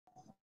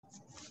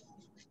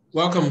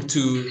Welcome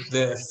to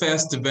the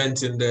first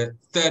event in the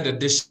third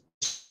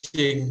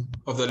edition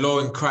of the Law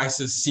in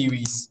Crisis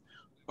series,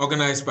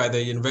 organized by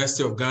the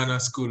University of Ghana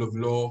School of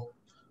Law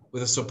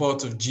with the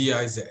support of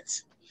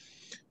GIZ.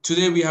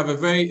 Today we have a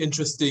very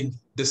interesting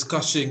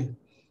discussion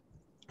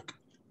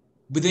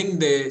within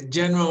the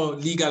general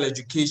legal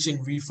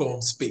education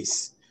reform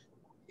space.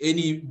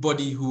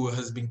 Anybody who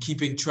has been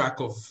keeping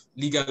track of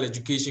legal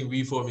education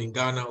reform in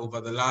Ghana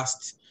over the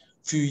last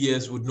few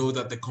years would know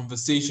that the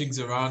conversations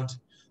around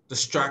the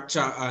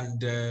structure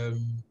and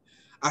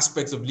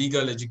aspects of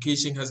legal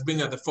education has been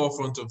at the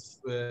forefront of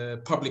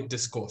public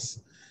discourse.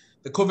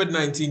 The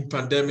COVID-19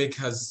 pandemic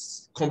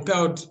has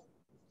compelled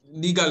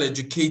legal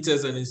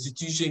educators and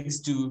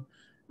institutions to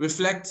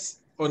reflect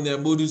on their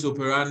modus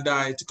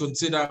operandi, to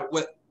consider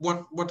what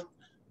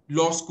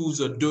law schools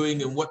are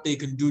doing and what they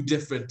can do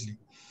differently.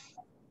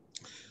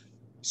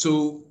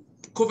 So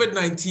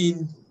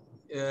COVID-19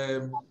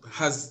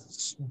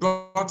 has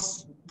brought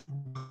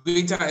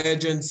greater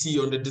urgency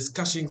on the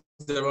discussions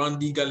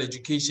around legal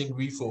education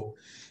reform.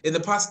 In the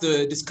past,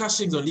 the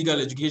discussions on legal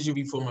education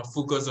reform have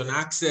focused on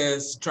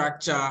access,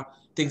 structure,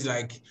 things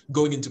like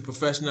going into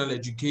professional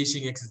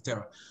education,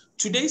 etc.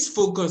 Today's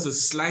focus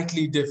is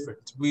slightly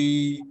different.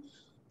 The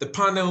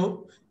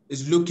panel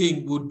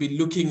would be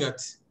looking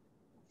at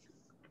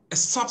a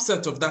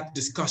subset of that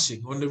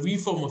discussion on the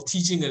reform of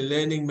teaching and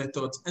learning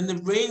methods and the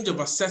range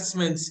of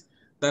assessments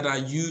that are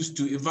used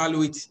to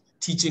evaluate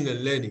teaching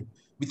and learning.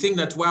 We think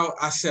that while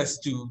access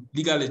to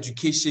legal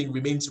education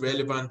remains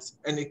relevant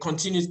and it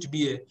continues to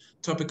be a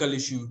topical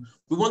issue,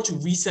 we want to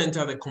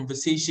recenter the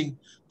conversation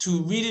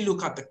to really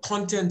look at the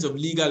content of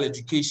legal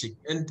education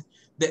and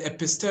the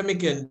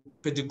epistemic and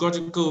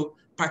pedagogical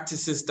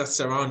practices that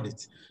surround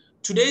it.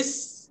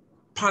 Today's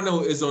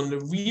panel is on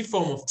the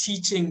reform of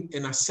teaching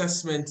and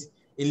assessment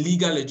in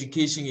legal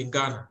education in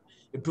Ghana.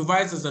 It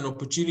provides us an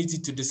opportunity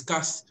to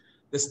discuss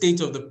the state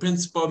of the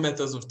principal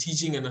methods of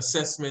teaching and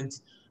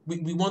assessment.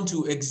 We want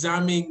to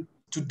examine,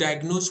 to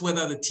diagnose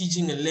whether the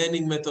teaching and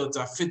learning methods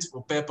are fit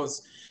for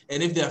purpose,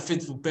 and if they are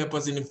fit for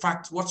purpose, and in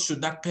fact, what should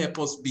that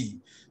purpose be?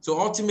 So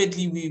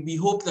ultimately, we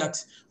hope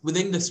that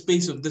within the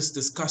space of this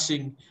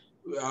discussion,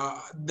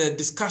 the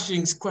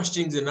discussions,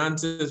 questions, and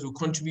answers will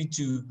contribute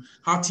to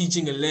how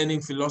teaching and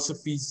learning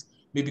philosophies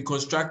may be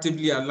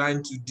constructively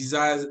aligned to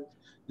desired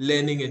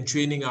learning and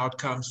training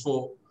outcomes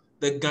for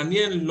the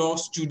Ghanaian law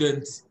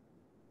students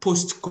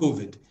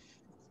post-COVID.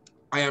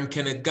 I am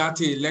Kenneth,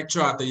 Ghartey,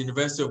 lecturer at the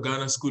University of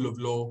Ghana School of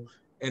Law,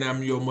 and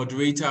I'm your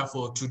moderator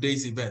for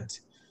today's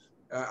event.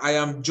 I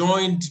am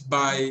joined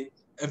by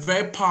a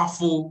very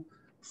powerful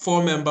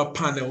four-member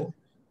panel,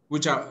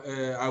 which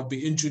I'll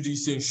be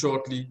introducing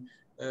shortly,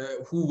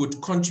 who would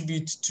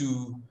contribute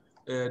to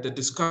the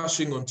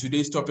discussion on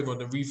today's topic on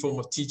the reform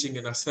of teaching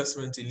and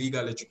assessment in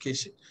legal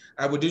education.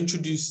 I would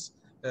introduce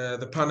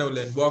the panel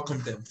and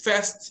welcome them.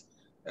 First,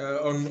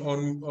 first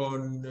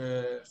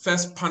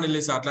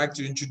panelist I'd like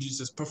to introduce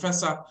is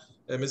Professor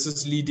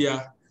Mrs.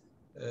 Lydia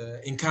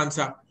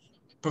Nkansah.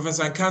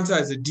 Professor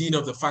Nkansah is the Dean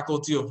of the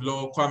Faculty of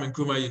Law,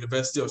 Nkrumah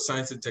University of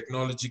Science and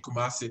Technology,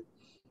 Kumasi.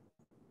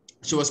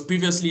 She was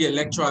previously a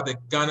lecturer at the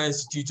Ghana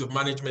Institute of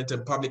Management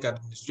and Public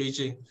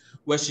Administration,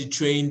 where she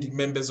trained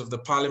members of the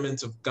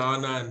parliaments of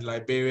Ghana and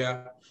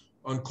Liberia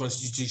on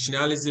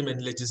constitutionalism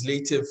and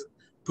legislative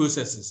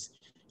processes.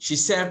 She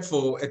served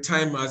for a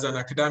time as an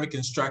academic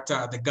instructor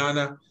at the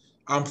Ghana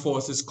Armed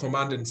Forces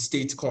Command and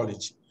State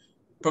College.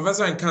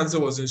 Professor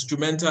Nkansah was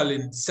instrumental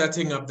in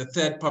setting up the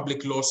third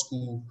public law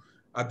school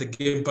at the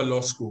Gimpa Law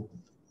School.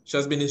 She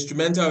has been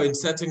instrumental in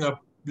setting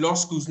up law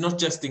schools, not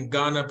just in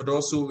Ghana, but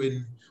also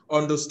in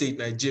Ondo State,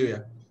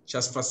 Nigeria. She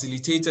has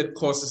facilitated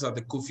courses at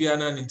the Kofi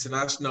Annan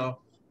International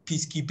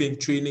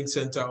Peacekeeping Training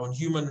Center on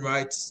human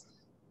rights,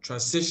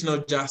 transitional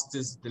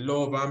justice, the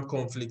law of armed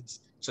conflict.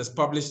 She has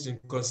published in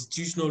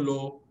constitutional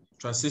law,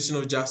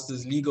 transitional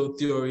justice, legal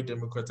theory,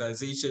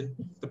 democratization.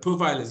 The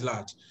profile is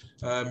large.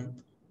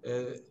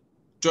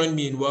 Join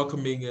me in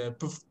welcoming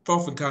Prof.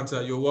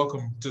 Nkansah. You're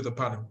welcome to the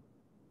panel.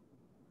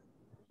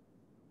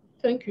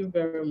 Thank you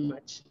very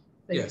much.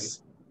 Thank you.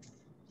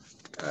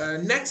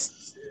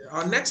 Next,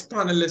 our next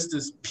panelist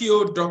is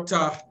Pio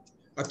Dr.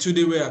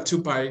 Atudiwe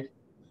Atupare.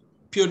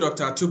 Pio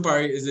Dr.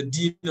 Atupare is the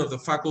Dean of the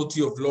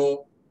Faculty of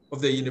Law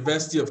of the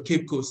University of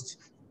Cape Coast.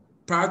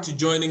 Prior to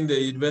joining the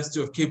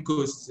University of Cape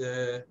Coast,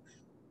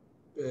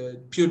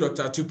 Pio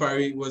Dr.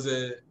 Atupare was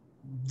a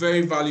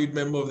very valued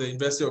member of the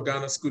University of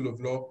Ghana School of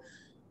Law.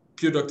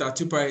 Pio Dr.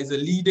 Atupare is a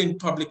leading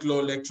public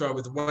law lecturer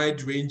with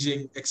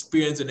wide-ranging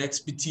experience and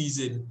expertise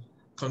in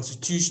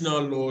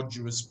constitutional law,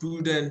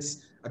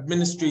 jurisprudence,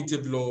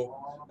 administrative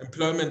law,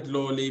 employment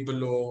law, labor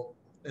law,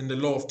 and the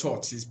law of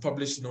torts. He's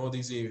published in all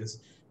these areas.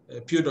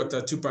 Pio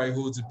Dr. Atupare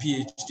holds a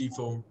PhD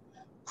from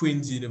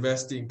Queen's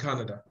University in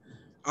Canada.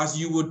 As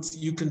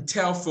you can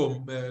tell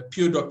from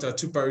Pio Dr.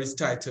 Atupare's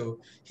title,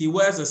 he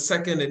wears a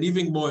second and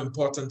even more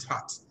important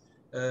hat.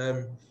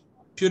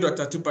 Pio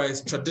Dr. Atupare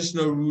is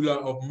traditional ruler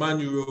of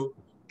Manuro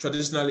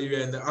traditional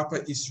area in the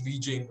Upper East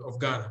region of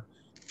Ghana.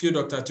 Pio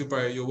Dr.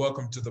 Atupare, you're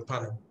welcome to the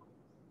panel.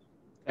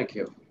 Thank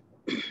you.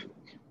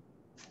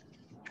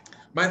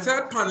 My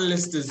third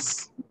panelist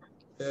is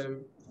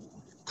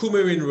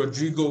Coomerene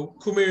Rodrigo.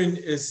 Coomerene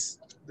is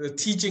the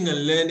teaching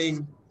and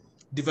learning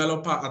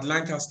developer at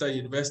Lancaster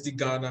University,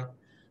 Ghana,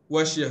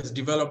 where she has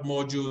developed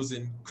modules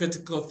in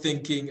critical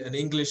thinking and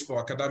English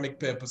for academic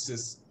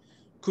purposes.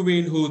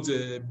 Coomerene holds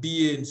a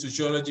BA in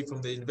sociology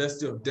from the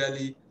University of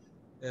Delhi,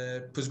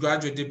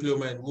 postgraduate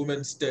diploma in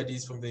women's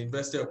studies from the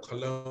University of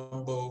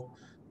Colombo,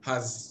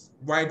 has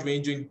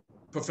wide-ranging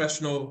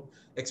professional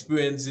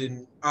experience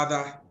in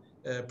other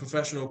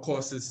professional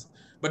courses.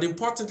 But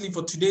importantly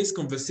for today's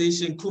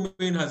conversation,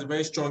 Coomerene has a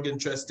very strong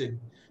interest in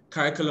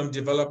curriculum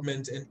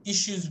development and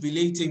issues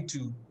relating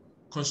to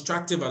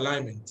constructive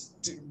alignment,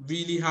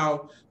 really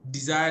how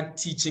desired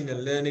teaching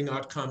and learning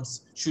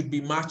outcomes should be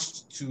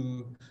matched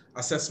to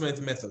assessment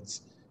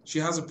methods. She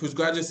has a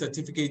postgraduate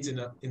certificate in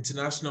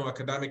international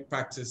academic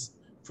practice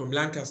from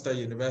Lancaster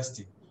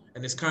University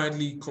and is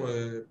currently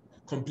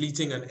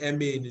completing an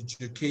MA in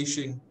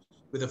education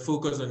with a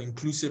focus on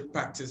inclusive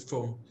practice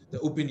from the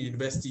Open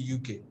University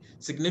UK.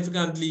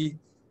 Significantly,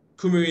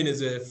 Coomerene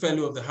is a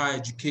fellow of the Higher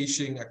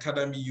Education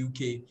Academy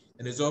UK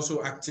and is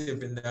also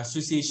active in the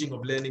Association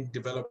of Learning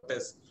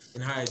Developers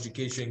in Higher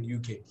Education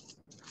UK.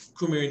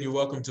 Coomerene, you're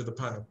welcome to the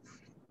panel.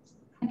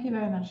 Thank you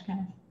very much,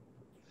 Kenneth.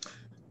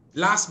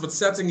 Last but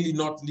certainly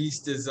not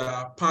least is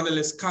our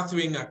panelist,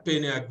 Katherine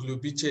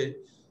Agblobitse.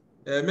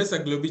 Ms.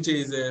 Agblobitse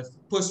is a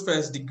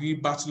post-first degree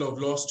Bachelor of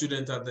Law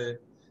student at the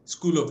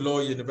School of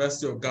Law,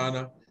 University of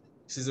Ghana.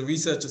 She's a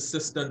research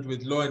assistant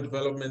with Law and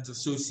Development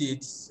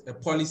Associates, a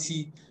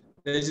policy,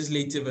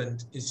 legislative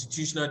and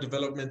institutional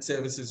development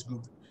services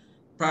group.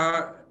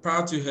 Prior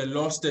to her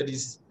law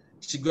studies,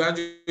 she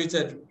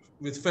graduated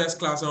with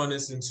first-class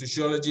honors in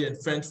sociology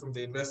and French from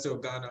the University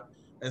of Ghana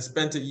and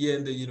spent a year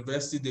in the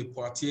Université de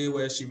Poitiers,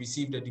 where she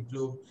received a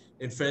diploma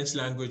in French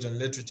language and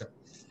literature.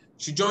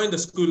 She joined the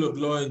School of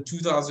Law in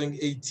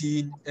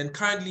 2018 and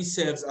currently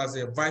serves as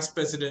a vice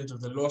president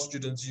of the Law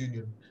Students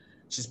Union.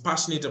 She's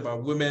passionate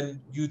about women,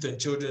 youth, and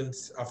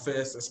children's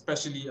affairs,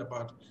 especially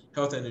about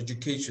health and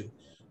education.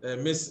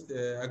 Ms.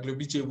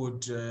 Agblobitse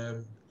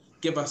would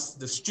give us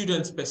the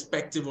students'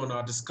 perspective on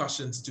our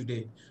discussions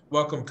today.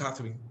 Welcome,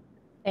 Katherine.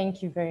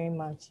 Thank you very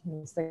much,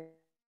 Mr.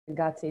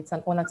 Ghartey. It's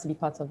an honor to be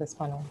part of this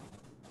panel.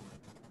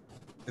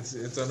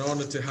 It's an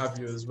honor to have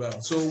you as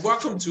well. So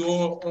welcome to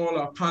all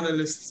our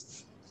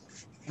panelists.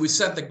 We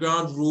set the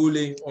ground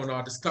rolling on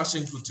our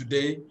discussion for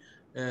today.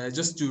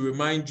 Just to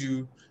remind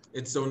you,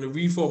 it's on the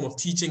reform of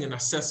teaching and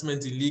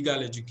assessment in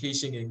legal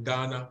education in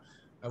Ghana.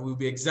 And we'll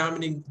be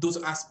examining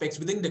those aspects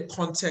within the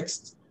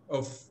context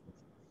of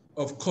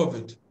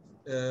COVID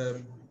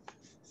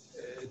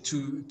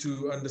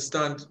to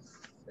understand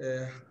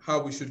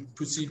how we should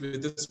proceed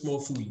with this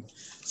more fully.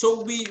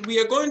 So we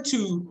are going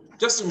to,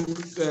 just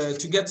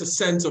to get a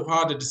sense of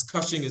how the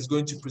discussion is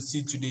going to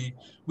proceed today,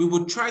 we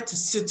will try to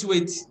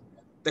situate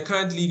the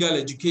current legal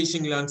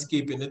education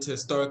landscape in its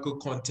historical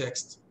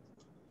context.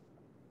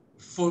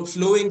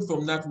 Flowing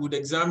from that, we would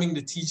examine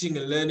the teaching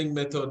and learning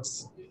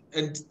methods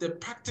and the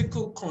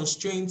practical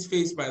constraints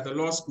faced by the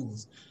law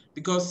schools,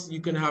 because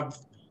you can have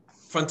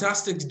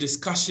fantastic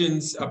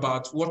discussions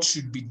about what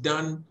should be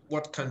done,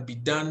 what can be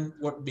done,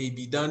 what may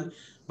be done,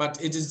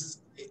 but it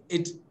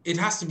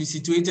has to be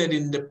situated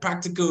in the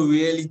practical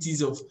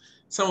realities of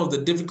some of the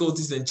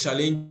difficulties and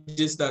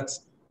challenges that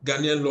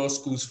Ghanaian law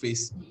schools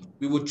face.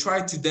 We will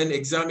try to then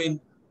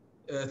examine,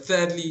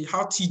 thirdly,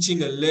 how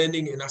teaching and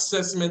learning and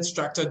assessment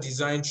structure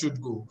design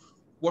should go.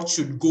 What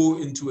should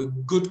go into a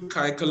good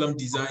curriculum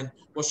design?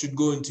 What should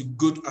go into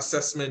good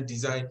assessment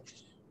design?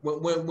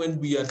 When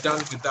we are done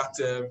with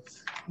that,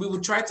 we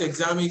will try to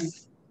examine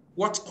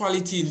what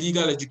quality in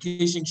legal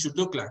education should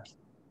look like.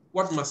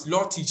 What must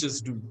law teachers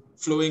do,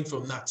 flowing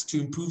from that, to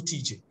improve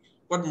teaching?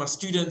 What must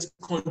students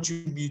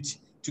contribute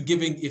to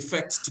giving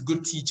effect to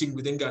good teaching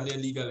within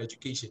Ghanaian legal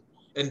education?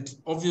 And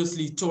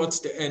obviously,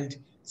 towards the end,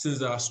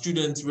 since our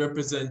students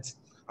represent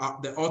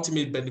the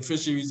ultimate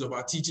beneficiaries of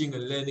our teaching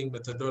and learning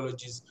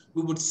methodologies,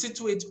 we would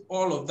situate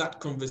all of that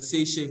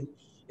conversation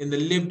in the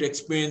lived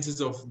experiences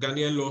of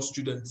Ghanaian law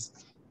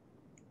students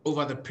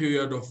over the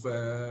period of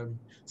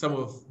some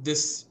of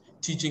this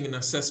teaching and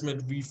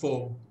assessment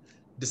reform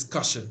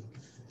discussion.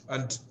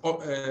 And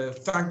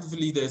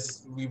thankfully,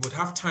 we would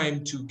have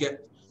time to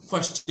get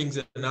questions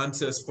and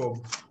answers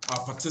from our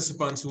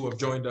participants who have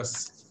joined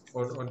us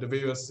on the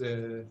various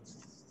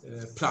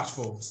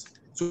platforms.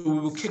 So we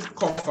will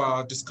kick off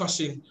our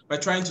discussion by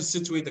trying to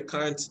situate the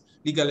current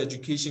legal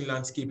education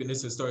landscape in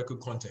its historical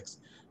context.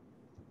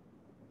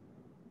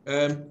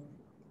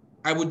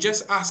 I would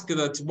just ask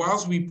that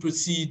whilst we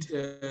proceed,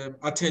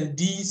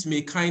 attendees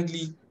may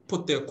kindly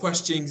put their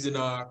questions in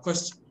our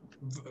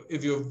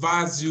if you're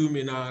via Zoom,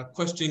 in our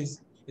questions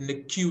in the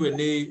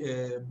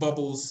Q&A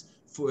bubbles.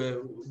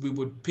 We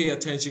would pay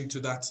attention to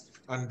that,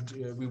 and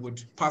we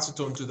would pass it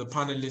on to the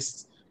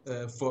panelists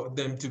for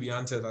them to be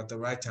answered at the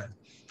right time.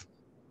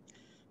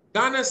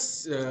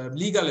 Ghana's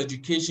legal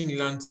education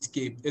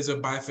landscape is a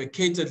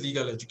bifurcated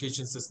legal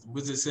education system,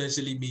 which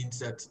essentially means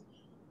that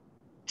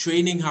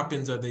training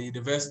happens at the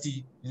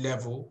university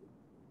level,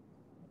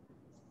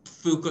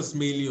 focused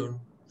mainly on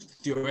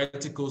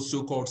theoretical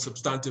so-called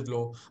substantive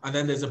law, and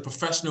then there's a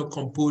professional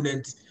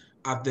component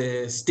at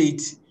the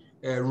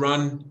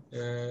state-run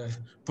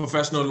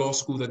professional law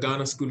school, the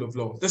Ghana School of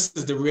Law. This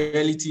is the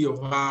reality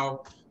of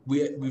how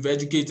we've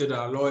educated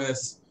our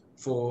lawyers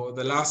for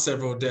the last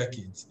several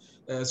decades.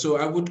 So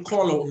I would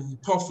call on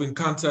Prof.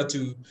 Nkansah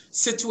to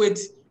situate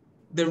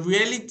the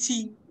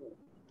reality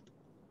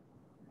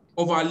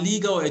of our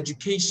legal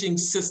education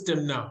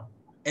system now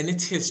and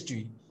its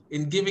history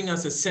in giving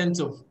us a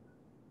sense of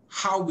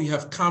how we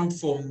have come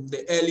from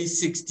the early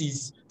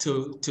 60s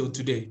till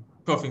today.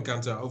 Prof.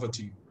 Nkansah, over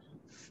to you.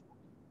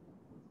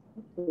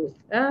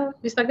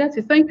 Mr.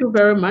 Ghartey, thank you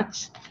very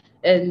much,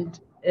 and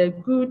a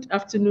good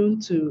afternoon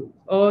to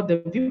all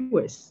the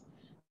viewers.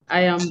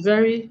 I am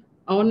very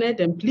honored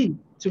and pleased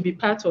to be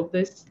part of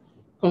this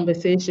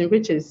conversation,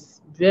 which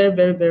is very,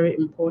 very, very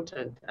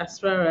important as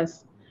far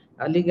as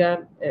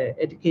legal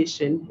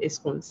education is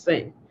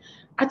concerned.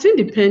 At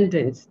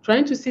independence,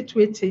 trying to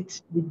situate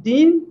it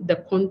within the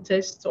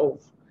context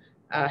of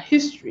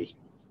history.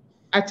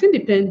 At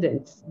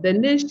independence, the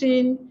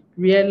nation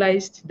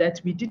realized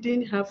that we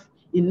didn't have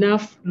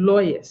enough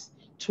lawyers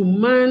to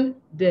man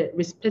the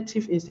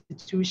respective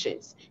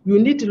institutions. You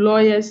need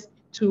lawyers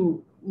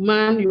to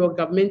man your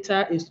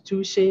governmental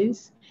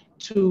institutions,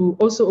 to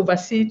also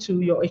oversee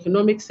to your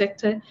economic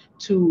sector,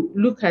 to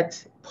look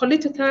at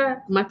political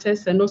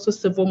matters and also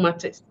civil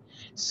matters.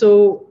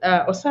 So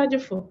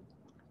Osajifo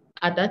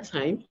at that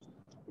time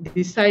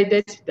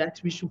decided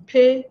that we should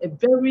pay a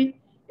very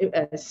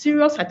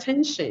serious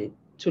attention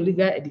to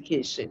legal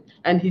education.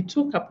 And he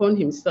took upon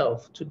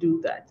himself to do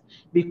that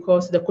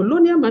because the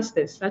colonial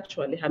masters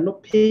actually had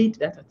not paid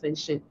that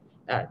attention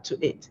to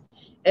it.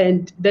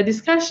 And the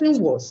discussion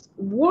was,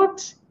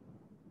 what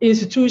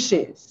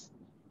institutions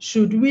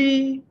should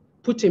we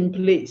put in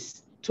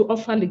place to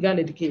offer legal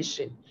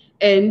education?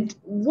 And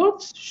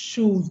what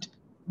should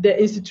the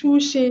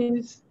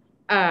institutions,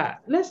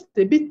 let's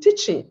say, be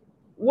teaching?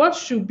 What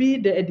should be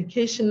the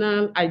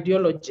educational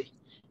ideology?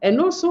 And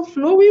also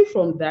flowing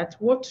from that,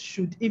 what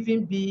should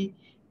even be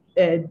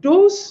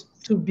those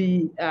to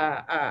be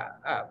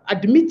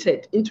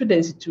admitted into the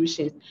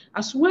institutions,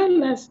 as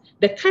well as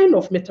the kind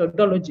of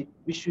methodology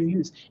we should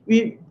use.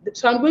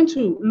 So I'm going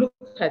to look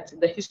at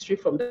the history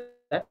from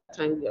that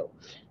angle.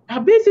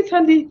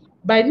 Basically,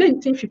 by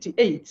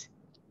 1958,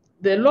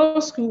 the law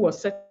school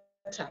was set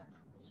up,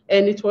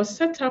 and it was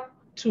set up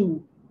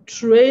to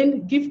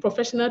train, give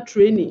professional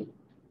training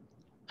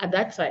at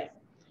that time.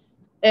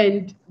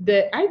 And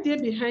the idea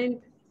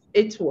behind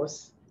it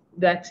was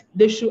that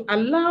they should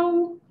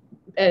allow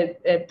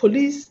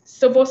police,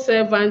 civil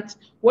servants,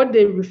 what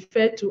they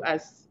refer to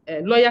as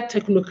lawyer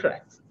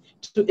technocrats,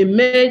 to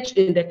emerge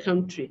in the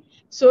country,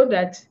 so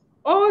that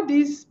all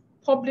these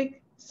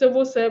public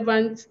civil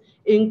servants,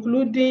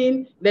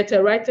 including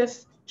letter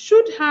writers,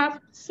 should have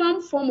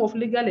some form of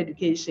legal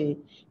education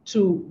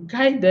to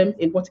guide them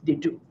in what they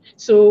do.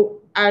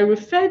 So I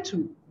refer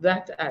to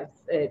that as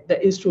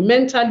the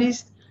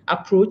instrumentalist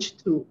approach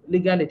to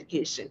legal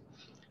education.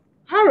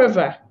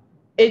 However,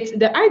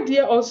 the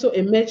idea also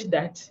emerged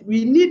that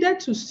we needed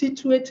to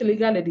situate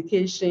legal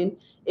education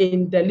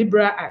in the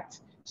liberal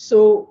arts.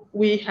 So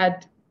we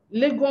had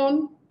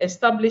Legon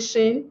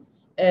establishing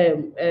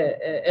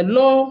a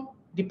law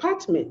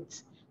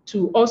department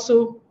to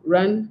also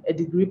run a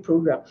degree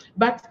program.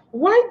 But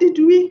why did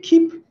we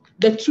keep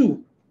the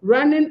two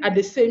running at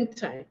the same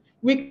time?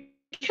 We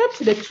kept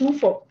the two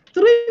for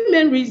three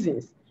main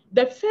reasons.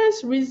 The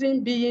first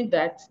reason being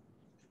that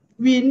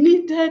we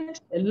needed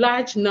a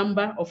large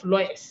number of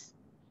lawyers.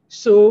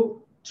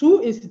 So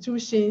two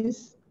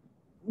institutions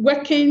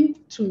working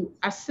to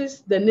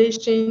assist the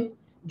nation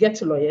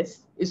get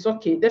lawyers is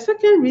okay. The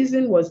second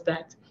reason was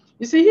that,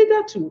 you see,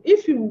 hitherto,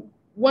 if you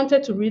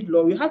wanted to read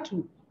law, you had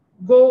to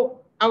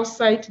go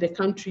outside the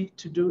country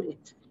to do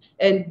it.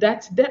 And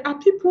that there are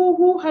people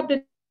who have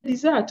the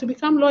desire to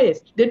become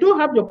lawyers. They don't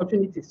have the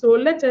opportunity. So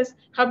let us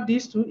have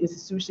these two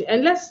institutions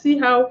and let's see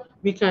how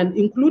we can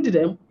include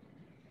them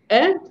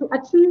and to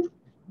achieve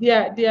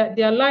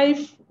their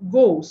life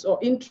goals or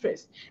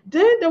interests.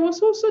 Then there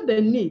was also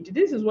the need,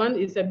 this is one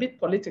is a bit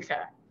political,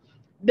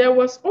 there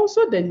was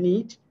also the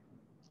need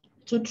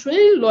to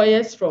train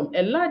lawyers from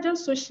a larger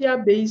social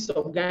base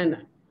of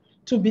Ghana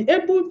to be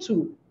able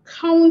to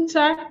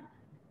counter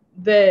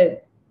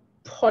the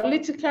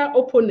political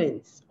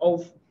opponents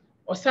of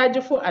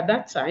Osajifo at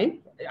that time.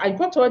 I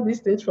got all these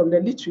things from the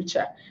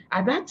literature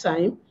at that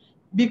time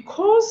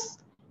because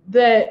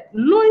the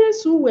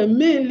lawyers who were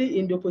mainly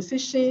in the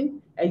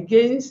opposition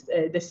against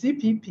the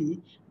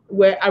CPP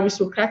were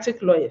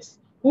aristocratic lawyers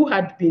who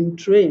had been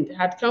trained,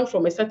 had come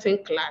from a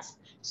certain class.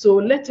 So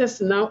let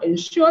us now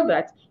ensure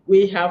that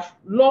we have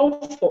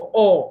law for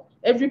all.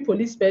 Every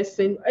police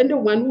person,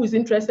 anyone who is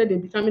interested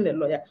in becoming a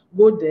lawyer,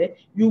 go there.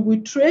 You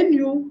will train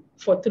you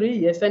for 3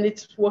 years, and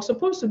it was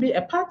supposed to be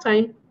a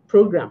part-time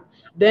program.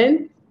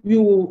 Then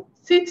you will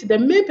sit, the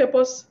main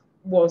purpose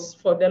was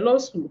for the law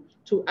school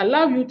to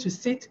allow you to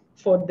sit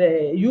for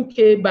the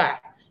UK bar,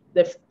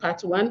 the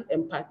part 1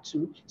 and part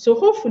 2. So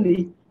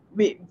hopefully,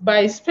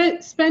 by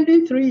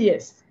spending 3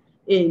 years,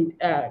 in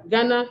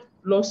Ghana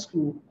Law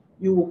School,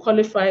 you will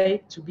qualify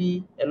to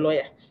be a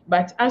lawyer.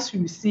 But as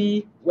you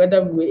see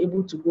whether we were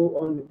able to go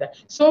on with that.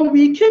 So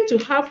we came to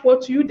have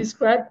what you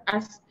described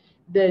as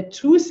the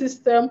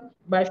two-system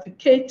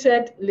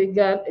bifurcated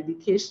legal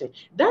education.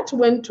 That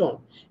went on.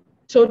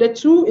 So the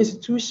two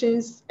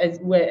institutions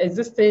were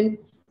existing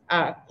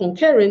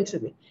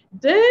concurrently.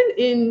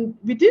 Then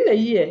within a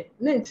year,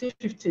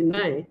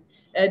 1959,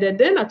 the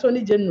then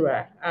Attorney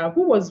General,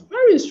 who was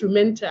very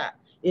instrumental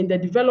in the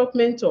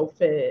development of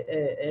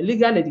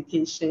legal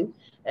education,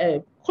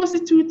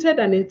 constituted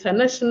an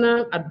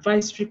international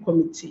advisory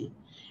committee.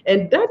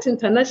 And that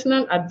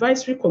international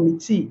advisory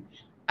committee,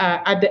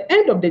 at the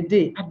end of the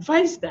day,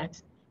 advised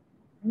that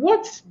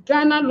what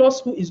Ghana Law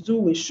School is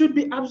doing should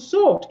be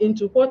absorbed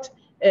into what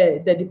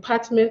the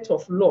Department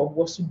of Law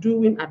was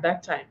doing at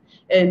that time,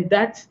 and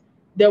that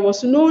there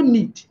was no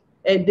need,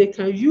 and they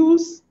can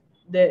use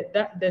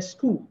the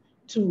school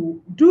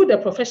to do the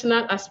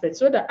professional aspect,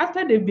 so that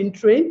after they've been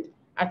trained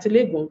at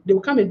Legon, they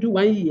will come and do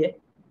 1 year,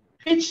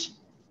 which,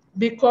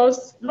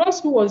 because law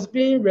school was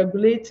being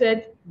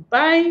regulated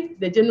by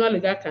the General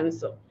Legal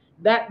Council,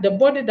 that the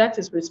body that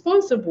is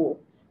responsible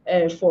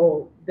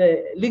for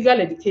the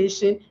legal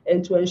education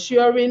and to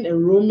ensuring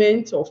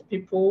enrollment of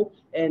people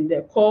and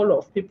the call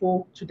of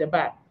people to the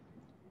bar.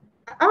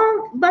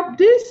 But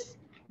this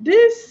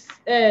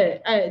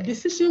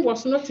decision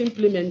was not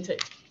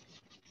implemented.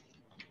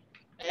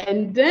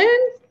 And then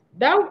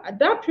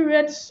that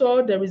period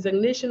saw the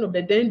resignation of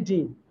the then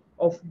dean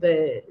of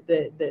the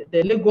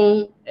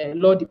Legon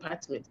Law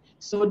Department.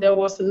 So there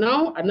was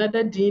now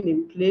another dean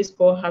in place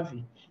called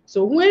Harvey.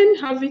 So when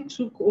Harvey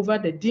took over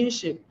the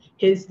deanship,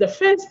 the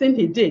first thing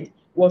he did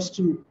was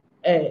to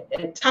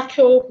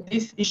tackle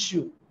this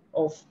issue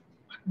of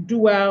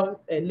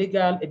dual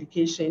legal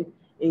education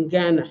in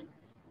Ghana.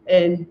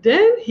 And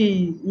then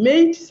he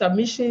made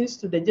submissions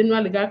to the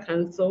General Legal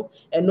Council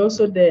and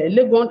also the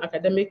Legon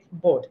Academic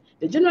Board.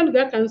 The General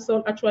Legal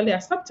Council actually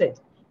accepted.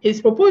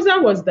 His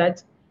proposal was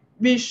that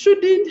we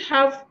shouldn't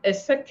have a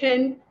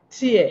second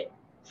tier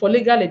for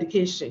legal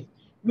education.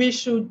 We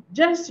should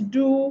just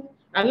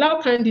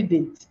allow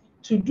candidates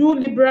to do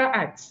liberal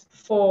arts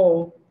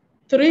for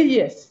 3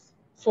 years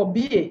for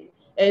BA,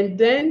 and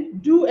then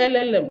do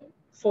LLM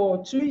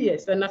for 2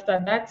 years. And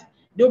after that,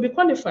 they'll be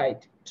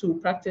qualified to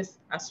practice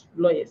as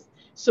lawyers.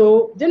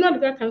 So General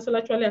Legal Council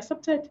actually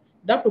accepted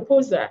that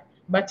proposal,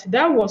 but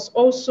that was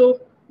also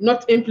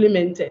not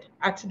implemented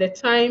at the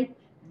time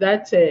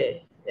that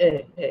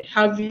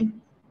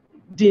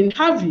Dean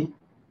Harvey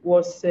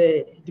was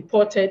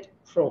deported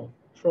from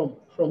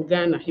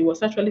Ghana. He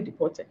was actually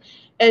deported.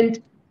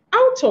 And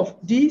out of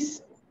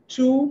these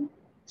two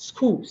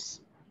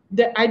schools,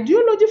 the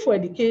ideology for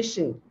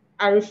education,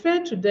 I refer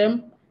to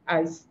them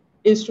as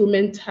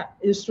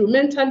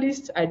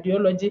instrumentalist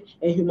ideology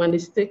and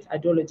humanistic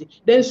ideology.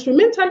 The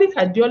instrumentalist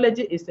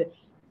ideology is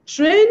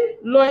train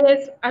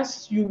lawyers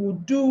as you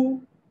would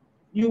do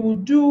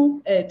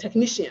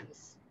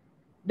technicians.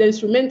 The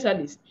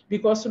instrumentalist,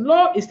 because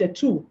law is the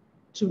tool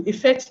to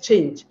effect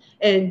change.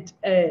 And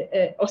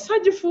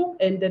Osagyefo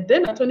and the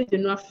then Attorney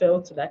General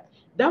felt that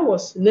that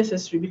was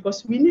necessary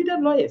because we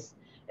needed lawyers.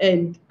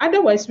 And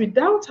otherwise,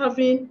 without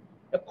having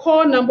a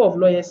core number of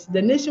lawyers,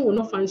 the nation will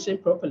not function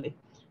properly.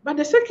 But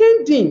the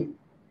second dean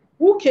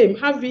who came,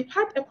 Harvey,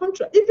 had a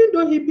contract, even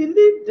though he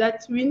believed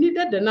that we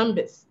needed the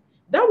numbers.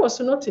 That was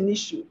not an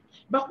issue.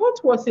 But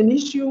what was an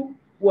issue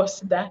was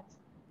that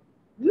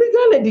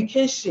legal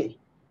education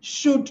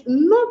should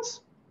not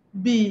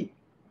be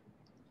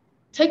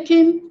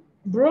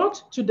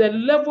brought to the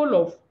level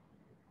of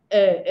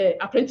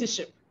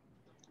apprenticeship.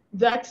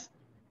 That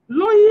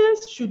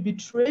lawyers should be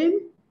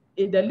trained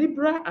in the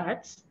liberal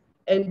arts,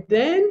 and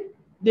then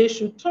they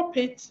should top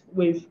it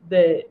with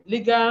the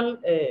legal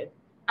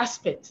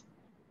aspect.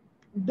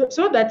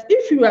 So that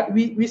if you are,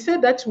 we say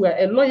that you are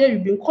a lawyer,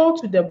 you've been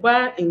called to the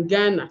bar in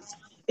Ghana,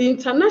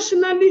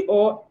 internationally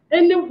or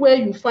anywhere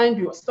you find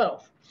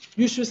yourself,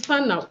 you should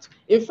stand out.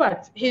 In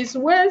fact, his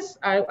words,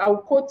 I'll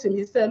quote him,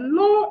 he said,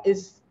 law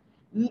is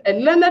a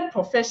learned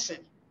profession,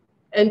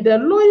 and the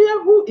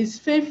lawyer who is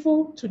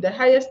faithful to the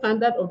highest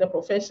standard of the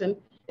profession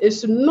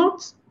is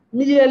not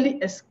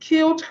merely a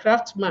skilled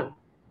craftsman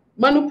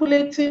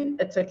manipulating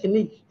a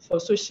technique for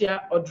social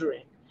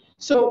ordering.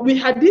 So we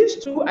had these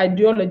two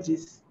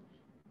ideologies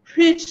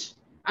which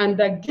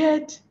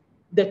undergird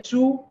the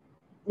two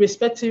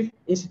respective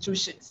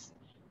institutions.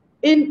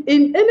 In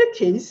any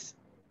case,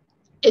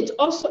 it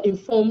also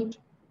informed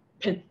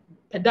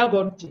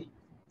pedagogy,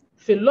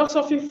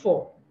 philosophy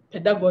for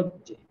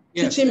pedagogy,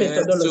 yes, teaching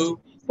methodology.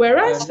 So,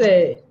 whereas,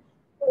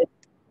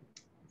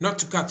 not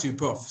to cut you,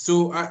 Prof.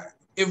 So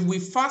if we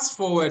fast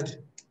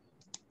forward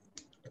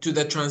to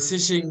the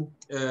transition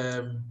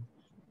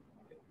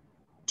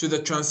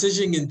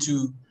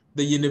into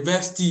the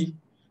university,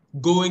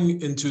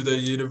 going into the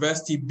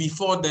university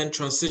before then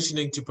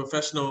transitioning to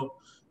professional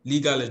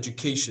legal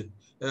education.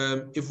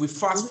 If we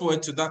fast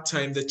forward to that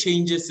time, the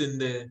changes in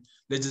the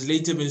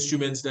legislative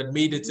instruments that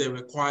made it a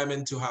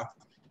requirement to have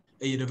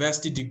a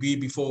university degree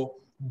before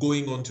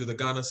going on to the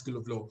Ghana School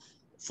of Law.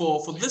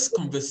 for this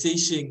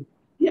conversation,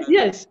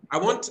 yes, I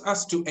want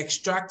us to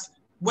extract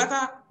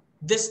whether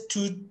these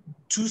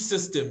two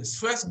systems,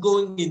 first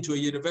going into a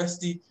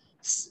university,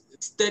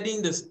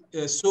 studying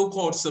the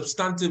so-called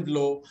substantive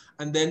law,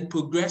 and then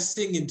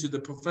progressing into the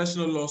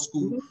professional law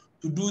school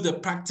to do the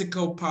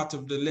practical part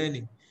of the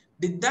learning.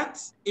 Did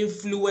that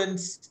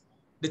influence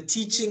the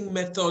teaching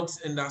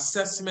methods and the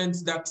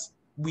assessments that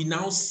we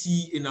now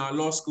see in our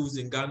law schools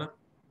in Ghana?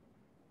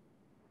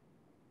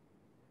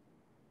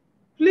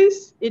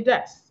 Please, it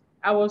does.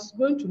 I was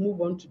going to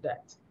move on to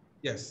that.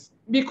 Yes.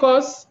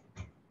 Because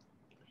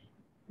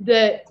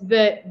the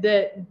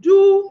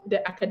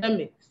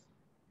academics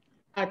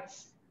at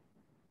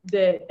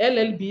the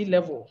LLB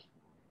level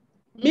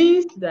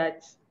means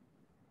that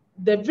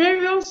the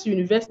various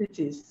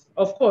universities,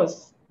 of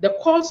course, the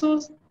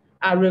courses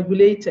are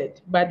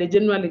regulated by the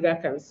General Legal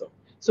Council.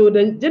 So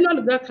the General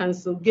Legal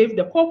Council gave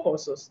the core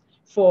courses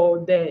for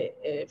the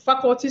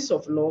faculties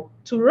of law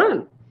to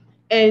run.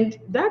 And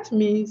that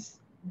means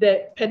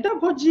the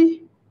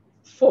pedagogy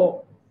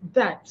for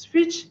that,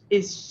 which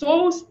is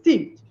so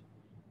steeped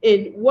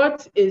in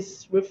what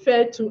is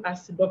referred to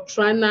as the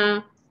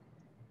doctrinal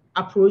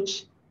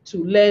approach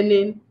to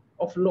learning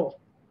of law.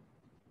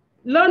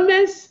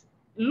 Learners,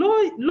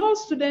 law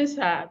students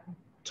are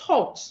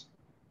taught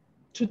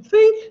to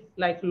think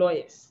like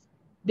lawyers.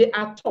 They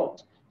are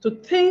taught to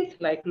think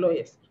like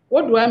lawyers.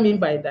 What do I mean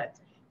by that?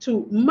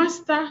 To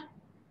master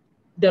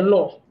the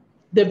law,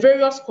 the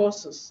various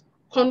courses,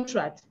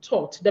 contract,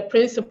 taught, the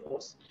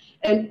principles,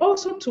 and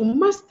also to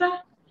master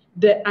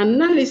the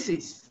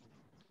analysis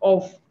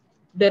of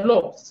the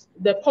laws,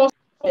 the course,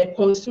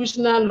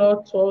 constitutional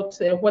law taught,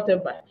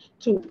 whatever,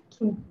 to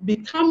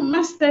become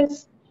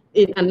masters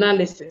in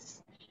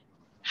analysis.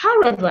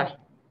 However,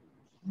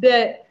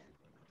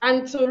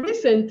 until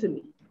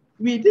recently,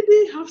 we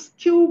didn't have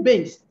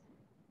skill-based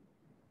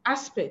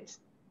aspect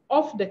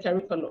of the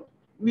curriculum.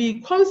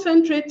 We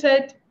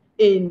concentrated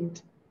in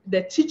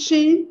the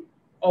teaching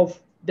of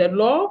the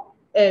law,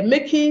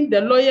 making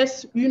the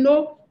lawyers,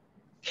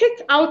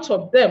 kick out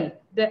of them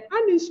the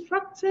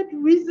uninstructed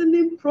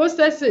reasoning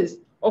processes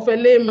of a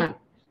layman.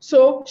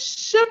 So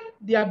shape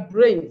their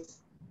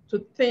brains to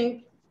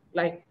think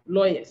like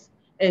lawyers.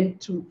 And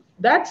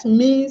that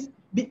means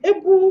be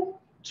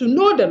able to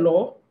know the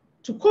law,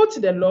 to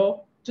quote the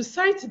law, to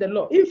cite the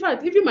law. In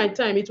fact, even my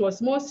time, it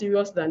was more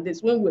serious than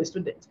this when we were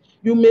students.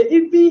 You may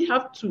even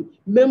have to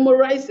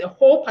memorize a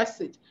whole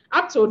passage.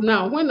 Up till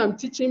now, when I'm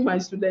teaching my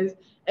students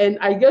and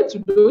I get to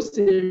those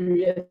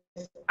areas,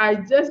 I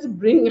just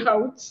bring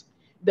out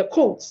the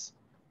quotes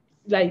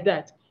like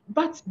that.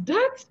 But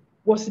that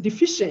was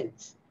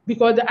deficient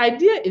because the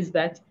idea is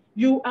that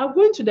you are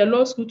going to the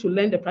law school to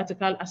learn the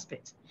practical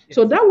aspect. Yes.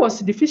 So that was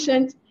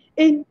deficient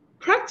in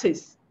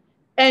practice.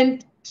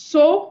 And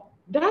so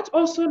that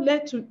also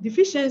led to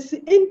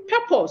deficiency in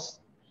purpose.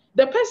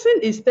 The person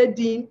is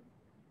studying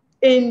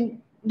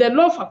in the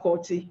law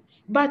faculty,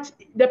 but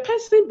the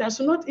person does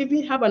not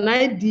even have an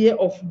idea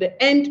of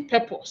the end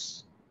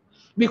purpose,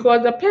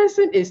 because the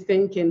person is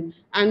thinking,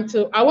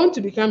 until I want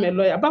to become a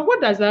lawyer. But what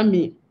does that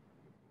mean?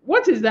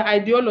 What is the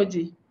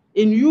ideology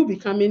in you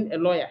becoming a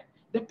lawyer?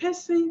 The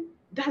person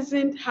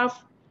doesn't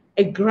have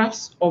a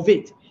grasp of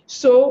it.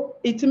 So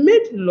it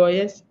made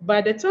lawyers,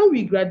 by the time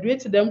we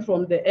graduate them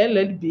from the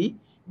LLB,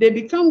 they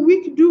become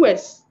weak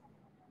doers,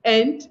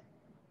 and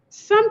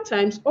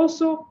sometimes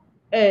also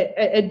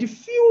a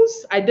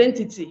diffuse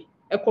identity,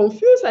 a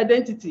confused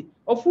identity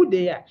of who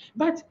they are.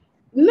 But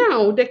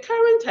now the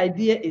current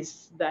idea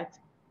is that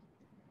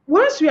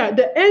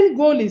the end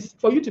goal is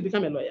for you to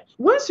become a lawyer.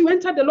 Once you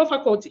enter the law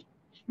faculty,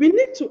 we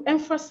need to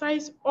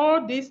emphasize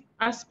all these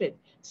aspects: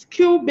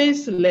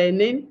 skill-based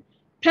learning,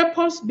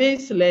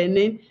 purpose-based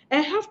learning,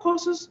 and have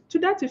courses to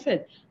that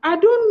effect. I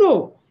don't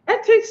know.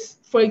 Ethics,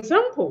 for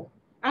example,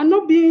 are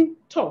not being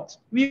taught.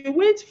 We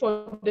wait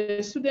for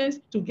the students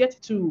to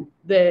get to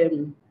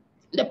the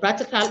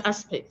practical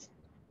aspect,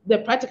 the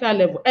practical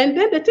level. And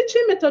then the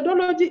teaching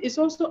methodology is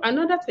also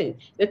another thing.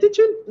 The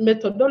teaching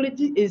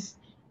methodology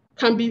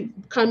can be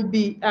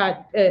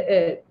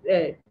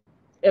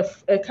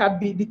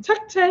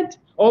detected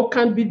or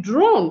can be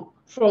drawn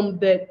from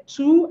the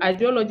two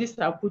ideologies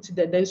I put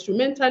there, the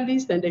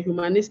instrumentalist and the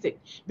humanistic.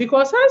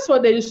 Because as for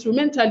the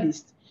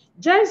instrumentalist,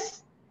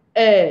 just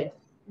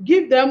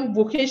give them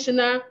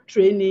vocational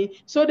training.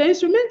 So the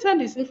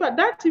instrumentalists, in fact,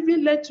 that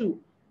even led to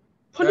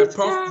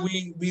political Prof,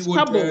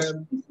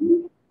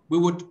 we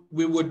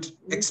would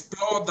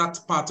explore that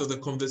part of the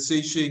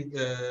conversation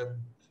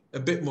a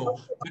bit more.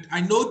 But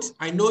I note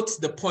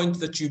the point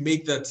that you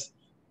make, that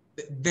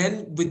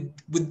then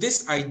with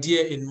this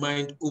idea in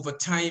mind, over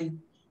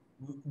time,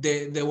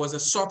 there was a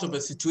sort of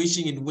a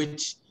situation in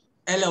which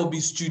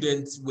LLB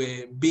students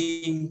were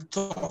being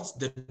taught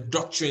the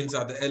doctrines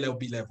at the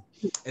LLB level.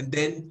 And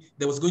then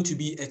there was going to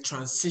be a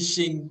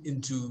transition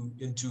into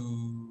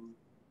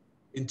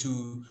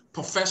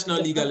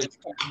professional legal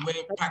education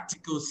where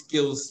practical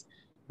skills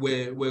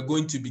were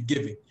going to be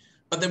given.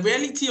 But the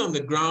reality on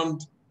the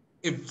ground,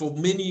 for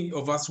many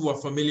of us who are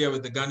familiar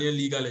with the Ghanaian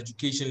legal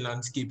education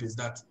landscape, is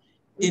that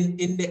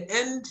in the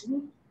end,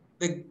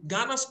 the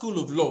Ghana School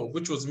of Law,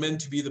 which was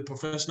meant to be the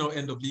professional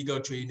end of legal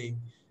training,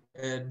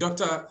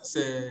 Dr.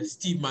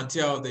 Steve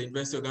Mantiao of the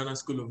University of Ghana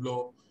School of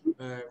Law,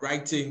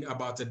 writing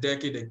about a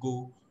decade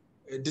ago,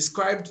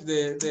 described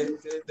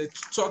the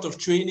sort of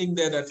training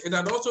there, that it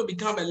had also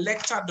become a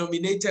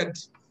lecture-dominated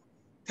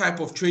type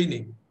of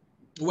training,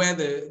 where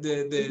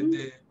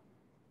the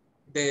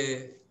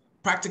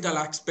practical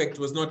aspect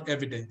was not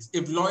evident.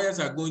 If lawyers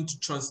are going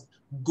to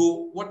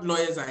what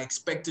lawyers are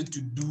expected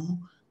to do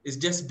is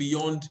just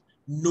beyond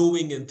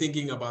knowing and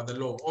thinking about the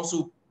law.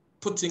 Also,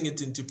 putting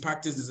it into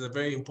practice is a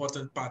very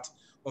important part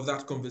of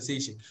that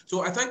conversation.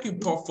 So I thank you,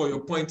 Prof, for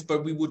your point,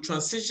 but we will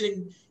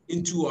transition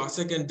into our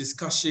second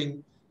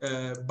discussion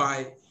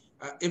by,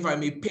 if I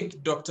may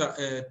pick Dr.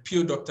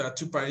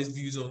 Atupare's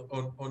views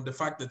on the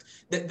fact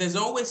that there's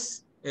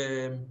always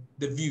the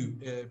view,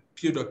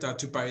 Dr.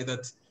 Atupare,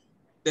 that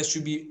there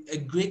should be a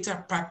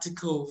greater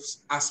practical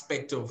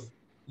aspect of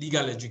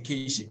legal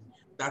education,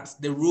 that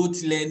the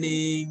rote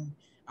learning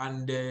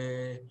and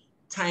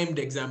timed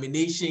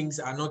examinations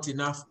are not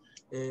enough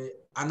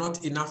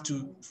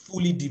to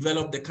fully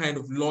develop the kind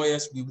of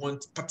lawyers we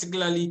want,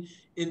 particularly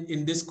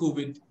in this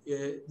COVID,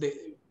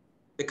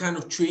 the kind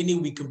of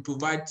training we can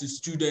provide to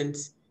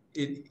students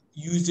in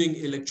using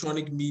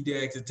electronic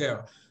media,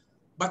 etc.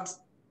 But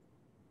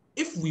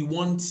if we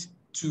want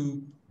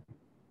to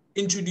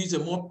introduce a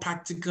more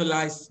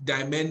practicalized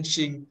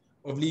dimension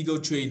of legal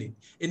training.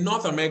 In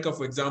North America,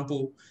 for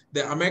example,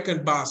 the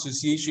American Bar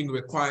Association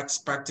requires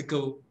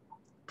practical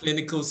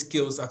clinical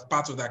skills as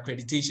part of the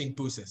accreditation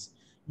process.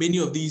 Many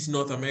of these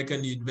North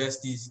American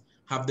universities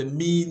have the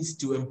means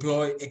to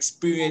employ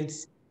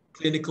experienced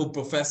clinical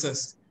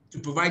professors to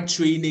provide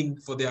training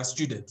for their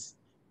students.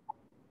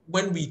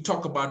 When we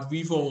talk about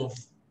reform of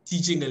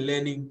teaching and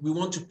learning, we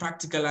want to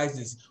practicalize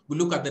this. We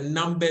look at the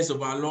numbers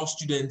of our law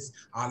students,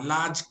 our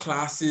large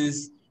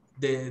classes,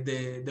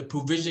 the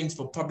provisions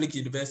for public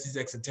universities,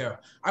 etc.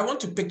 I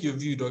want to pick your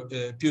view,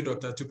 Dr.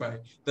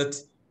 Atupare, that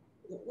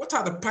what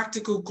are the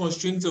practical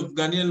constraints of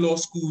Ghanaian law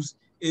schools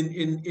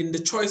in the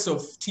choice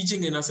of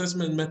teaching and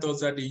assessment methods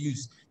that they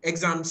use?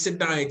 Exams,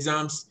 sit-down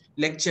exams,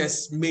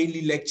 lectures,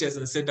 mainly lectures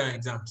and sit-down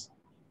exams.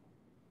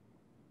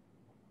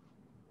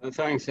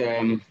 Thanks,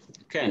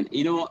 Ken.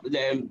 You know,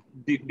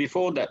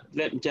 before that,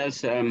 let me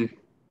just add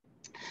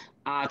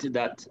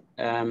that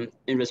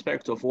in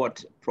respect of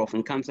what Prof.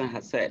 Nkansah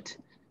has said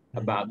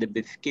about the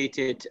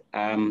bifurcated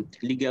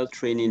legal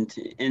training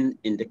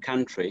in the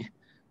country,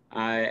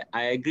 I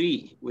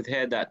agree with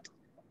her that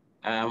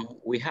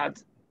we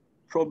had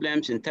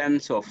problems in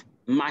terms of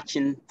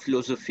matching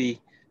philosophy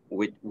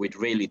with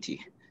reality.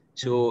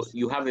 So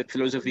you have a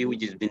philosophy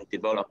which has been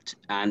developed,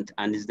 and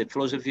it's the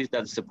philosophy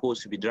that's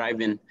supposed to be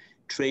driving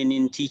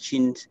training,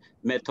 teaching,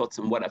 methods,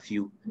 and what have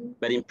you.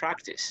 But in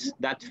practice,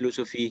 that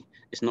philosophy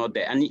is not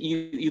there. And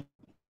you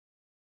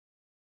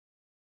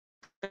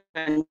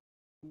can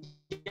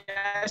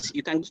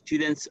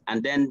students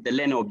and then the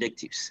learner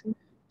objectives.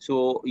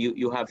 So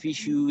you have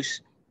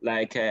issues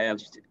like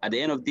at the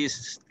end of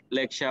this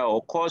lecture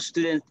or course,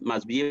 students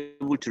must be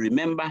able to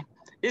remember.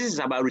 This is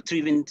about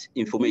retrieving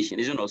information,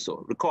 isn't it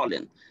also?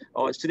 Recalling.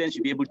 Or students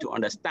should be able to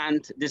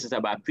understand. This is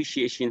about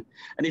appreciation.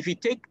 And if you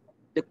take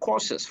the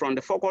courses from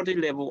the faculty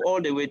level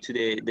all the way to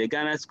the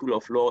Ghana School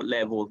of Law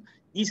level,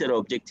 these are the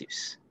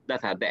objectives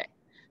that are there.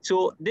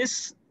 So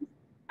this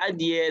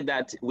idea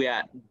that we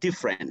are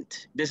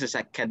different, this is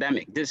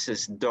academic, this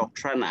is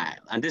doctrinal,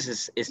 and this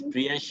is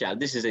experiential,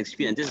 this is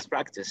experience, this is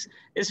practice,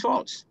 is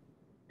false.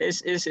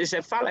 It's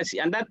a fallacy.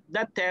 And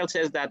that tells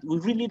us that we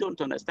really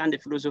don't understand the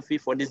philosophy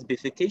for this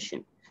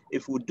bifurcation.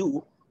 If we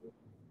do,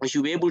 we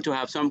should be able to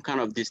have some kind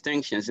of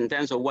distinctions in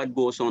terms of what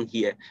goes on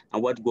here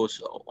and what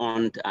goes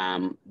on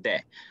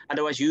there.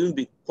 Otherwise, you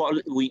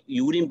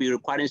wouldn't be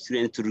requiring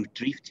students to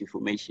retrieve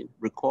information,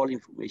 recall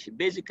information,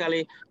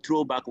 basically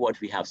throw back what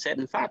we have said.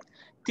 In fact,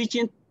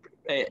 teaching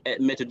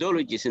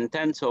methodologies in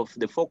terms of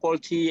the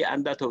faculty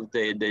and that of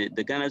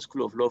the Ghana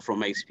School of Law, from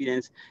my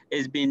experience,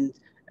 has been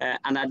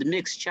an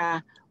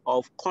admixture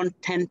of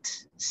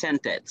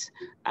content-centered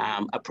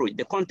approach.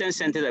 The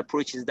content-centered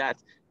approach is that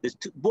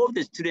both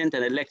the student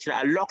and the lecturer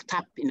are locked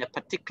up in a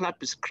particular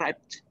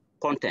prescribed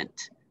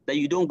content that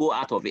you don't go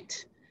out of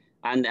it,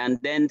 and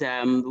then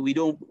we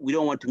don't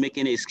want to make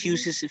any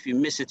excuses. If you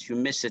miss it, you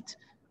miss it,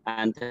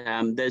 and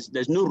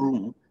there's no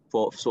room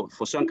for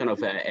some kind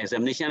of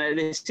examination. And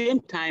at the same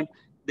time,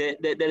 there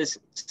is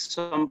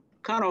some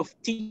kind of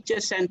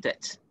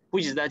teacher-centered,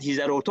 which is that he's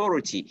an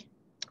authority.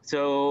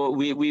 So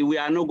we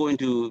are not going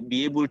to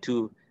be able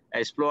to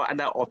explore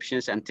other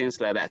options and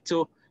things like that.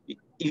 So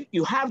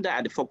you have that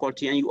at the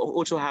faculty, and you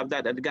also have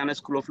that at the Ghana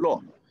School of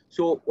Law.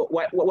 So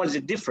what is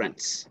the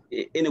difference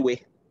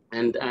anyway?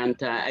 And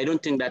I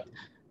don't think that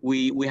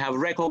we have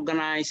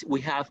recognized,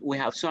 we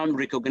have some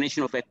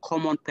recognition of a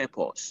common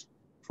purpose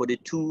for the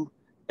two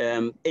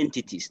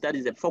entities. That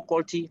is the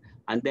faculty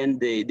and then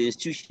the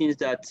institutions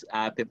that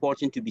are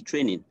purporting to be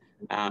training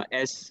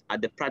as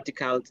at the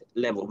practical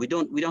level. We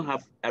don't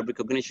have a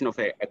recognition of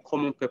a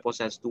common purpose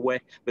as to where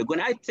we're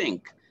going. I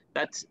think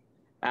that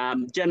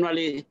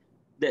generally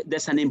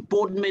there's an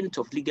embodiment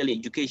of legal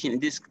education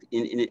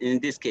in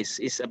this case.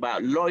 It's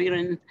about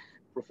lawyering,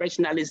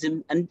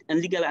 professionalism, and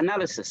legal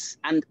analysis.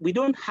 And we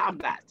don't have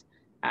that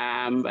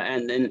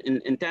and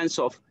in terms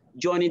of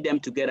joining them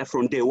together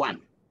from day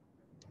one.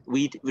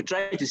 We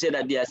try to say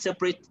that they are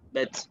separate,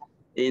 but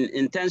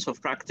in terms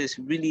of practice,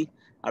 really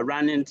are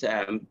running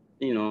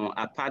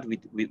apart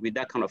with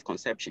that kind of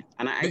conception.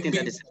 And I think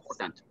that is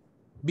important.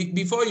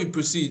 Before you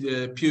proceed,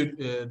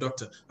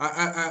 Doctor,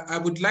 I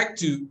would like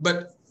to,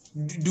 but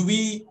do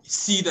we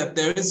see that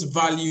there is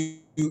value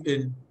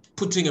in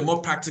putting a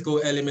more practical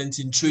element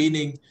in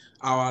training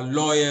our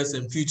lawyers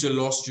and future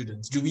law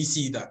students? Do we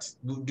see that?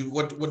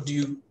 What do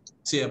you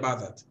say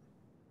about that?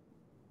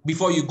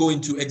 Before you go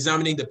into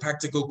examining the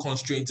practical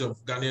constraints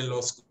of Ghanaian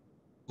law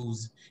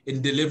schools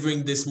in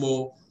delivering this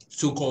more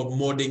so-called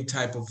modern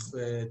type of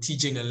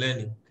teaching and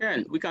learning?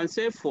 And we can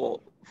say for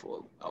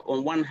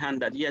on one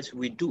hand that yes,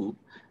 we do,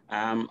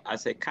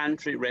 as a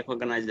country,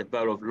 recognize the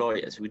value of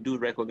lawyers. We do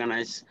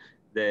recognize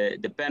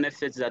the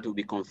benefits that will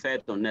be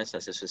conferred on us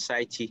as a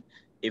society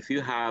if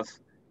you have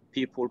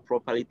people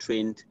properly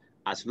trained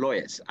as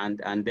lawyers and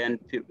then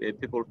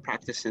people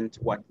practicing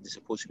what they're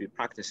supposed to be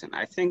practicing.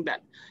 I think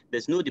that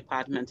there's no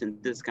department in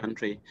this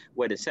country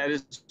where the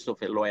service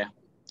of a lawyer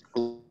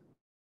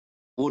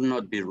would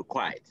not be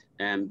required,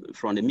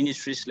 from the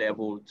ministry's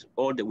level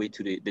all the way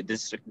to the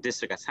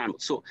district assembly.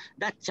 So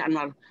that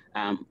channel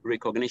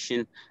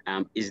recognition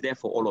is there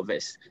for all of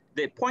us.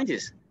 The point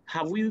is,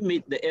 have we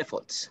made the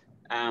efforts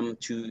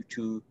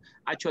to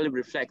actually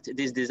reflect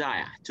this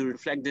desire, to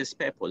reflect this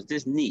purpose,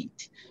 this need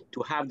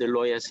to have the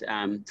lawyers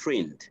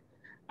trained?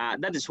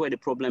 That is where the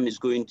problem is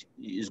going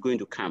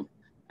to come.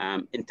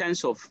 In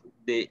terms of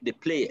the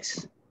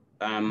players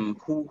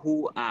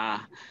who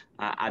are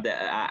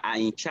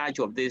in charge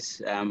of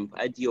this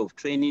idea of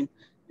training,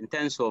 in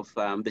terms of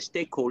the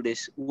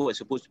stakeholders who are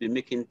supposed to be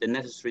making the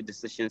necessary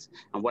decisions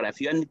and what have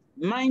you. And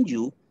mind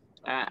you,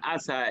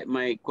 as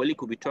my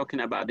colleague will be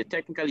talking about the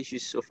technical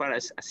issues so far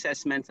as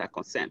assessments are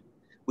concerned,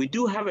 we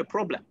do have a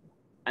problem.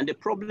 And the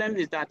problem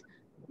is that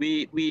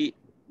we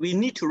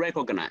need to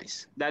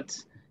recognize that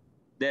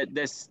there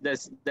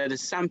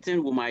is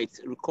something we might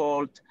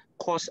recall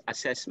course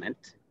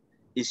assessment,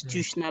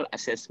 institutional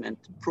assessment,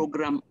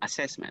 program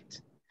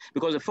assessment.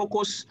 Because the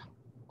focus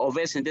of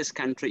us in this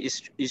country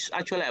is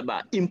actually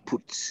about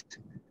inputs,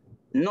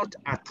 not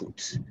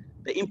outputs.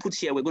 The inputs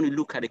here, we're going to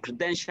look at the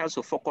credentials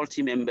of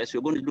faculty members.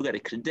 We're going to look at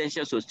the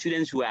credentials of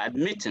students who are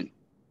admitting,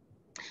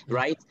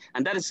 right?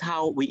 And that is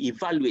how we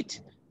evaluate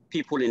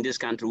people in this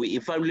country. We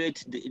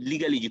evaluate the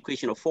legal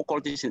education of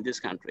faculties in this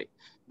country.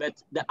 But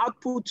the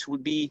output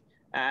would be,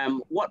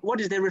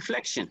 what is the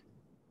reflection?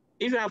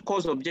 If you have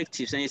course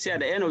objectives and you say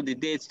at the end of the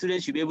day,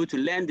 students should be able to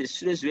learn, the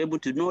students should be able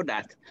to know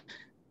that,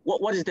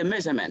 what is the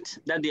measurement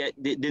that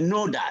they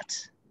know that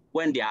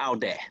when they're out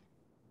there?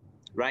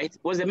 Right?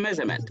 What's the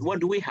measurement? What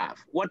do we have?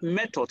 What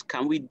method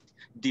can we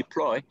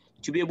deploy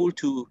to be able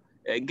to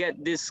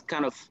get this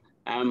kind of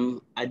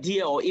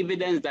idea or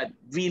evidence that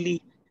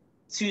really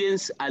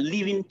students are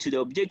living to the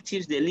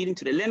objectives, they're living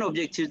to the learning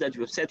objectives that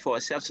we've set for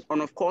ourselves,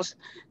 and of course,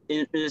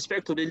 in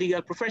respect to the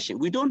legal profession,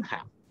 we don't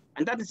have.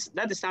 And that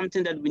is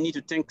something that we need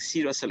to think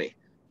seriously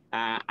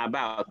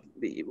about.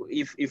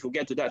 If we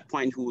get to that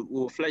point,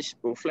 we'll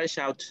flesh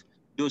out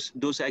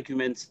those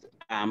arguments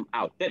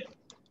out. But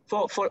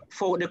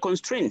for the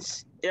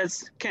constraints,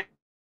 as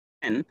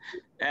Ken,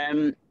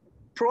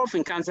 Prof.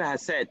 Nkansah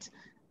has said,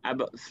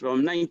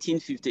 from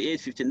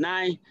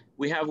 1958-59,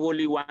 we have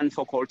only one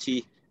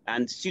faculty,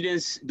 and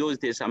students those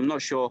days, I'm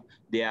not sure,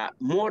 they are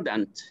more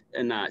than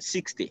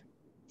 60.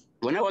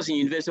 When I was in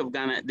University of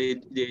Ghana,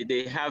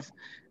 they have,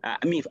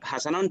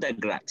 as an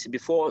undergrad,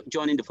 before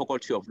joining the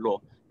Faculty of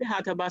Law, they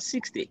had about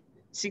 60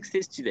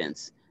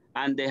 students.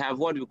 And they have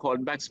what we call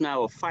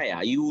backsmell of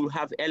fire. You will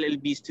have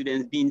LLB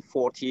students being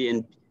 40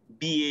 and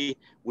BA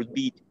would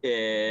be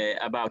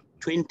about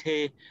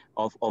 20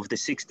 of the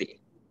 60.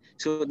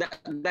 So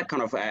that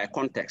kind of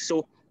context.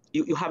 So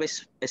you have a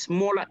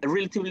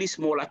relatively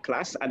smaller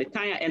class. At the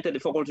time I entered the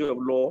Faculty of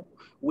Law,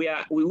 we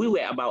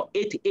were about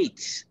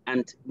 88,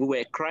 and we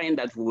were crying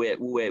that we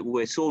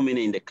were so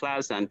many in the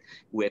class and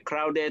we were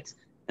crowded,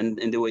 and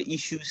there were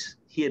issues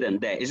here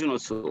and there. It's not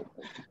so.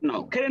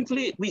 Now,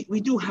 currently, we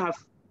do have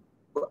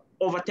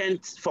over 10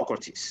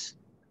 faculties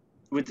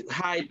with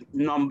high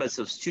numbers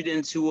of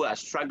students who are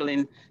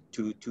struggling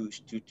to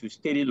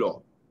study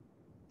law,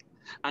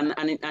 and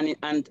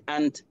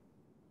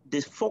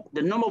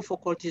the number of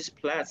faculties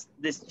plus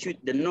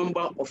the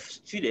number of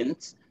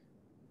students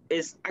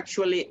is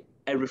actually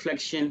a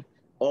reflection,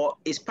 or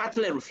is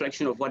partly a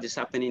reflection of what is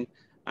happening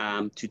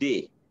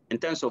today in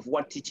terms of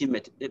what teaching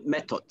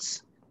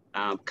methods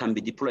can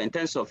be deployed, in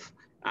terms of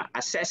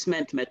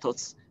assessment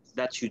methods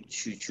that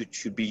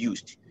should be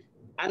used.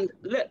 And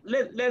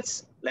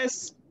let's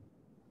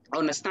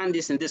understand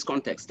this in this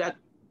context, that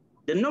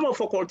the number of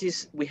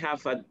faculties we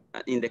have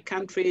in the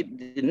country,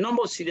 the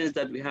number of students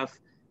that we have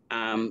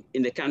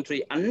in the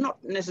country are not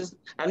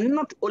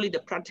only the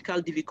practical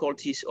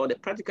difficulties or the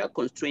practical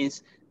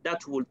constraints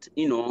that would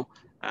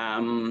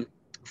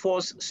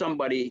force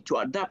somebody to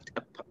adapt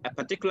a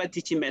particular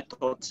teaching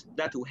method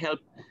that will help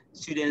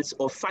students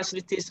or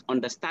facilitate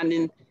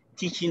understanding,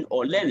 teaching,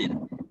 or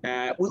learning.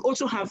 We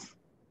also have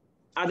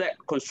other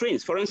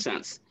constraints, for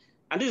instance,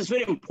 and this is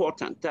very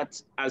important that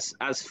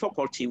as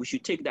faculty, we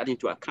should take that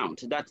into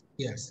account, that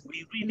yes,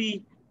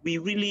 we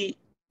really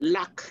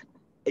lack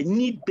a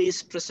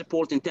need-based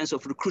principle in terms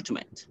of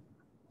recruitment.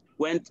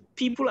 When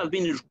people have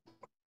been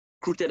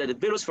recruited at the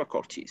various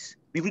faculties,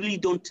 we really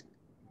don't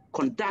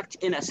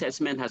conduct an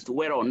assessment as to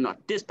whether or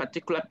not this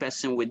particular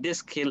person with this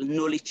skill,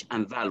 knowledge,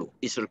 and value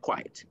is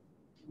required.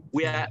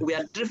 We are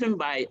driven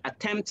by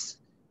attempts,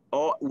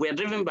 or we're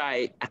driven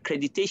by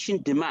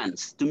accreditation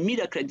demands to meet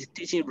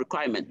accreditation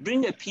requirement.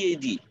 Bring a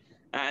PhD,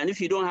 and if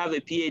you don't have a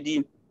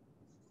PhD,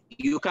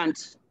 you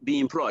can't be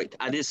employed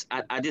at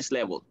this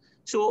level.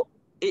 So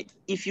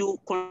if you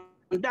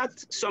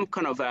conduct some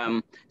kind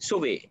of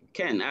survey,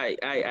 Ken,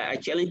 I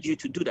challenge you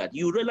to do that.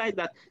 You realize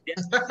that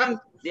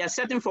there are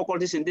certain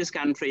faculties in this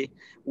country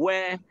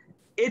where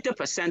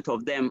 80%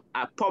 of them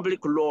are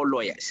public law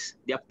lawyers.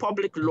 They are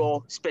public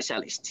law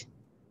specialists.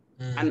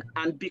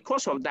 And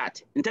because of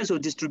that, in terms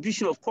of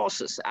distribution of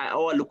courses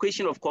or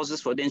allocation of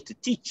courses for them to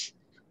teach,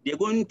 they're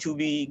going to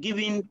be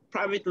giving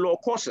private law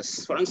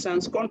courses, for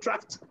instance,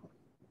 contract,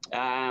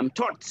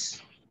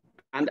 torts,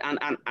 and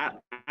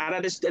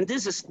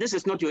this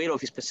is not your area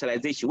of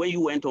specialization. When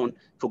you went on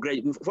for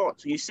graduate,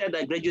 you said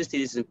that graduate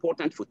study is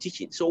important for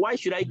teaching. So why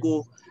should I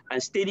go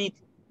and study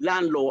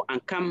land law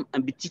and come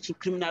and be teaching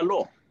criminal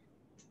law?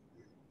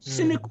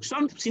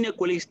 Some senior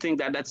colleagues think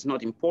that that's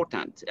not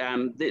important.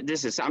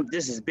 This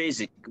is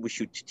basic. We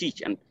should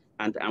teach and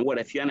what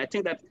have you. And I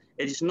think that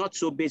it is not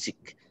so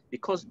basic,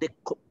 because the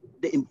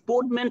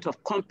embodiment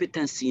of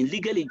competency in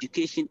legal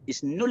education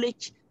is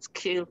knowledge,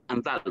 skill,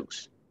 and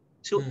values.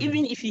 So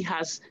even if he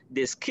has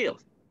the skill,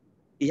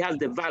 he has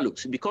the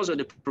values because of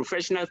the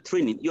professional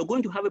training, you're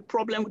going to have a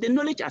problem with the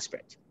knowledge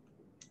aspect.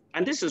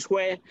 And this is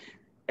where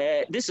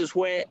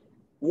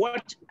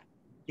what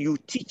you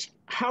teach,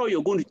 how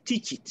you're going to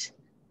teach it,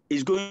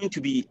 is going to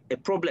be a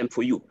problem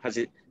for you as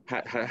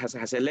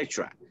a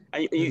lecturer.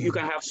 And you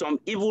can have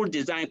some evil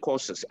design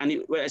courses.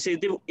 And I say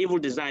evil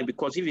design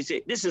because if you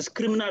say this is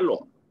criminal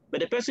law, but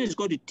the person is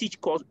going to teach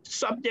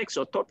subjects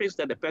or topics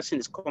that the person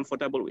is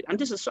comfortable with. And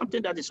this is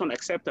something that is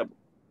unacceptable.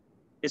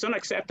 It's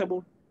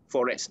unacceptable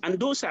for us. And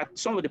those are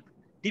some of the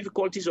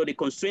difficulties or the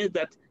constraints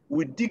that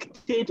will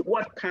dictate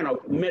what kind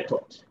of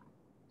method,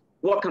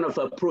 what kind of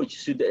approach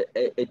should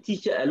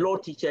a law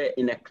teacher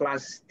in a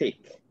class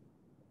take.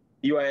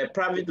 You are a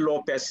private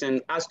law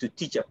person asked to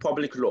teach a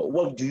public law.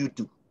 What do?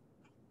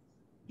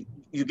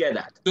 You get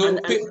that? So,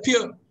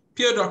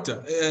 peer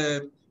doctor,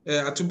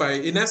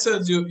 Atupare, in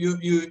essence,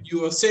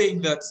 you are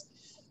saying that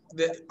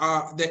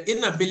the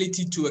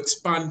inability to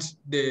expand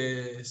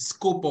the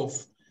scope of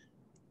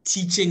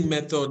teaching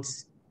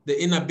methods,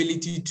 the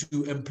inability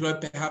to employ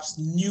perhaps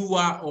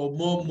newer or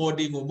more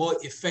modern or more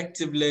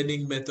effective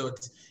learning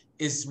methods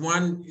is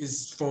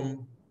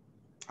from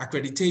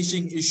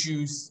accreditation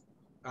issues,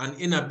 an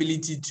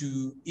inability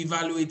to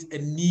evaluate a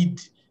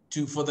need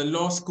for the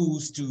law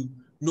schools to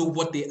know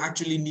what they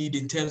actually need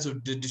in terms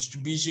of the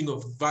distribution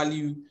of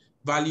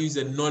values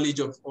and knowledge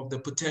of the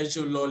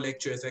potential law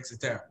lecturers,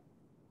 etc.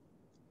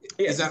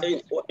 Yes,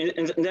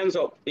 in terms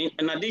of,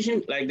 in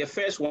addition, like the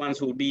first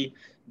ones will be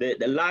the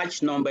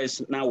large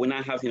numbers now we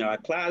now have in our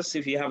class.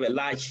 If you have a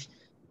large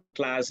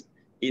class,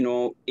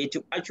 it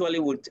actually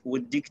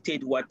would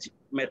dictate what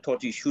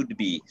method you should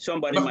be.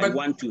 Somebody might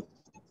want to.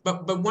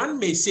 But one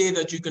may say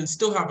that you can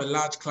still have a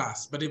large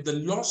class, but if the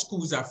law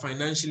schools are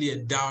financially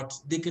endowed,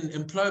 they can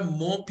employ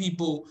more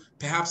people,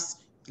 perhaps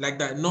like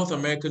that North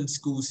American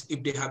schools.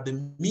 If they have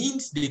the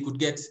means, they could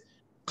get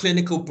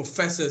clinical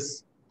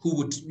professors who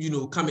would,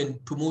 come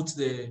and promote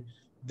the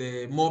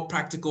more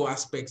practical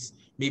aspects,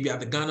 maybe at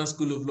the Ghana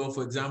School of Law,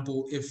 for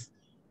example. If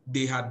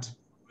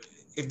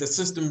the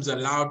systems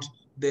allowed,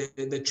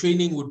 the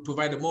training would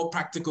provide a more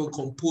practical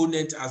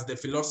component as the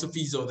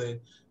philosophies or the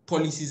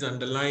policies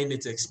underlying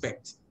it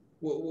expect.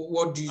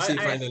 What do you say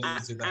finally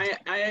to that?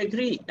 I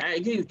agree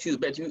with you,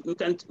 but you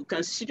can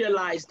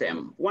serialize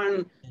them.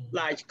 One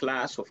large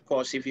class, of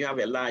course, if you have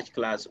a large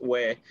class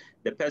where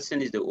the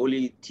person is the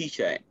only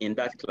teacher in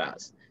that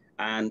class,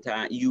 and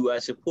you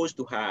are supposed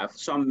to have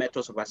some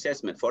methods of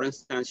assessment. For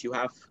instance, you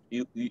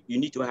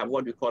need to have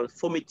what we call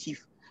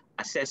formative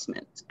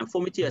assessment. And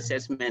formative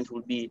assessment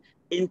will be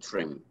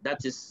interim,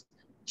 that is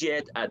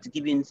geared at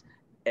giving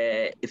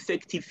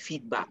effective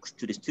feedbacks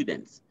to the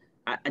students.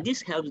 And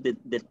this helps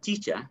the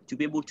teacher to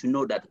be able to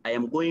know that I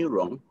am going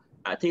wrong,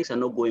 things are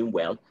not going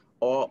well,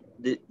 or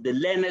the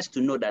learners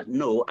to know that,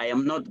 no, I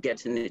am not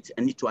getting it,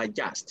 I need to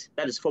adjust.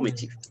 That is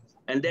formative.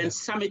 And then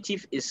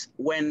summative is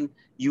when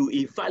you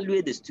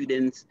evaluate the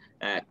students'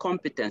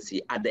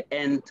 competency at the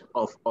end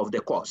of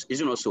the course.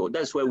 So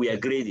that's where we are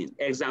grading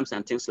exams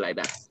and things like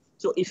that.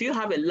 So if you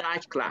have a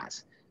large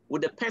class,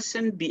 would the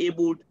person be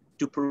able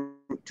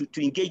to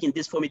engage in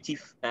this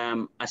formative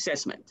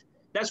assessment?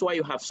 That's why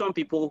you have some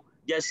people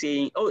just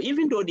saying, oh,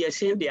 even though they are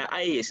saying they are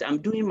IAS, I'm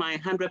doing my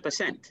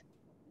 100%.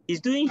 He's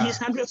doing his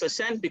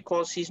 100%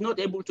 because he's not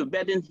able to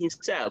burden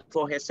himself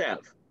or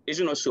herself.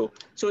 Isn't it so?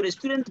 So the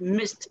student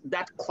missed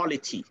that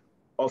quality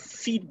of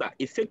feedback,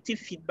 effective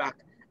feedback,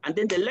 and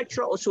then the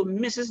lecturer also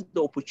misses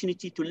the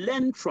opportunity to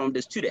learn from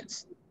the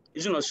students.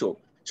 Isn't it so?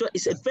 So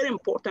it's a very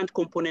important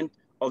component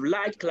of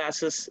large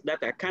classes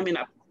that are coming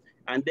up,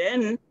 and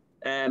then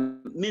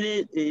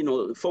many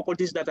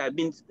faculties that have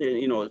been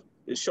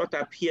shot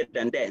up here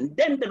and there. And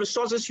then the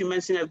resources you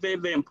mentioned are very,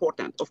 very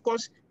important. Of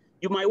course,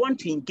 you might want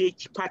to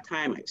engage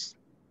part-timers,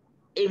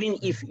 even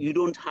if you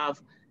don't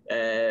have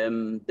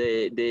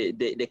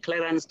the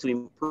clearance to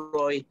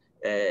employ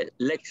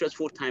lecturers,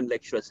 full-time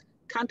lecturers.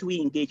 Can't we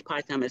engage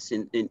part-timers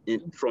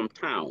from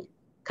town?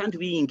 Can't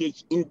we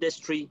engage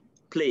industry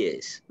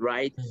players,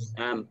 right?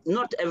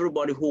 Not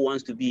everybody who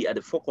wants to be at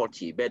the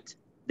faculty, but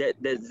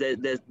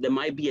there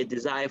might be a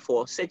desire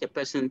for such a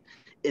person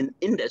in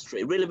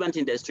industry, relevant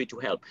industry, to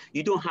help.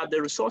 You don't have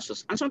the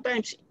resources. And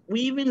sometimes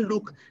we even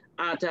look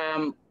at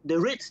the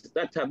rates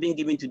that have been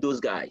given to those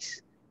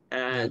guys.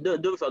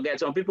 Don't forget,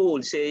 some people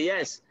will say,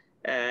 yes,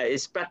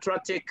 it's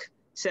patriotic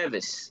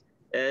service.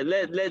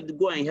 Let's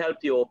go and help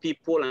your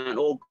people and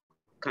all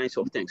kinds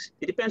of things.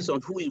 It depends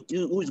on who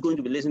is going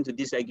to be listening to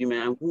this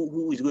argument and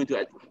who is going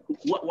to,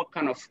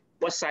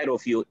 what side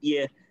of your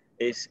ear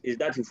is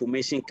that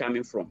information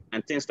coming from,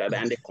 and things like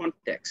that, and the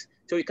context.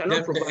 So you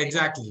cannot provide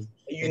a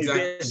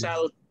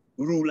universal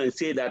rule and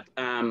say that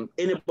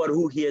anybody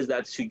who hears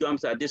that should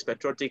jump at this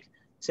patriotic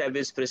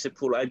service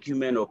principle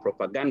argument or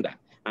propaganda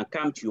and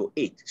come to your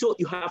aid. So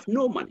you have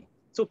no money.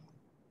 So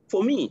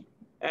for me,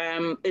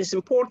 it's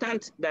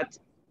important that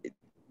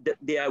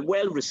they are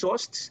well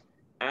resourced,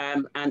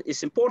 and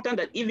it's important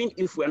that even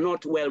if we're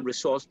not well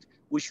resourced,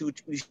 we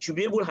should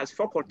be able, as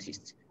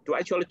faculties, to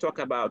actually talk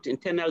about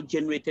internal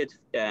generated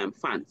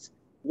funds.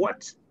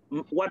 What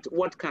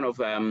kind of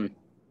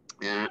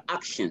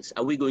actions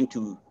are we going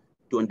to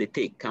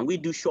undertake? Can we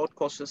do short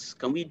courses?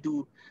 Can we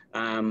do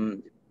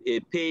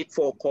paid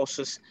for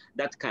courses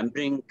that can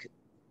bring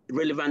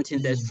relevant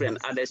industry and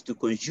others to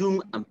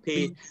consume and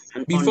pay,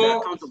 and on the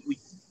account of which?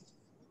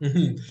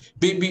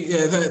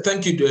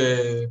 Thank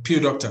you, Peer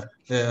Dr.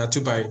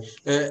 Atupare.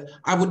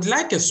 I would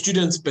like a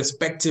student's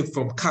perspective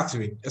from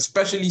Katherine,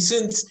 especially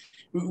since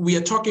we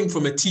are talking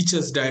from a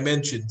teacher's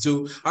dimension.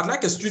 So I'd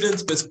like a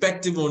student's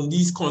perspective on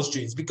these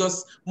constraints,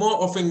 because more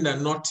often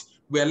than not,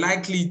 we're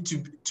likely to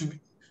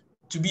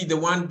be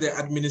the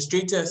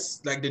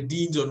administrators, like the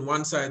deans on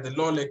one side, the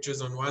law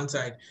lecturers on one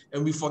side,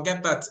 and we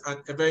forget that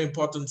a very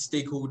important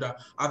stakeholder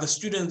are the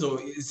students, or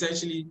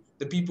essentially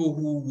the people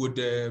who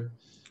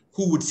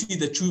would see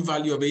the true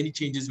value of any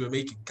changes we're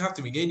making.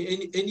 Katherine,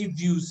 any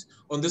views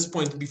on this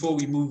point before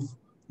we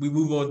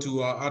move on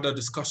to our other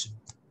discussion?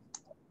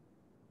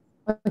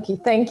 Okay,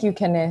 thank you,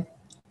 Kenneth.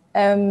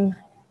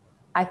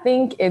 I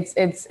think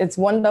it's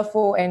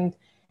wonderful, and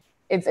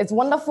it's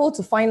wonderful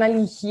to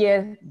finally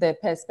hear the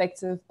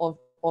perspective of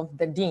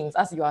the deans,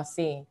 as you are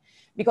saying,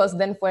 because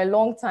then for a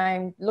long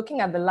time,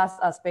 looking at the last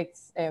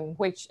aspects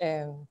which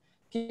Dr.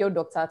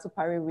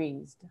 Atupare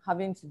raised,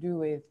 having to do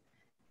with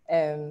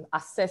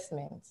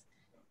assessment,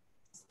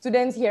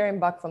 students hearing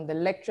back from the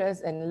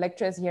lecturers and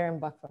lecturers hearing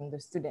back from the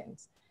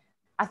students.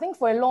 I think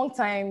for a long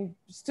time,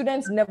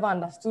 students never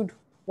understood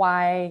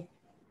why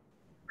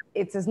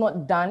it is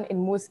not done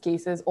in most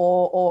cases,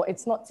 or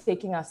it's not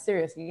taken as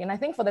seriously. And I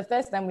think for the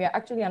first time, we are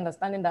actually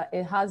understanding that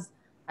it has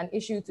an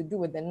issue to do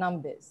with the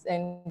numbers.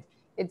 And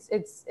it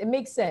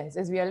makes sense,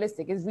 it's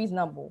realistic, it's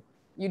reasonable.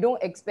 You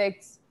don't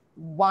expect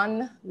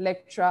one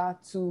lecturer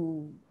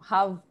to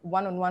have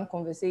one-on-one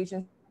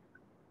conversations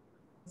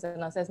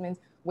and assessments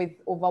with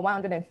over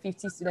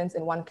 150 students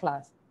in one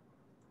class.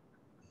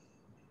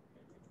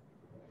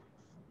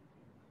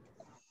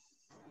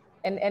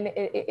 And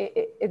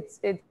it's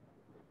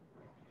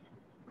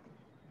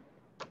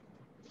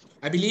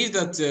I believe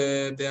that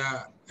there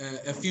are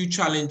a few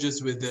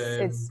challenges with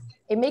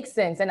it makes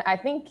sense, and I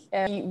think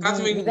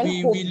Katherine,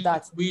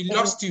 we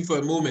lost you for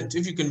a moment.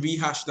 If you can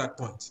rehash that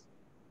point.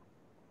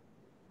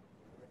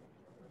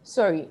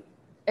 Sorry,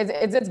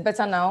 is it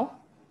better now?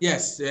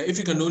 Yes, if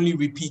you can only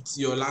repeat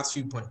your last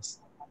few points.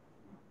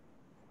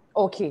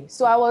 Okay,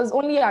 so I was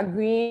only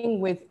agreeing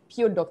with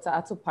Dr.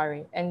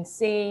 Atupare and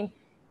saying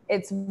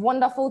it's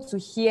wonderful to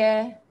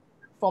hear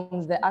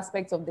from the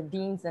aspects of the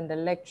deans and the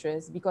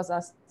lecturers, because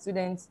as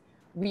students,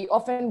 we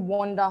often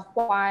wonder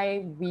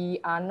why we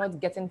are not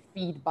getting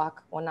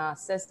feedback on our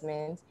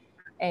assessment,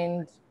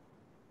 and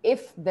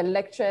if the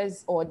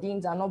lecturers or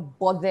deans are not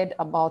bothered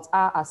about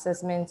our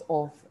assessment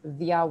of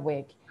their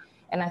work.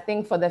 And I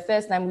think for the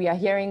first time, we are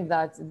hearing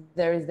that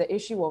there is the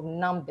issue of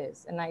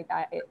numbers. And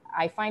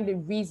I find it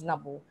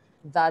reasonable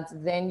that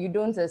then you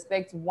don't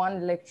expect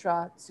one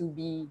lecturer to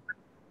be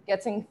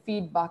getting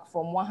feedback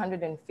from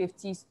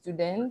 150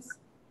 students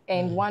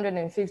and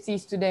 150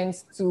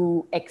 students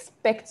to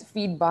expect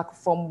feedback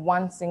from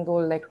one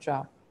single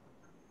lecturer.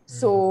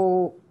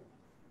 So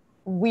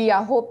we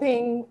are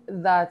hoping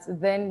that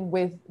then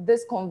with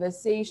this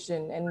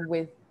conversation and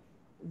with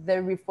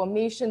the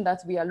reformation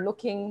that we are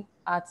looking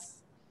at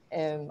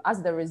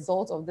as the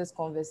result of this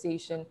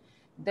conversation,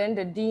 then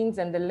the deans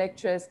and the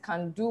lecturers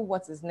can do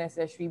what is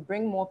necessary,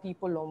 bring more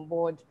people on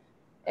board,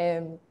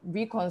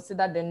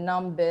 reconsider the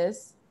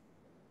numbers,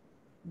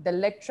 the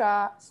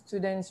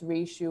lecturer-students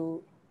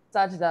ratio,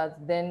 such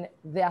that then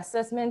the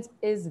assessment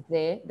is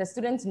there, the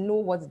students know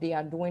what they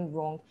are doing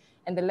wrong,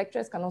 and the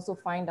lecturers can also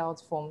find out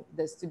from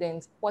the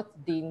students what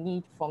they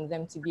need from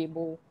them to be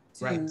able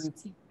to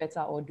teach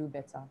better or do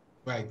better.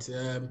 Right.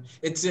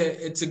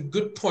 It's a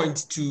good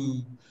point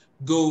to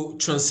go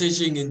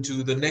transitioning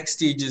into the next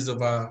stages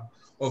of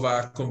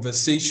our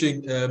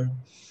conversation.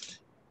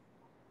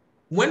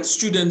 When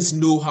students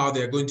know how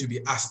they're going to be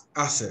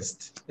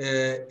assessed,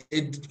 it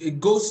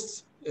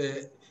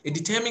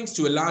determines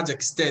to a large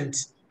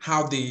extent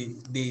how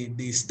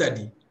they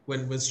study.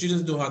 When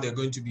students know how they're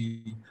going to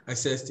be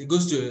assessed, it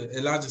goes to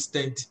a large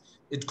extent,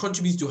 it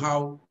contributes to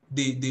how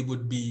they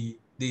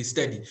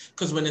study.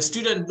 Because when a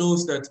student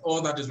knows that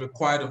all that is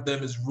required of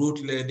them is rote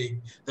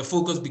learning, the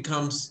focus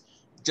becomes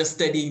just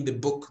studying the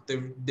book,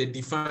 the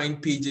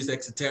defined pages,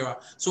 etc.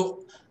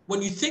 So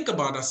when you think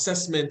about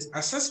assessment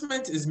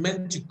is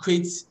meant to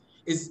plays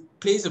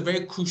a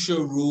very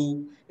crucial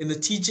role in the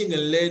teaching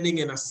and learning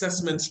and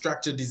assessment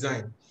structure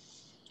design.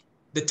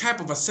 The type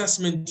of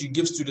assessment you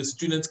give to the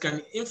students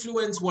can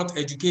influence what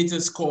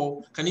educators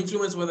can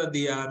influence whether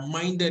they are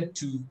minded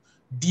to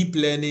deep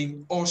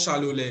learning or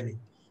shallow learning.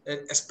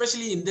 And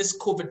especially in this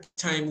COVID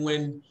time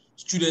when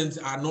students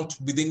are not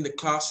within the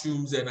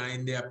classrooms and are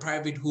in their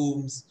private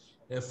homes,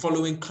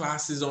 following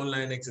classes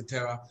online,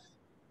 etc.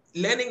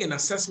 Learning and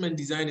assessment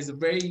design is a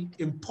very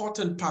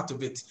important part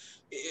of it.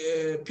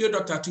 Pure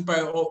Dr.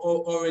 Atupare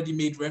already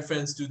made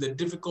reference to the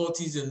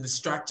difficulties in the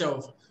structure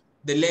of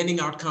the learning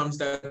outcomes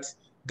that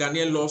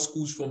Ghanaian law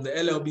schools from the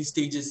LLB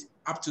stages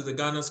up to the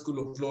Ghana School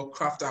of Law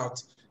craft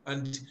out.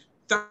 And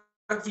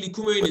thankfully,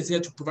 Coomerene is here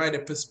to provide a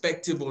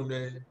perspective on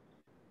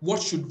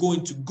what should go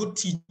into good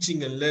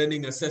teaching and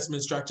learning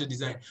assessment structure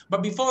design.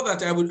 But before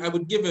that, I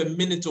would give a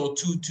minute or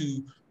two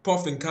to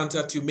Prof.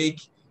 Nkansah to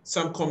make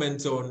some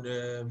comments on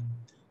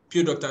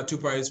Pure Dr.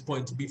 Atupare's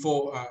point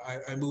before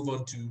I move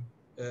on to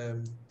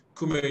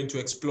Coomerene to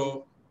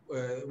explore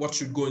what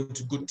should go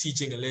into good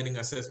teaching and learning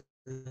assessment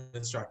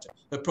structure.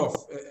 Prof,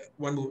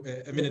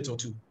 a minute or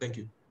two. Thank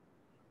you.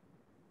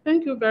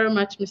 Thank you very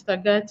much, Mr.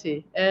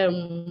 Ghartey.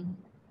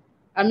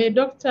 I'm a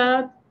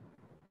doctor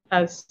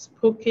has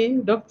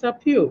spoken, Dr.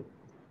 Pure.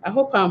 I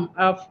hope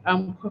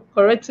I'm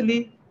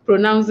correctly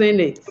pronouncing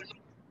it.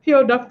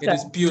 Pure Doctor. It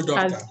is Pure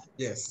Doctor,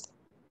 yes.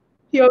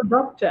 Pure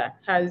Doctor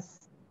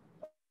has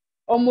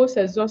almost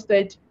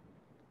exhausted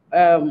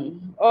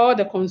all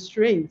the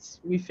constraints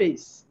we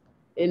face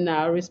in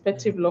our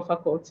respective law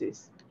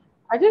faculties.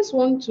 I just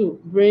want to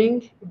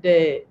bring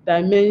the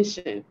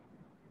dimension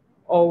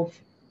of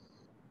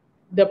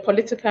the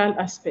political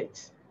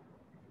aspect.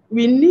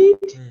 We need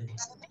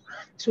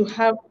to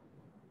have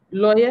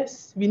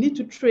lawyers, we need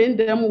to train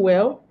them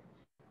well.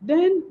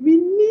 Then we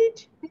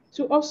need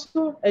to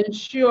also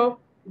ensure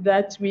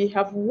that we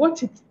have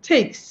what it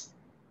takes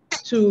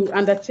to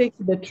undertake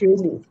the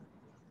training.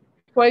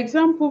 For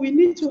example, we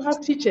need to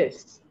have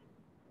teachers.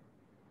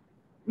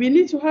 We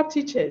need to have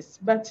teachers,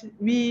 but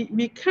we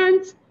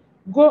can't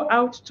go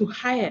out to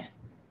hire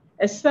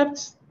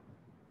except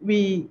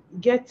we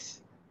get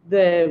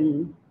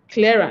the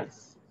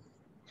clearance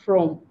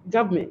from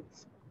government.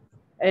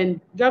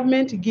 And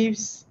government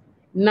gives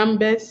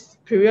numbers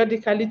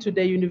periodically to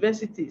the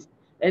universities.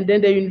 And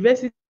then the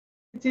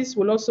universities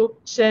will also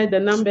share the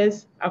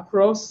numbers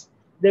across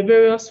the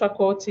various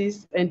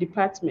faculties and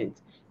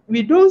departments.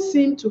 We don't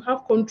seem to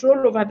have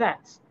control over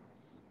that.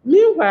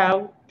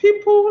 Meanwhile,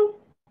 people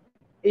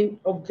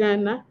of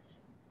Ghana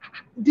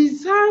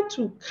desire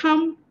to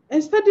come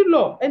and study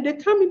law, and they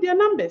come in their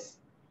numbers.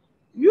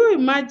 You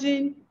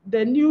imagine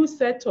the new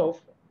set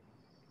of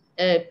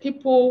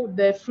people,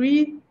 the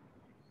free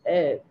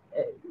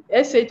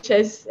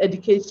SHS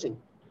education.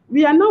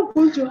 We are now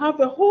going to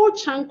have a whole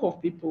chunk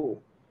of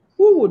people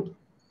who would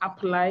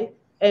apply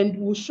and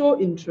will show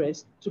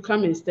interest to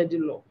come and study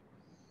law.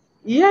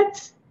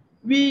 Yet,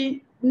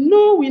 we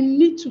know we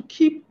need to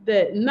keep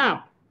the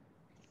NAP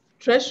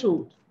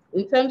threshold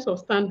in terms of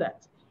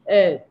standards,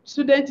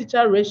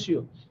 student-teacher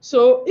ratio.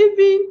 So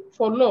even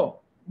for law,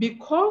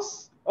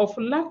 because of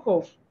lack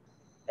of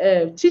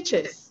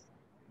teachers,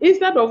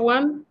 instead of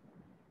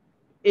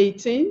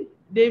 118,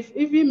 they've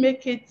even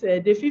made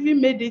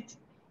it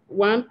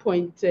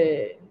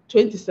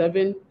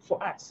 1.27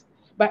 for us.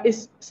 But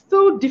it's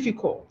still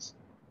difficult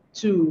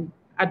to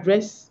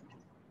address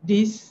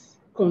these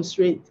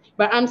constraints.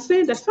 But I'm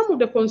saying that some of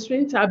the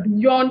constraints are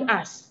beyond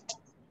us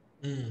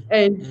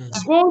and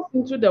go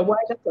into the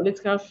wider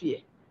political sphere.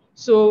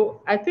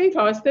 So I think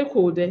our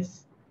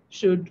stakeholders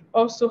should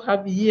also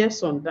have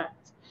ears on that.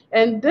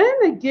 And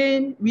then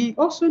again, we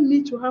also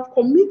need to have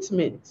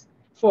commitment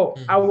for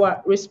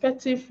our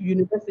respective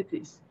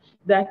universities,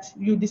 that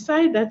you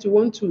decide that you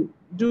want to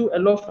do a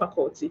law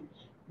faculty.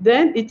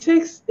 Then it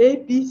takes A,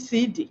 B,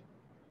 C, D,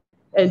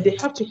 and they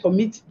have to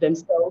commit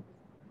themselves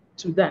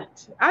to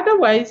that.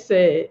 Otherwise,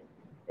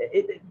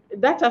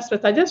 that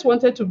aspect, I just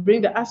wanted to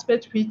bring the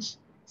aspect which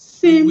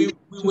seemed we to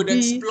would be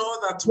explore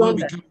that when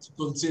we that. come to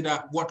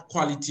consider what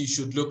quality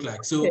should look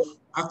like. So Okay.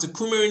 after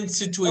Coomerene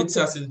situates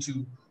Okay. us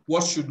into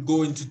what should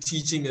go into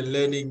teaching and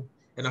learning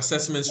and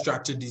assessment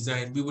structure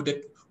design, we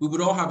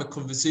would all have a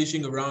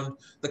conversation around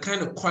the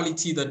kind of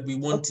quality that we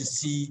want to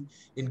see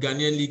in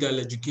Ghanaian legal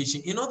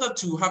education in order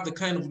to have the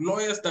kind of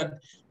lawyers that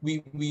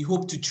we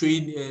hope to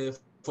train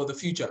for the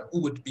future,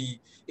 who would be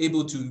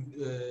able to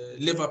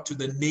live up to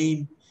the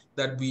name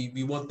that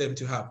we want them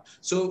to have.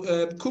 So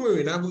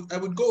Coomerene, I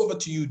would go over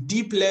to you.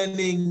 Deep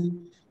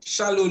learning,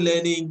 shallow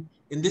learning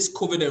in this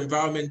COVID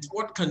environment,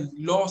 what can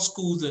law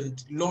schools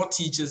and law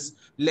teachers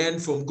learn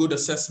from good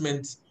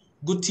assessment,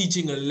 good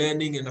teaching and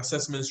learning and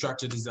assessment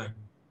structure design?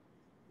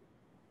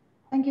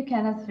 Thank you,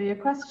 Kenneth, for your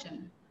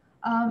question.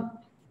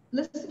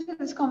 Listening to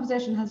this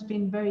conversation has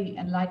been very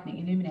enlightening,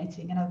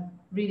 illuminating, and I've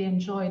really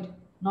enjoyed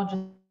not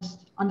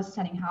just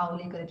understanding how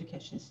legal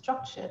education is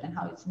structured and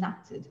how it's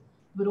enacted,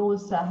 but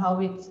also how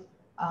it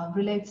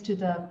relates to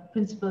the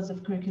principles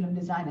of curriculum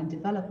design and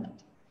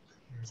development.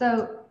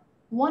 So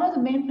one of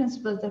the main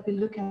principles that we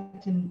look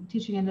at in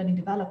teaching and learning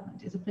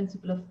development is a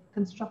principle of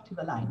constructive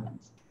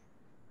alignment.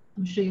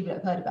 I'm sure you've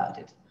heard about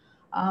it.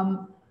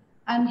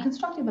 And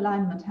constructive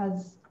alignment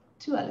has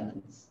two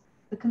elements.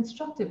 The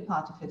constructive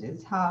part of it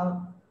is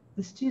how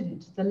the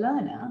student, the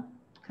learner,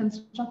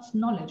 constructs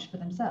knowledge for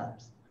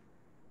themselves.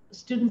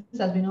 Students,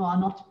 as we know, are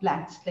not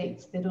blank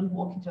slates. They don't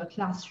walk into a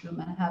classroom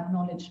and have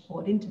knowledge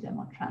poured into them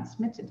or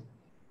transmitted.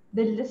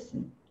 They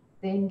listen,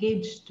 they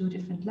engage to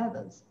different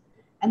levels,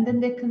 and then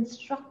they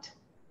construct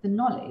the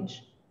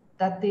knowledge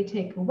that they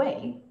take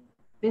away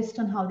based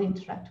on how they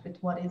interact with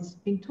what is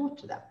being taught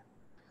to them.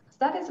 So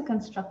that is a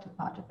constructive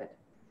part of it.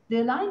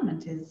 The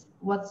alignment is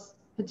what's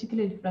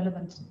particularly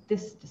relevant to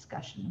this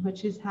discussion,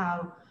 which is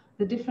how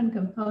the different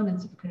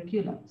components of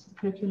curriculum, so the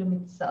curriculum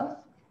itself,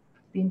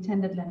 the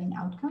intended learning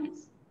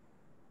outcomes,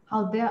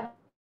 how they're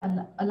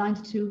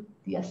aligned to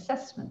the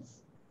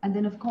assessments, and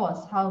then of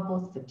course, how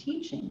both the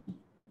teaching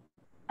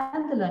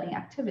and the learning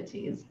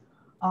activities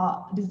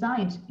are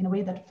designed in a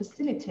way that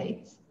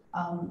facilitates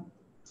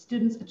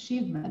students'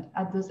 achievement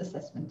at those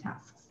assessment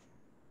tasks.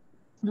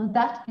 Now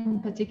that in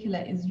particular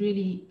is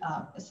really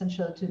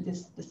essential to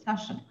this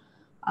discussion.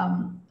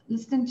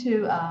 Listening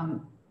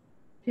to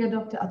here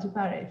Dr.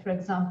 Atupare, for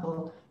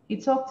example, he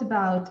talked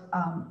about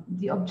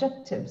the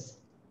objectives,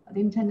 the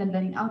intended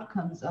learning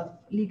outcomes of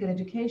legal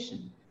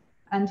education.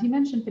 And he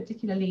mentioned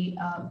particularly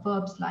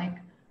verbs like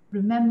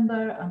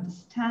remember,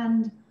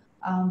 understand.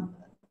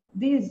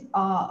 These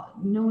are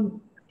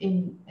known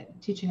in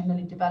teaching and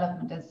learning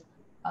development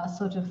as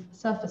sort of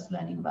surface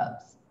learning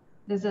verbs.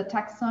 There's a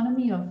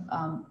taxonomy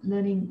of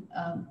learning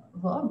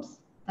verbs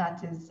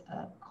that is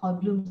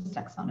called Bloom's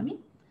taxonomy.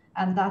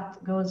 And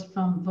that goes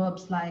from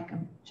verbs like,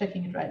 I'm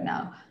checking it right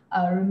now,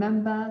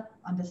 remember,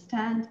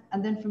 understand,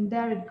 and then from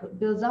there it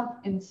builds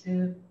up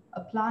into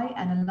apply,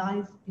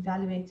 analyze,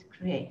 evaluate,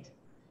 create.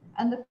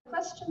 And the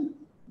question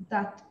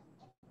that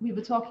we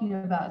were talking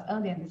about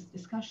earlier in this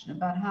discussion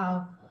about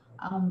how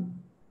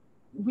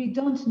we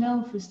don't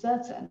know for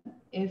certain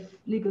if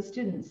legal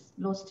students,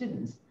 law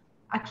students,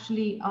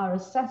 actually are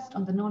assessed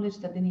on the knowledge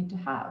that they need to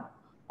have,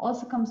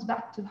 also comes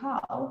back to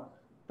how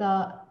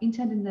the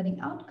intended learning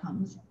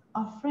outcomes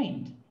are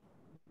framed.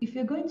 If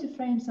you're going to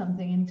frame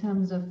something in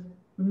terms of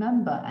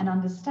remember and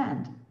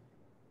understand,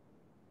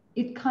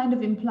 it kind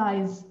of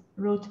implies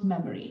rote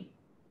memory.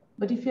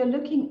 But if you're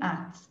looking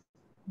at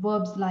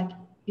verbs like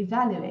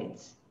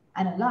evaluate,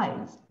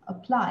 analyze,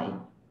 apply,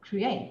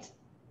 create,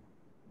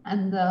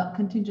 and the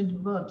contingent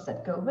verbs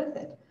that go with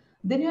it,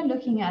 then you're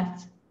looking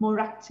at more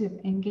active,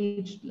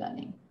 engaged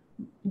learning,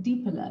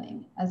 deeper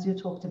learning, as you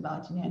talked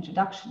about in your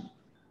introduction.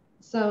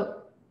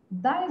 So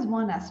that is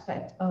one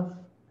aspect of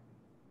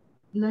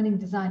learning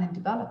design and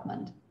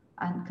development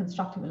and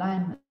constructive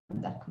alignment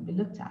that could be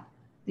looked at.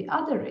 The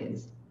other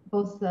is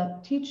both the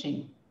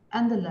teaching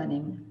and the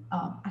learning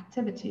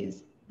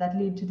activities that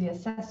lead to the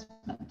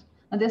assessment.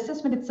 Now, the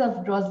assessment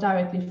itself draws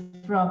directly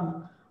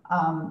from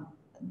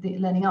the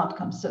learning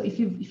outcomes. So if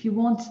you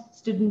want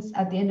students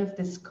at the end of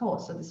this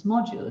course or this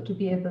module to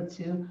be able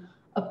to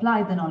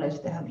apply the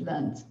knowledge they have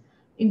learned,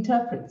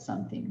 interpret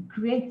something,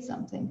 create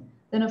something,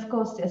 then of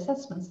course the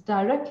assessments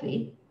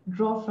directly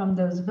draw from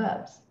those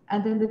verbs.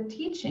 And then the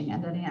teaching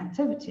and learning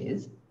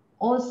activities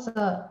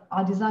also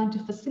are designed to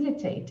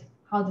facilitate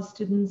how the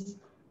students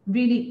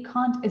really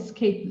can't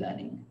escape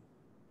learning.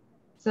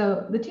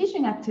 So the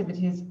teaching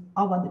activities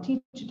are what the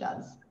teacher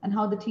does and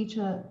how the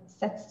teacher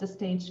sets the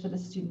stage for the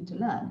student to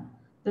learn.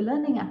 The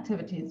learning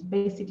activity is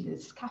basically the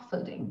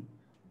scaffolding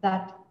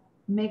that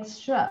makes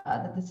sure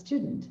that the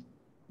student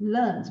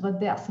learns what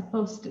they are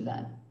supposed to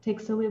learn,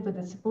 takes away what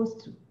they're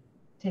supposed to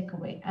take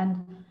away,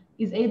 and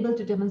is able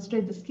to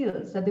demonstrate the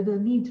skills that they will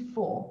need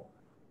for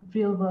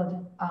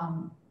real-world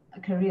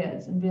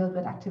careers and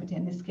real-world activity,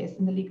 in this case,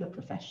 in the legal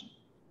profession.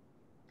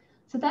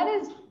 So that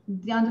is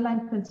the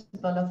underlying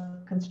principle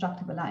of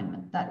constructive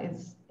alignment. That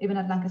is, even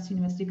at Lancaster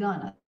University,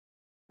 Ghana,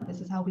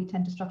 this is how we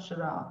tend to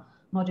structure our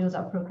modules,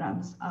 our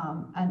programs.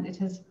 And it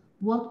has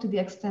worked to the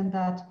extent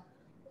that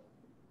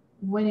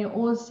when you're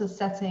also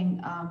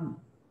setting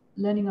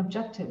learning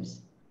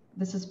objectives,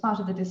 this is part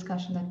of the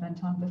discussion that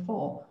went on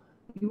before,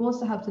 you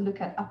also have to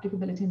look at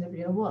applicability in the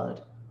real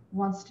world.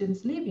 Once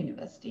students leave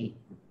university,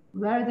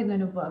 where are they going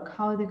to work?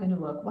 How are they going to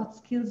work? What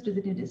skills do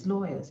they need as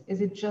lawyers?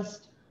 Is it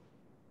just,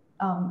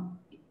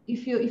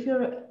 if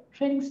you're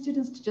training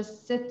students to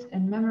just sit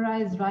and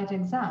memorize, write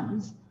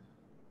exams,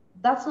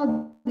 that's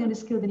not the only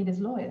skill they need as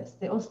lawyers.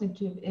 They also need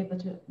to be able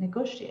to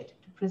negotiate,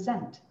 to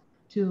present,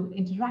 to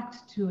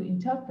interact, to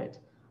interpret.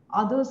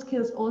 Are those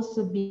skills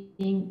also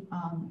being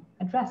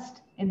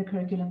addressed in the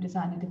curriculum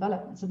design and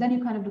development? So then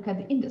you kind of look at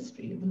the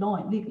industry, the law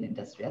and legal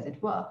industry, as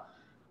it were,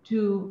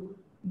 to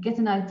get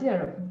an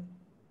idea of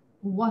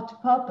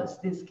what purpose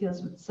these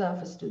skills would serve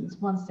for students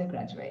once they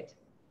graduate.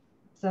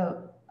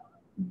 So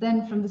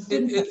then from the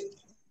student...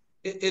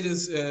 It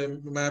is,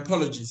 my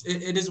apologies.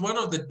 It is one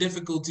of the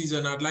difficulties,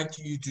 and I'd like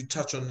you to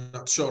touch on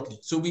that shortly.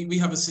 So we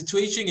have a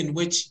situation in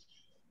which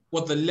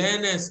what the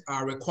learners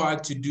are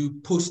required to do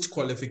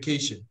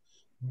post-qualification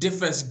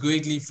differs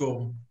greatly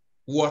from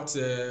what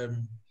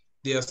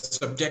they are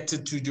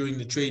subjected to during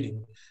the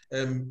training.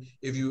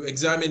 If you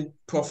examine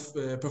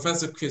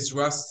Professor Chris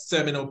Russ's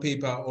seminal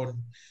paper on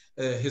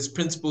his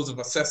principles of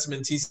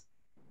assessment, he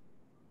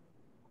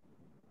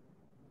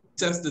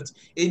says that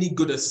any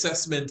good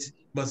assessment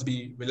must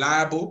be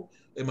reliable,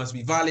 it must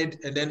be valid,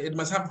 and then it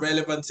must have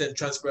relevance and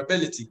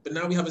transferability. But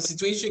now we have a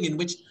situation in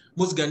which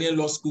most Ghanaian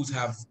law schools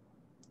have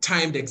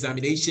timed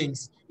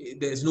examinations.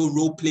 There's no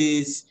role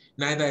plays,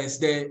 neither is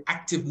there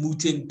active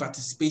mooting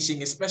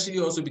participation, especially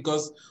also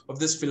because of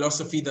this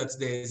philosophy that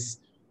there's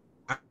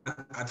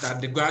at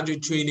the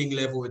graduate training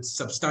level, it's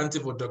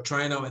substantive or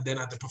doctrinal, and then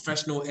at the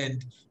professional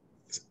end,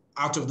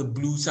 out of the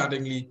blue,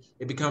 suddenly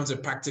it becomes a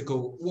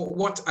practical.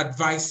 What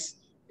advice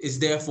is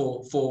there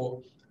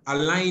for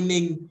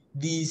aligning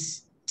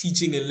these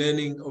teaching and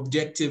learning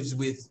objectives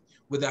with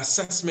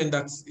assessment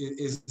that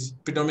is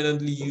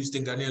predominantly used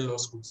in Ghanaian law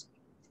schools?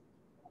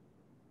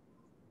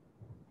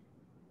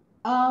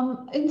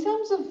 In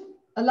terms of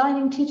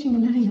aligning teaching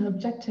and learning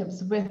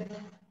objectives with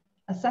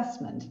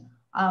assessment,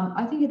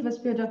 I think it was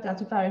Dr.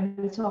 Atupare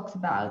who talks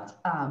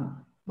about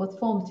both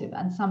formative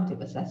and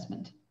summative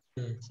assessment.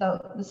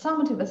 So the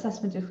summative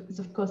assessment is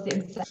of course the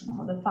exam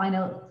or the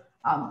final,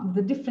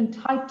 the different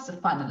types of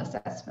final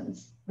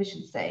assessments, we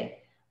should say,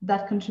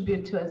 that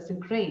contribute towards the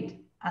grade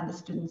and the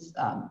student's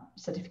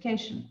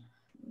certification.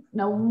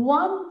 Now,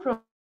 one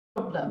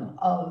problem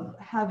of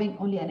having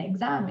only an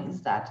exam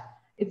is that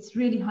it's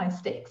really high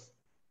stakes.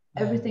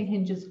 Everything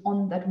hinges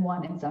on that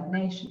one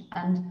examination,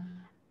 and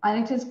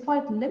it is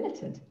quite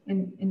limited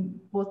in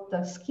both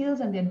the skills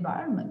and the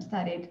environment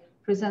that it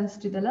presents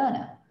to the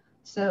learner.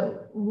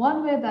 So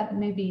one way that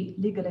maybe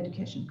legal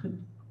education could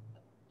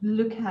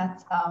look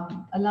at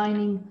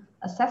aligning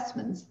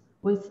assessments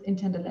with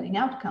intended learning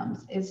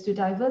outcomes is to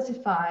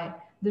diversify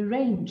the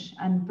range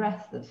and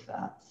breadth of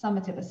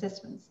summative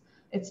assessments.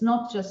 It's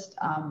not just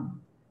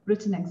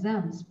written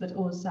exams, but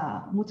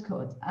also moot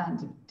courts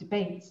and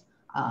debates,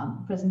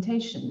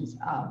 presentations,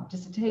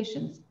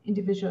 dissertations,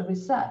 individual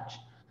research,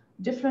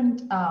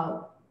 different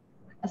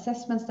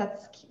assessments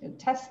that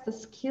test the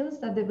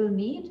skills that they will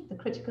need, the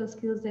critical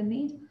skills they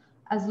need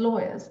as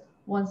lawyers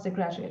once they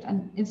graduate,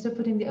 and instead of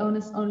putting the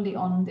onus only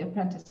on the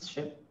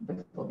apprenticeship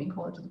before being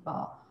called to the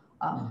bar,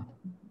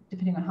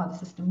 depending on how the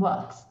system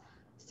works.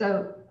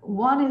 So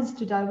one is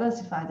to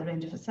diversify the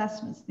range of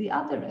assessments. The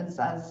other is,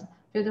 as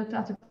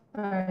Dr.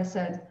 Atupare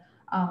said,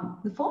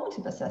 the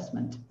formative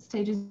assessment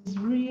stage is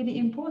really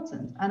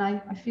important. And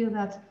I feel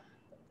that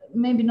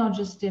maybe not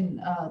just in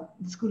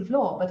the School of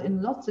Law, but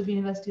in lots of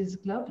universities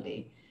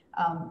globally,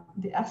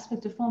 the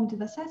aspect of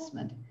formative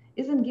assessment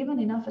isn't given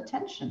enough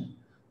attention.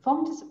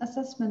 Formative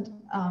assessment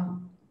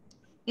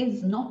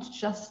is not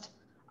just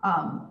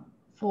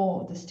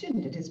for the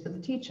student, it is for the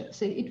teacher.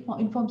 So it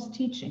informs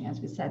teaching, as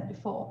we said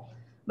before,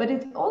 but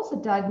it's also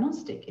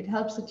diagnostic. It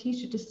helps the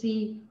teacher to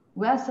see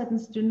where certain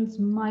students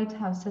might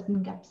have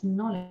certain gaps in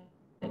knowledge,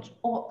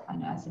 or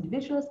as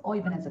individuals, or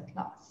even as a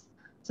class.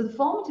 So the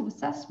formative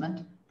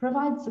assessment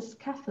provides the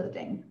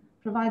scaffolding,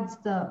 provides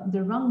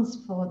the rungs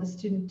for the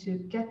student to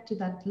get to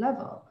that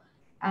level.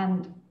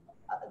 And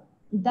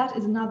that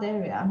is another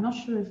area. I'm not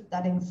sure if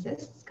that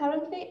exists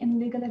currently in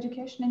legal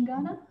education in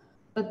Ghana,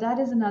 but that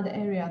is another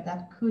area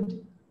that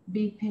could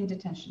be paid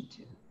attention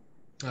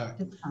to. All right.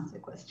 To answer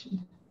your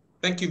question.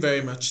 Thank you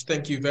very much.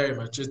 Thank you very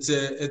much. It's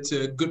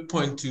a good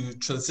point to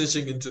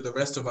transition into the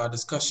rest of our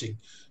discussion.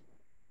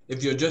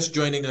 If you're just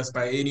joining us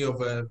by any of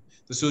the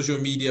social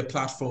media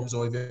platforms,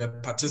 or if you're a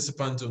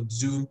participant on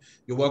Zoom,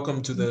 you're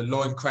welcome to the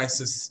Law in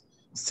Crisis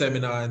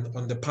seminar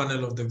on the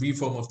panel of the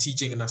reform of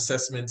teaching and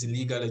assessment in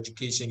legal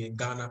education in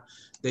Ghana.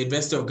 The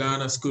University of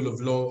Ghana School of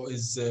Law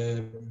is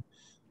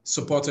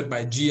supported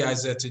by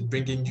GIZ in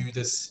bringing you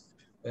this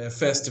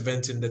first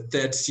event in the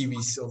third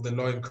series of the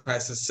Law in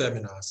Crisis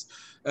seminars.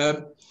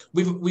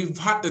 We've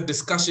had the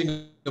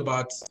discussion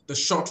about the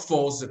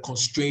shortfalls, the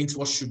constraints,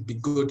 what should be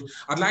good.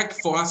 I'd like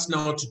for us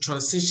now to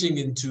transition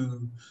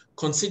into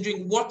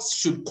considering what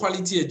should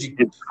quality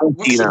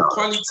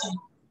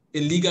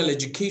in legal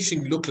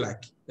education look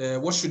like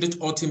What should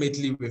it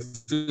ultimately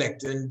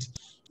reflect? And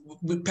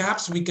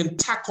perhaps we can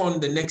tack on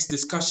the next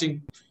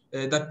discussion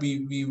that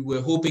we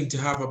were hoping to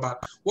have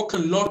about what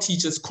can law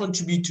teachers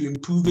contribute to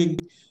improving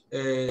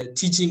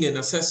teaching and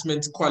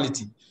assessment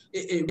quality.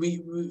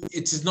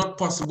 It is not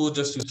possible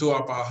just to throw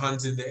up our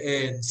hands in the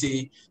air and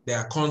say there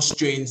are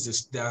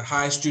constraints, there are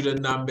high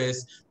student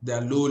numbers, there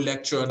are low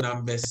lecturer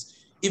numbers.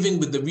 Even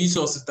with the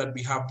resources that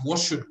we have, what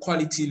should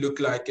quality look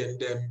like,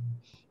 and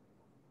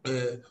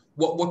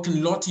what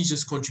can law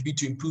teachers contribute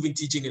to improving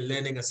teaching and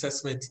learning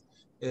assessment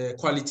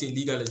quality in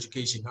legal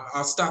education?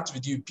 I'll start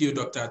with you, Pure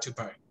Dr.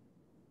 Atupare.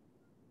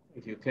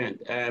 Thank you, Ken.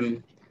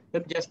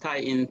 Let me just tie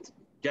in,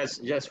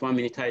 just 1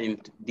 minute, tie in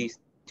these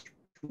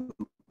 2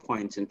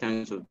 points in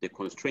terms of the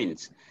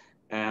constraints.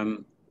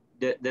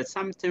 There's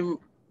something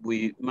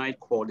we might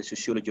call the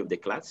sociology of the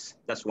class.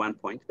 That's 1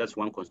 point, that's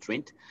 1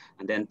 constraint.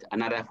 And then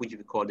another which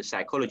we call the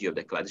psychology of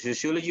the class. The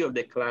sociology of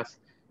the class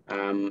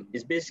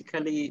is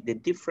basically the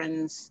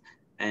difference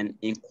and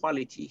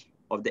inequality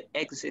of the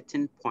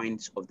exiting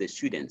points of the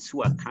students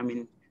who are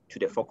coming to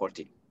the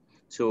faculty.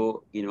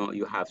 So, you know,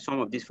 you have some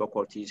of these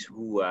faculties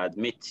who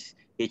admit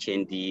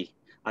HND,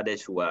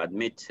 others who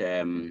admit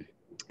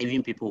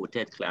even people with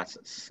third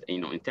classes, you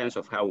know, in terms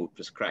of how we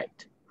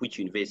prescribed, which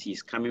university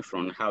is coming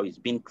from, how it's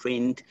been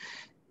trained.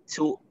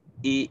 So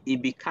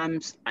it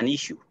becomes an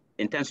issue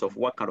in terms of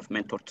what kind of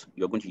method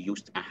you're going to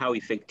use and how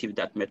effective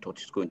that method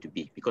is going to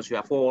be, because you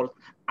have all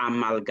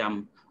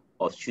amalgam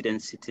of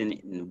students sitting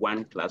in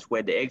one class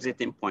where the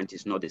exiting point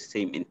is not the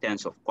same in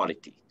terms of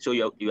quality. So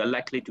you are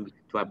likely to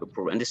have a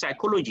problem. And the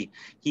psychology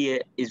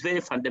here is very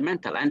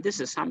fundamental. And this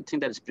is something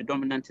that is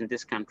predominant in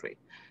this country.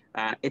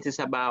 It is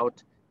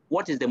about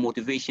what is the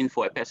motivation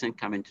for a person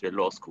coming to the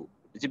law school?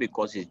 Is it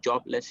because he's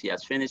jobless, he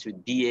has finished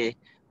with BA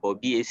or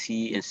BAc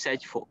and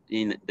search for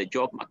in the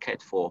job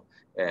market for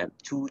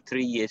 2-3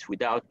 years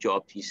without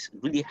job? It's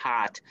really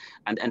hard.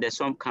 And there's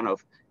some kind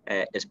of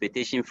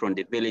expectation from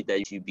the village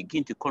that you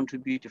begin to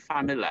contribute to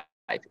family life.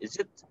 Is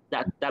it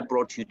that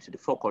brought you to the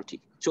faculty?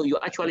 So you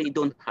actually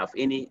don't have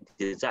any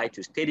desire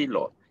to study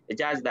law. It's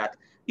just that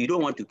you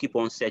don't want to keep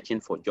on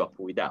searching for job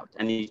without.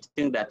 And you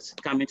think that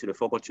coming to the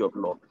faculty of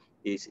law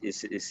is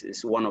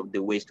one of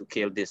the ways to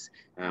kill this.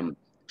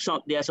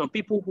 So there are some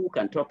people who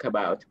can talk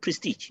about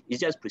prestige.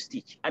 It's just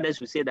prestige. Others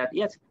will say that,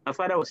 yes, my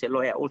father was a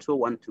lawyer, I also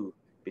want to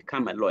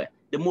become a lawyer.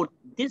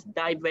 These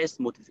diverse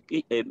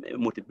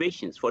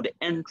motivations for the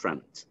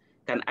entrant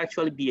can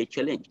actually be a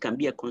challenge, can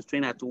be a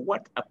constraint as to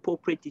what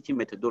appropriate teaching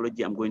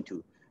methodology I'm going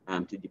to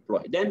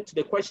deploy. Then to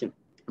the question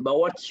about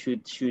what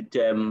should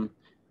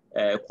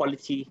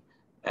quality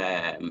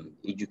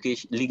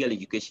education, legal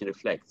education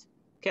reflect.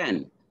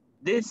 Ken,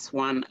 this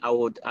one, I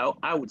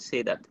would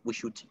say that we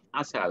should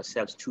ask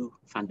ourselves 2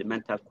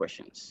 fundamental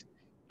questions,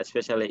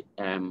 especially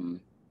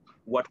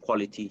what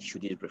quality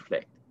should it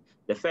reflect?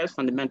 The first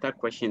fundamental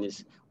question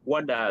is,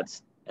 what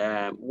does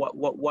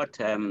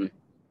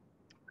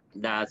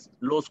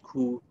law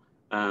school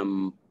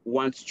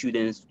want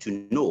students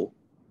to know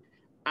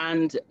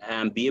and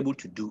be able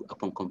to do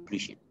upon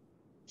completion?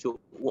 So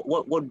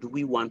what do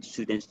we want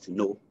students to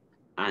know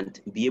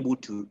and be able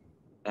to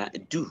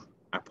do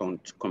upon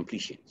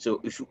completion?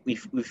 So if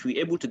we're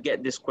able to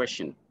get this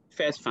question,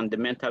 first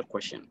fundamental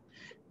question,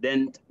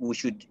 then we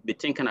should be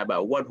thinking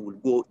about what will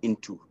go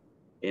into,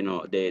 you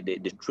know, the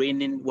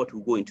training, what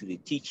will go into the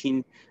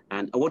teaching,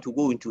 and what will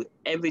go into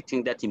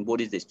everything that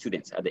embodies the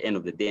students at the end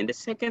of the day. And the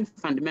second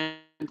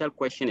fundamental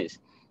question is,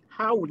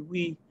 how would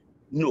we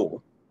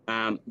know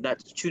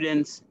that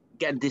students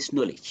get this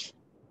knowledge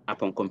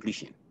upon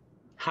completion?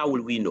 How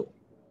will we know?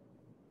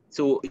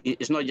 So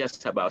it's not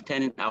just about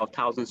turning out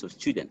thousands of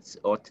students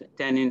or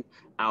turning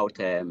out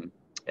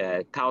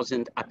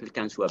 1,000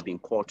 applicants who have been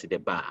called to the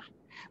bar,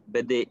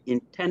 but the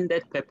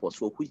intended purpose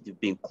for which they've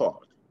been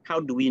called. How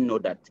do we know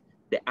that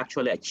they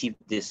actually achieve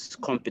these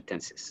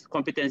competencies?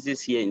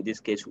 Competencies here in this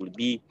case will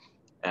be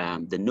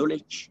the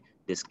knowledge,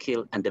 the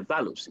skill, and the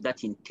values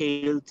that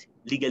entailed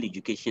legal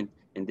education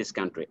in this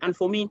country. And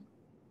for me,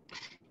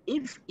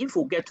 if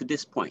we get to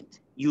this point,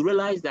 you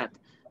realize that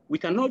we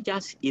cannot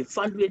just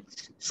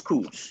evaluate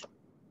schools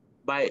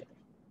by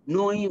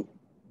knowing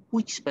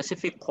which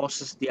specific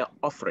courses they are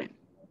offering.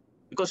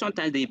 Because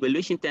sometimes the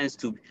evaluation tends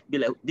to be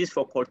like, this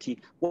faculty,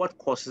 what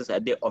courses are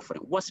they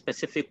offering? What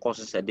specific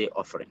courses are they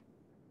offering?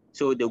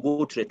 So they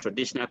go to the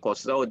traditional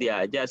courses, or they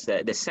are just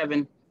the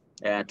 7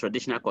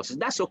 traditional courses.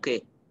 That's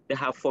okay. They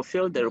have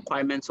fulfilled the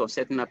requirements of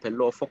setting up a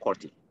law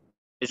faculty.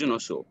 As you know,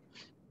 so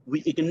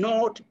we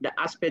ignored the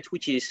aspect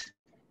which is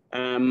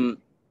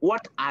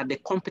what are the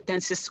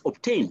competencies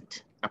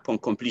obtained upon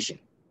completion.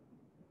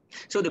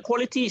 So the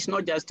quality is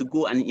not just to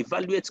go and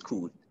evaluate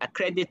school,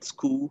 accredit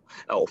school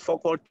or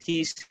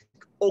faculties,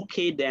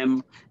 okay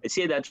them,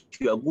 say that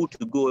you are good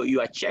to go,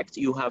 you are checked,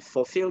 you have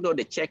fulfilled all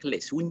the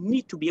checklists. We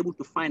need to be able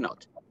to find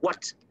out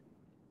what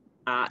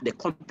are the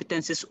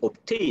competencies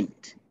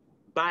obtained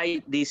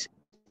by these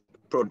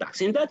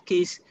products. In that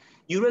case,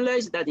 you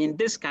realize that in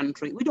this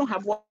country, we don't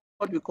have what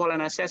we call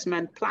an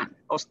assessment plan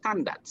or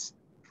standards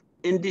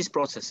in these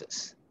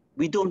processes.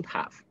 We don't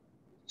have.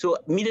 So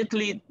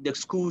immediately the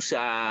schools,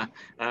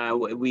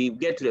 we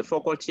get to the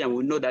faculty and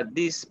we know that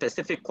these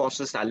specific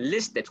courses are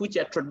listed, which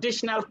are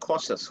traditional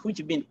courses, which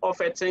have been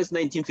offered since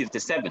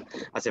 1957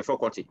 as a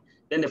faculty.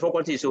 Then the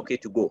faculty is okay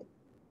to go.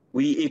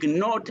 We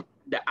ignored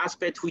the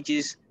aspect which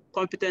is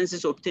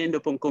competencies obtained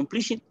upon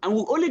completion, and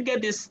we only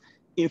get this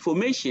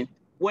information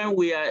when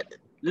we are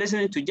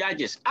listening to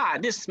judges.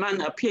 This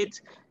man appeared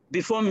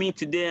before me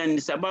today and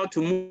is about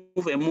to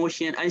move a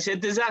motion, and it's a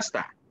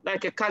disaster,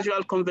 like a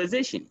casual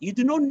conversation. You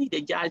do not need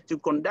a judge to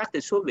conduct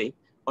a survey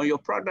on your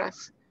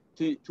products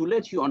to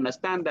let you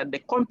understand that the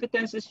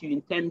competencies you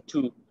intend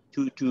to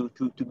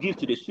give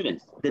to the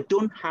students, they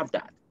don't have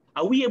that.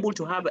 Are we able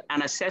to have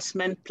an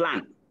assessment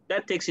plan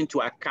that takes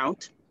into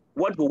account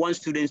what we want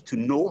students to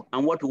know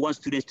and what we want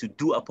students to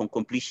do upon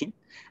completion,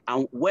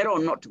 and whether or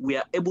not we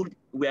are able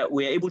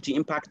to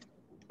impact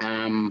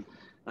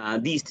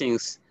these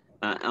things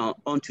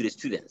onto the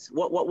students?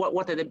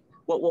 What are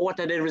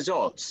the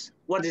results?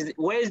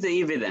 Where is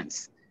the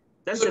evidence?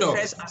 That's the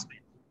first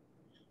aspect.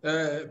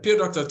 Pure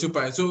Dr.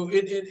 Atupare. So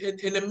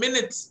in a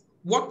minute,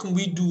 what can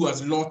we do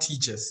as law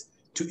teachers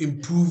to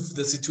improve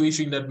the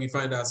situation that we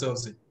find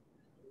ourselves in?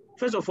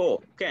 First of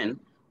all, Ken,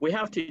 we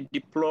have to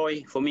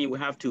deploy, for me, we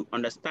have to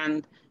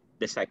understand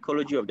the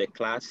psychology of the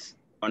class,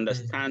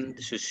 understand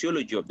the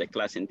sociology of the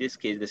class. In this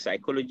case, the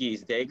psychology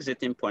is the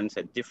exiting points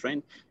are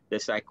different. The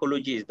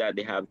psychology is that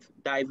they have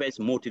diverse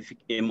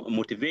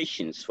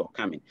motivations for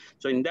coming.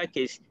 So in that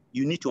case,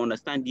 you need to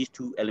understand these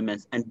two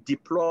elements and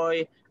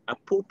deploy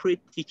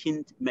appropriate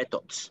teaching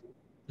methods,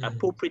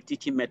 appropriate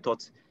teaching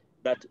methods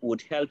that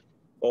would help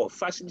or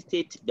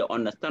facilitate the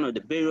understanding of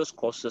the various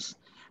courses.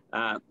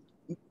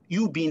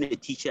 You being a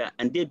teacher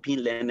and they being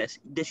learners,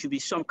 there should be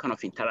some kind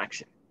of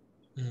interaction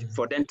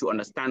for them to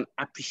understand,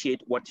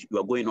 appreciate what you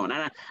are going on.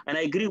 And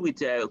I agree with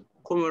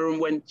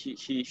Coomerene when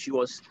she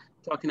was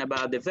talking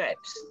about the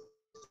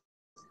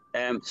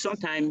verbs.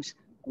 Sometimes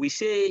we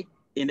say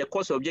in the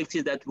course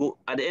objectives that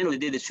at the end of the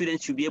day, the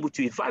students should be able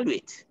to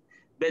evaluate.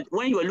 But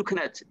when you are looking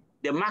at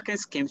the marking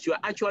schemes, you are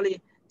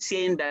actually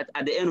saying that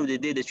at the end of the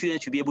day, the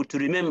students should be able to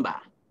remember.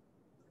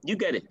 You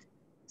get it?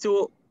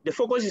 So the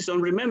focus is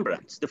on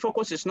remembrance. The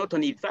focus is not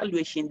on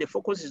evaluation. The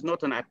focus is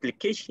not on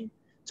application.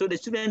 So the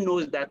student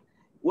knows that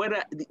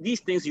whether these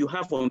things you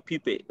have on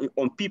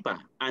paper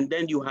and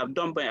then you have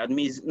done by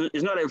admin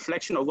is not a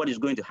reflection of what is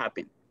going to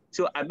happen.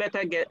 So I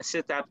better get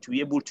set up to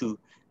be able to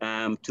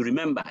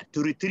remember,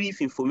 to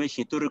retrieve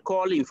information, to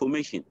recall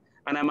information.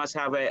 And I must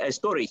have a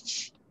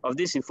storage of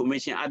this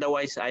information.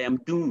 Otherwise, I am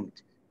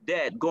doomed,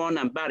 dead, gone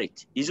and buried.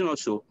 Isn't it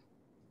so?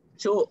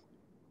 So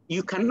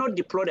you cannot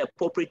deploy the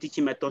appropriate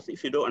teaching methods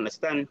if you don't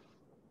understand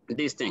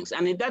these things.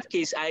 And in that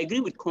case, I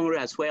agree with Kwame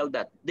as well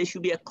that there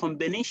should be a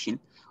combination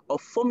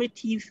of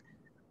formative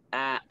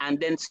and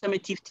then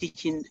summative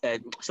teaching,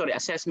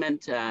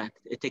 assessment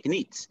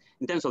techniques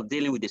in terms of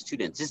dealing with the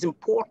students. It's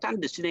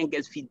important the student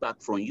gets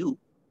feedback from you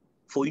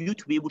for you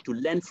to be able to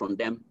learn from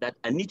them that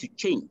I need to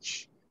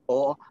change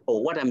or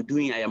what I'm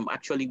doing, I am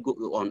actually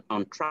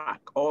on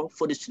track, or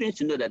for the students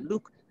to know that,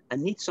 look, I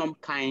need some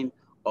kind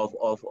of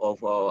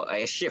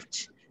a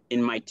shift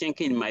in my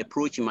thinking, in my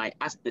approach, in my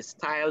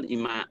style,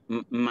 in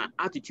my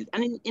attitude.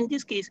 And in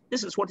this case,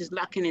 this is what is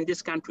lacking in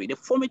this country, the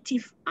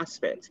formative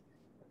aspect,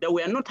 that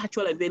we are not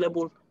actually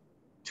available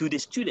to the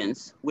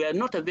students. We are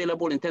not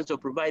available in terms of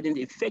providing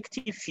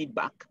effective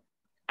feedback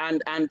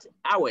and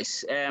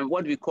hours,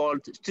 what we call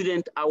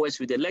student hours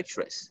with the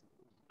lecturers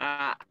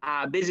are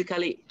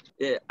basically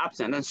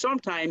absent. And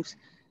sometimes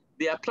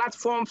there are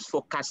platforms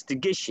for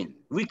castigation,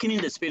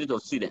 weakening the spirit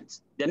of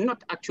students. They're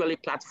not actually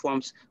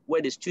platforms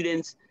where the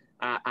students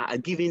are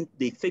giving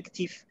the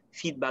effective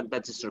feedback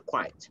that is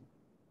required,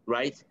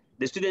 right?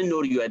 The student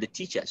knows you are the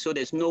teacher, so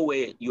there's no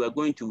way you are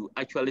going to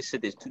actually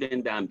sit the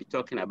student down and be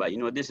talking about,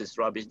 this is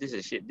rubbish, this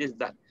is shit, this,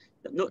 that.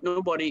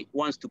 Nobody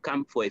wants to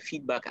come for a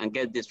feedback and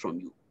get this from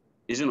you,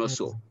 isn't it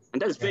so?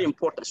 And that's very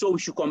important. So we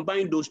should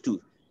combine those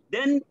two.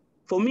 Then,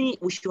 for me,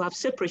 we should have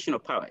separation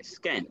of powers.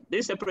 Ken,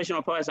 this separation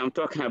of powers I'm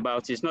talking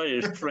about is not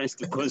in reference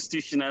to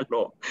constitutional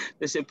law.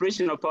 The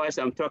separation of powers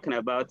I'm talking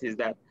about is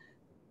that,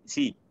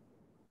 see,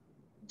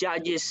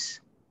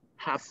 judges,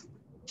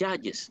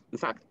 in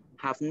fact,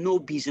 have no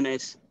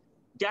business.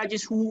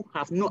 Judges who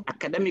have no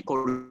academic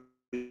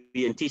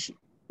orientation,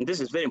 and this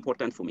is very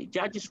important for me.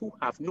 Judges who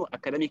have no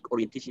academic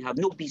orientation have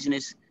no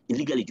business in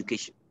legal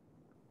education.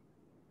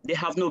 They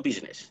have no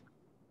business.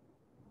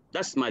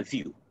 That's my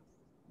view.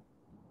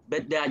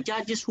 But there are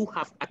judges who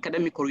have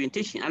academic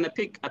orientation. And I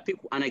pick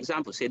an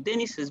example. Say,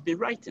 Dennis has been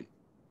writing.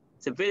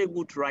 He's a very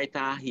good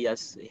writer. He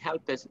has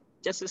helped us.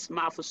 Justice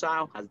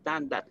Mafusau has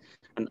done that,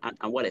 and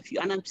what have you.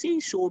 And I'm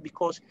saying so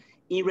because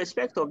in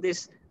respect of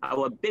this,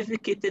 our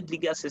bifurcated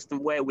legal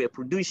system where we're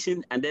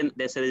producing, and then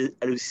there's a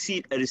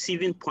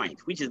receiving point,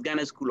 which is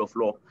Ghana School of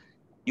Law.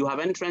 You have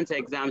entrance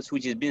exams,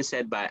 which is being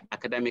set by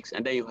academics,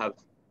 and then you have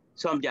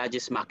some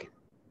judges marking.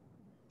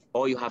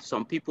 Or you have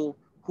some people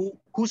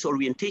whose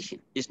orientation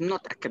is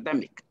not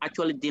academic,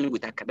 actually dealing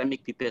with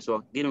academic papers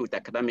or dealing with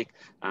academic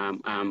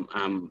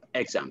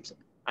exams.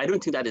 I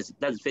don't think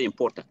that's very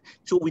important.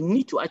 So we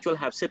need to actually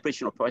have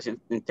separation of powers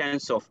in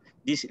terms of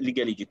this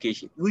legal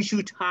education. We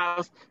should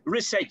have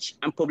research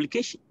and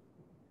publication.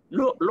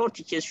 Law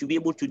teachers should be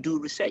able to do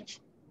research.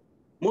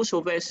 Most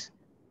of us,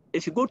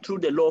 if you go through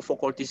the law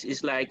faculties,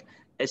 it's like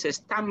it's a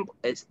standard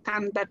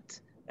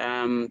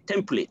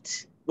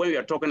template when we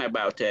are talking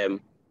about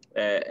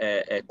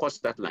a course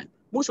outline.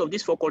 Most of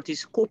these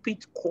faculties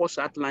copied course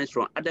outlines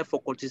from other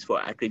faculties for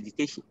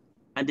accreditation,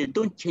 and they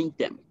don't change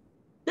them.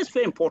 That's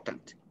very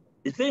important.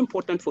 It's very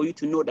important for you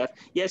to know that,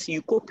 yes,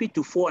 you copied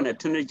to for an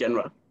Attorney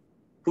General,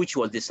 which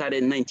was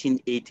decided in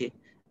 1980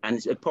 and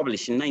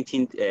published in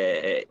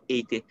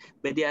 1980,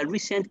 but there are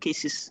recent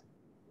cases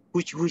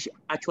which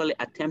actually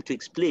attempt to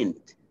explain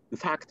it. In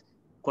fact,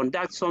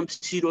 conduct some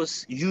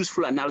serious,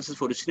 useful analysis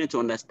for the student to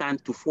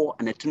understand to for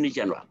an Attorney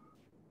General.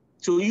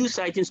 So you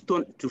citing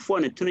to for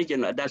an Attorney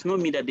General does not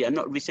mean that they are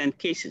not recent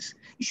cases.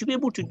 You should be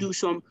able to do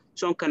some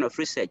kind of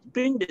research.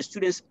 Bring the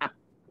students up.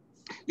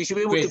 You should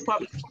be able to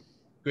publish.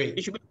 Great.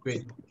 You should be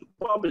able to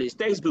publish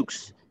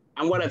textbooks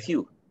and what have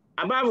you.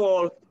 Above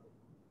all,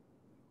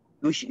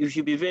 you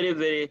should be very,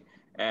 very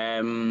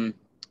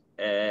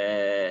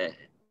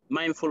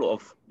mindful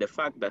of the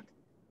fact that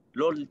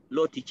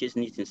law teachers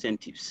need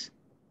incentives.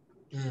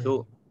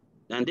 So,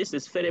 and this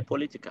is very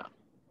political.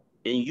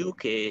 In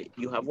UK,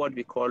 you have what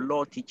we call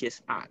Law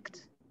Teachers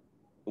Act,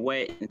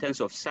 where in terms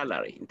of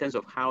salary, in terms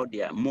of how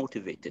they are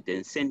motivated,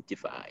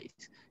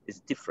 incentivized, is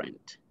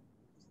different.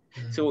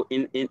 So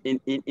in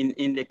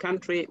the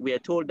country, we are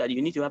told that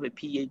you need to have a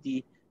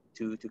PhD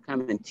to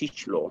come and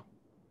teach law.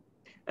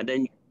 And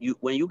then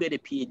when you get a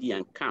PhD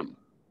and come,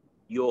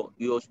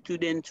 your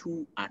students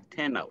who are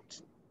turned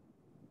out,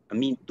 I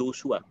mean, those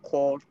who are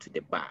called to the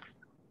bar,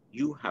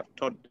 you have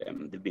taught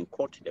them, they've been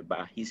called to the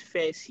bar. His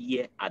first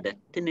year at the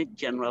Attorney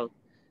General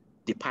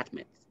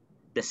Department,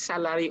 the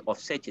salary of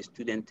such a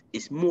student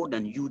is more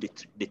than you,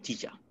 the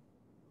teacher,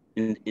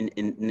 in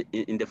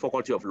the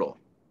Faculty of Law.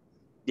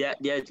 They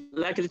are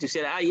likely to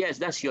say, yes,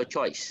 that's your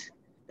choice.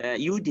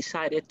 You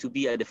decided to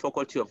be at the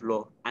Faculty of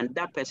Law, and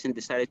that person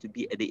decided to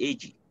be at the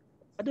AG.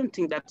 I don't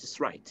think that is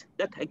right.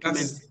 That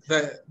argument.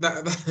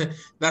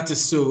 That is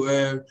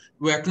so.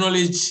 We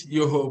acknowledge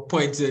your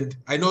point, and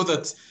I know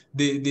that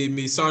they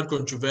may sound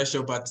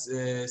controversial, but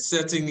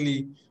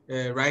certainly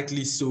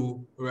rightly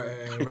so.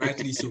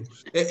 Rightly so.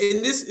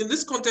 In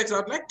this context,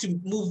 I'd like to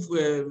move.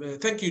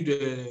 Thank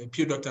you,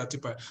 Pure Dr.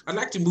 Atupare. I'd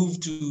like to move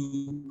to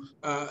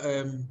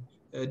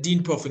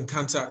Dean Prof.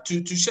 Nkansah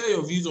to share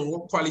your views on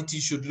what quality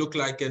should look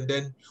like, and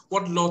then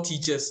what law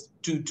teachers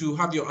to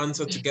have your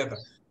answer together.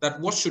 That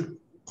what should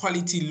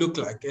quality look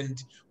like,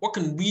 and what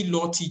can we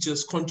law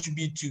teachers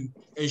contribute to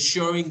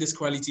ensuring this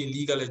quality in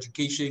legal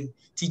education,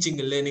 teaching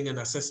and learning and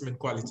assessment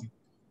quality?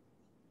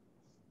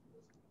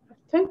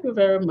 Thank you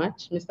very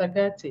much, Mr.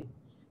 Ghartey.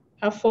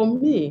 For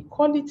me,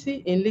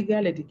 quality in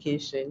legal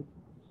education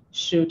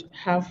should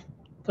have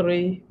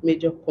three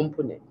major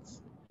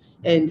components,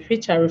 and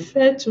which I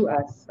refer to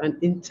as an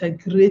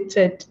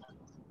integrated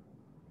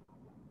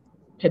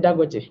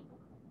pedagogy.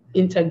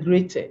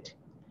 Integrated.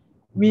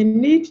 We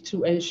need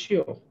to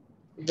ensure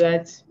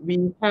that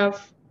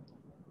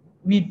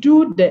we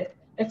do the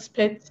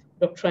expert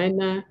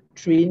doctrinal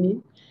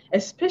training,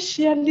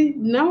 especially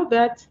now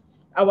that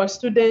our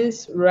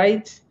students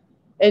write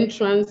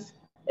entrance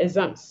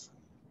exams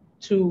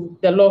to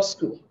the law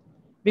school.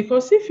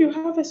 Because if you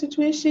have a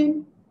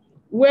situation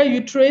where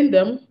you train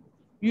them,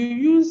 you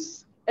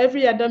use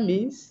every other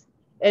means,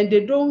 and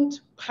they don't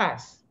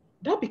pass,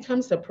 that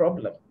becomes a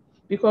problem.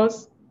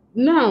 Because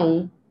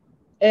now,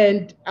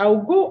 and I'll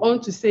go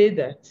on to say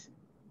that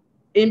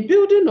in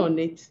building on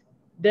it,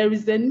 there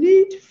is a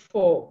need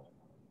for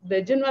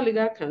the General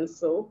Legal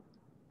Council,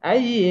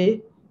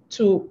 IEA,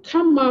 to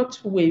come out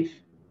with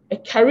a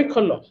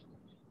curriculum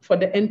for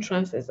the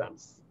entrance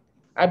exams.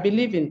 I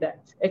believe in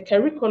that, a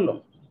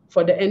curriculum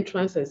for the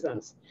entrance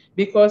exams,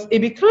 because it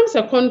becomes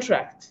a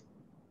contract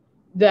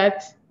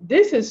that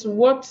this is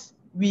what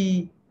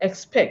we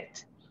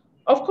expect.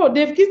 Of course,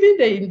 they've given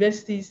the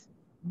universities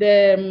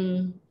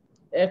the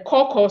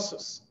core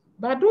courses,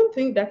 but I don't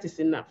think that is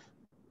enough.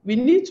 We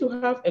need to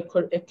have a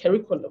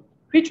curriculum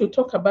which will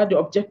talk about the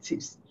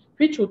objectives,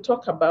 which will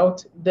talk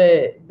about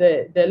the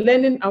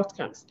learning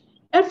outcomes,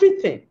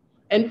 everything,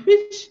 and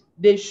which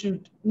they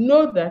should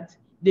know that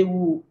they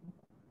will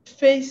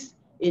face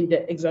in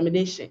the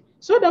examination,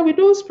 so that we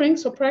don't spring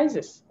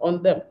surprises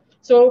on them.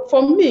 So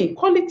for me,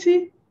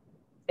 quality,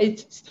 it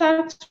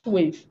starts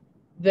with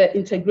the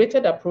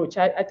integrated approach.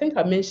 I think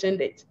I mentioned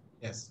it.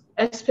 Yes.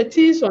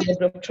 Expertise on the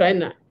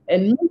doctrina,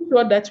 and make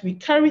sure that we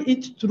carry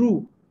it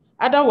through.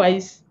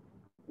 Otherwise,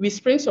 we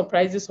spring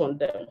surprises on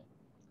them.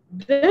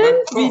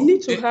 Then we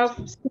need to have.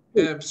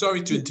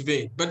 Sorry to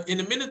intervene, but in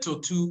a minute or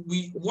two,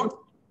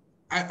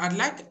 I'd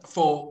like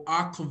for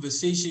our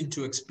conversation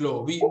to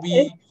explore. We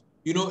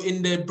you know,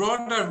 in the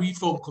broader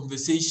reform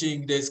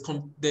conversation, there's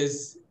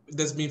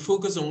been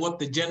focus on what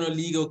the General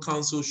Legal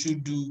Council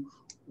should do.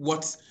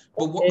 What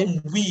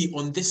can we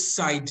on this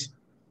side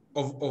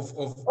of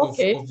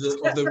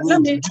the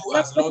road do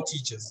as law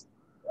teachers?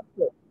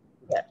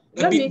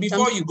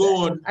 Before you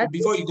go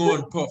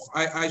on, Prof,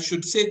 I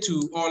should say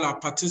to all our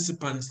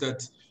participants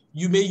that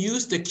you may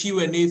use the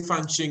Q&A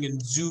function in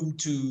Zoom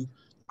to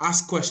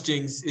ask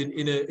questions.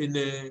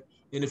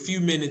 In a few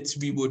minutes,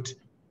 we would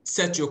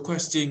set your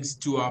questions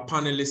to our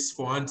panelists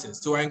for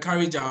answers. So I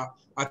encourage our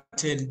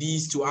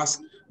attendees to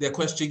ask their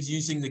questions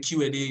using the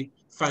Q&A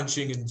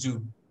function in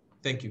Zoom.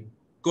 Thank you.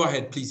 Go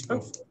ahead, please,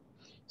 Prof.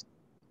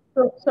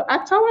 Okay. So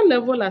at our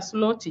level as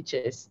law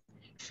teachers,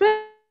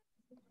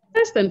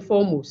 first and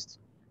foremost,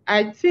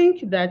 I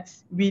think that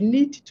we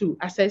need to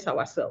assess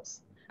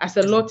ourselves as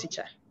a law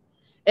teacher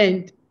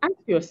and ask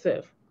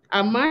yourself,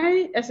 am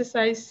I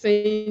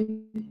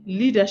exercising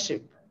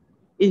leadership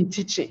in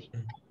teaching?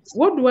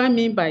 What do I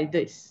mean by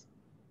this?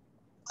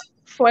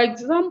 For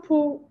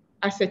example,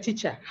 as a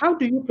teacher, how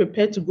do you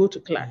prepare to go to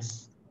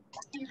class?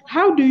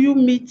 How do you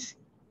meet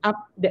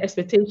up the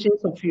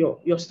expectations of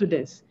your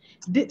students?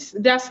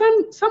 There are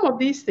some of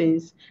these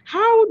things.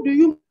 How do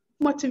you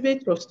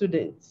motivate your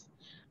students?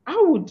 I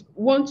would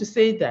want to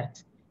say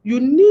that you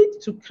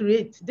need to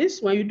create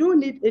this one. You don't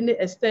need any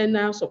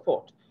external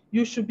support.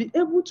 You should be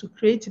able to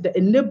create the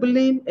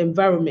enabling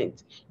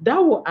environment that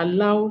will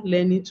allow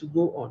learning to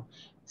go on.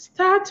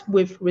 Start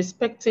with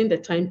respecting the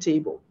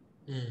timetable.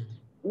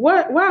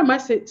 Why am I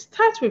saying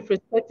start with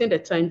respecting the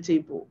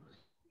timetable?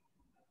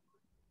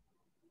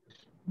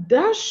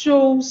 That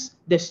shows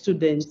the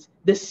students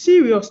the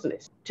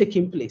seriousness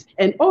taking place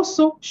and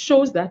also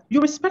shows that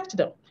you respect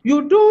them.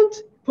 You don't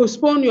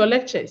postpone your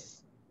lectures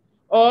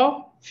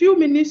or few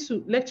minutes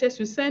to lectures,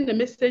 you send a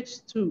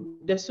message to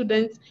the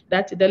students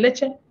that the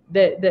lecture,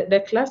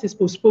 the class is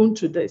postponed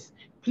to this.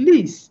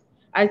 Please,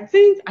 I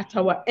think at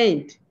our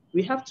end,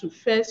 we have to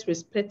first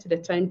respect the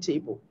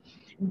timetable.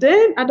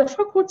 Then at the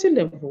faculty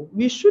level,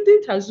 we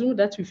shouldn't assume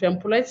that we've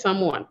employed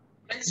someone,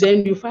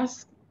 then you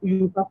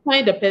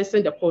assign the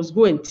person the course,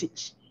 go and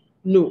teach.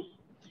 No,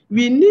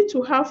 we need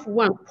to have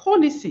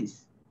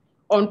policies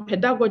on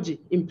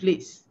pedagogy in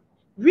place,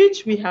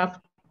 which we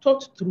have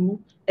thought through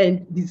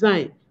and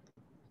designed.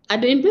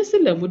 At the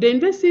university level, the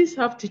universities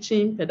have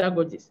teaching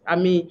pedagogies,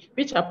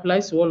 which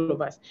applies to all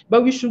of us.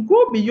 But we should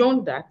go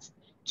beyond that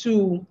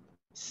to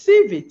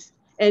sieve it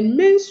and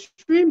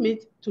mainstream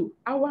it to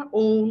our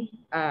own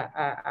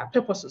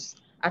purposes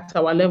at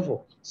our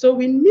level. So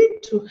we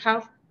need to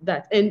have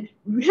that. And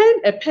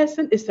when a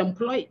person is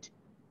employed,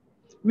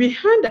 we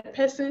hand the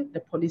person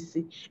the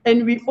policy,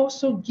 and we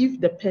also give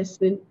the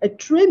person a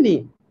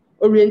training,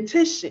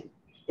 orientation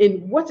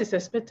in what is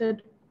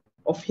expected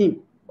of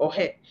him or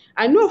her.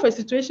 I know of a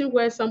situation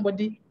where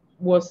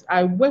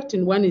I worked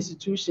in one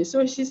institution.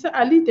 So she said,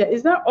 Lydia,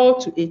 is that all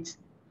to it?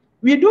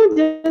 We don't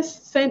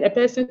just send a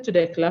person to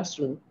the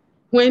classroom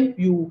when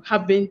you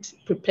haven't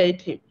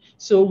prepared him.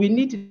 So we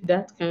need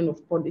that kind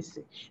of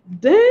policy.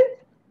 Then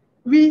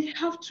we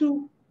have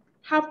to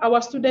have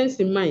our students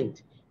in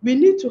mind. We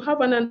need to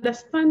have an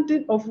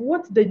understanding of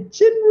what the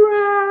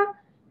general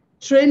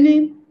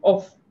training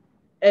of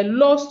a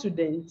law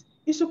student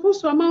is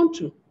supposed to amount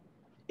to.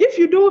 If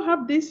you don't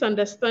have this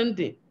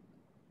understanding,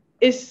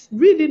 it's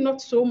really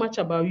not so much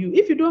about you.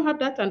 If you don't have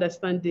that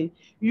understanding,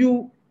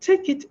 you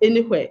take it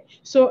anywhere.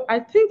 So I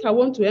think I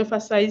want to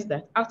emphasize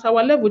that at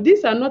our level,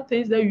 these are not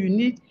things that you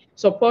need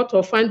support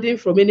or funding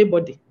from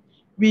anybody.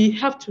 We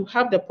have to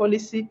have the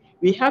policy.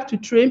 We have to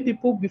train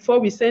people before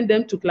we send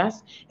them to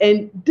class.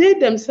 And they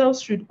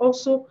themselves should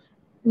also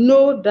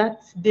know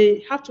that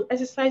they have to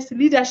exercise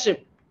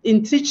leadership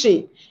in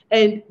teaching,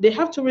 and they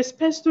have to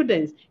respect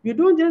students. You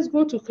don't just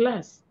go to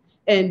class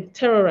and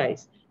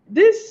terrorize.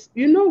 This,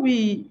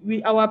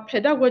 our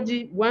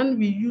pedagogy, one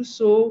we use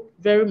so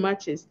very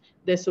much is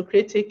the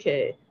Socratic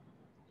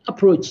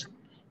approach.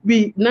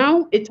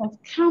 It has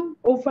come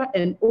over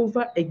and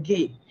over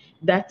again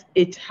that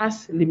it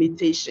has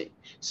limitation.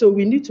 So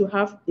we need to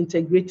have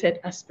integrated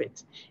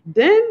aspects.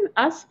 Then,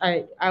 as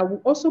I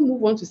will also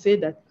move on to say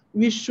that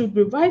we should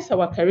revise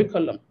our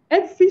curriculum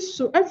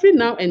every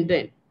now and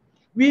then.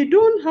 We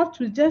don't have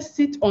to just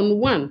sit on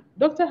one.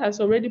 Doctor has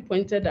already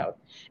pointed out,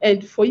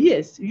 and for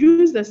years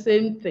use the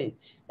same thing.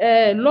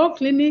 Law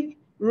clinic,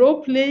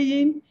 role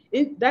playing,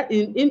 in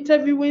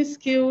interviewing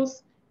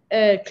skills,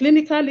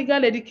 clinical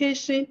legal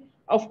education.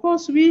 Of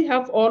course, we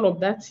have all of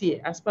that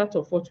here as part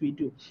of what we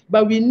do.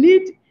 But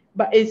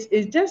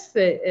it's just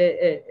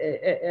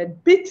a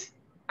bit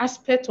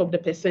aspect of the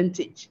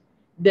percentage.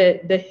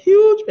 The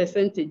huge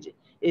percentage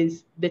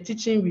is the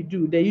teaching we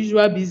do, the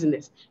usual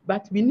business.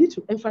 But we need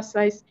to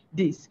emphasize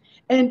this.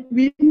 And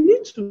we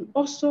need to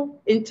also,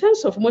 in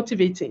terms of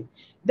motivating,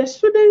 the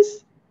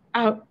students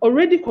are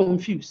already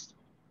confused.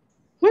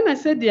 When I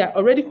said they are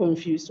already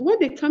confused, when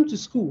they come to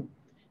school,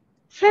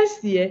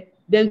 first year,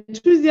 the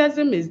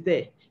enthusiasm is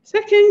there.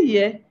 Second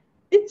year,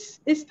 it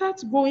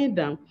starts going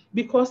down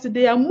because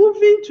they are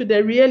moving to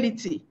the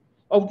reality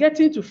of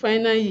getting to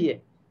final year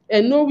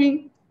and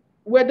knowing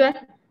whether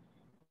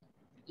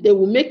they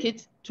will make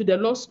it to the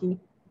law school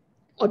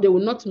or they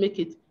will not make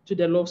it to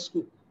the law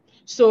school.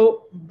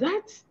 So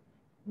that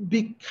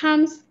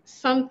becomes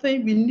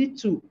something we need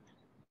to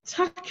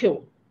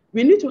tackle.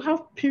 We need to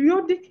have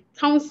periodic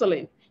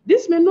counseling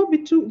This may not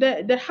be too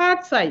the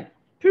hard side.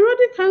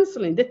 Periodic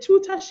counseling, the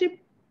tutorship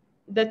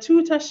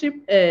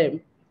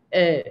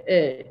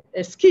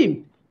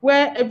scheme,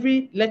 where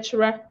every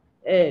lecturer,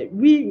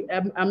 every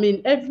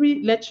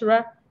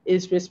lecturer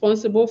is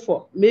responsible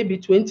for maybe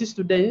 20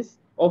 students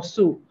or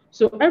so.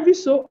 So every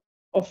so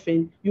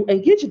often you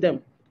engage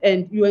them,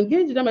 and you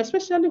engage them,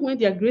 especially when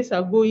their grades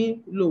are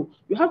going low.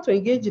 You have to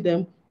engage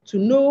them to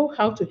know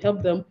how to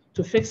help them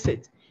to fix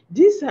it.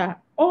 These are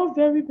all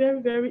very, very,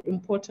 very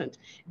important.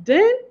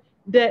 Then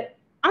the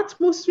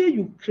atmosphere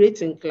you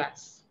create in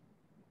class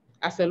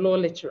as a law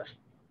lecturer,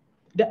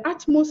 the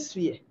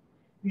atmosphere,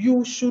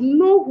 you should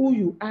know who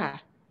you are,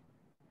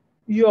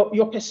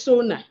 your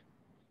persona.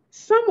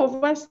 Some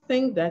of us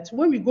think that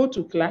when we go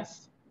to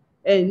class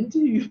and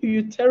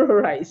you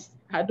terrorize,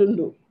 I don't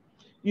know,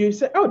 you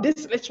say, oh,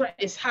 this lecturer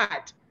is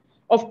hard.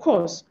 Of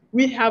course,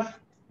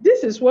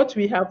 this is what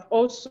we have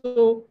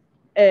also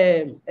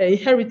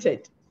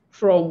inherited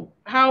from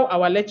how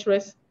our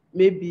lecturers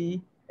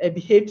maybe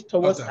behaved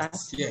towards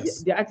us,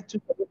 yes. the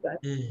attitude towards us.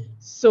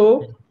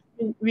 So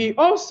we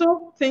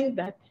also think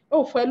that,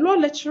 oh, for a law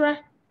lecturer,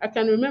 I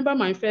can remember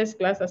my first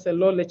class as a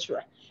law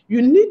lecturer.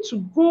 You need to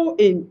go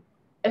in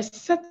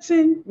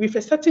with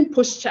a certain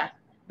posture,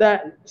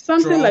 that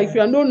something strong, like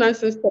you are no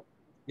nonsense.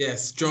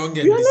 Yes, strong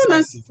and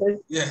decisive. No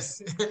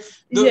yes.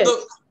 Yes.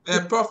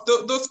 Prof,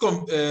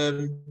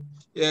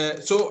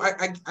 so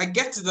I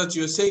get that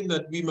you're saying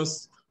that we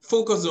must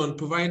focus on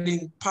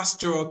providing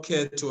pastoral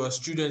care to our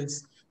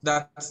students,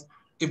 that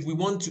if we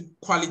want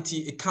quality,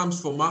 it comes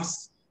from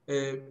us,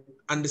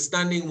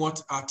 understanding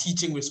what our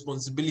teaching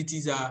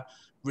responsibilities are,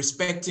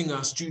 respecting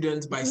our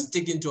students by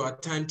sticking to our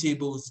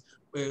timetables,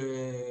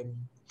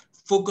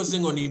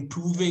 focusing on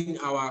improving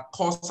our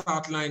course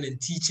outline and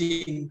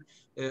teaching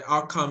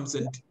outcomes,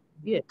 and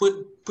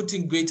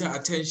putting greater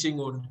attention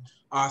on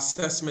our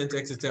assessment,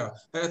 etc.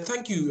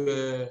 Thank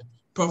you,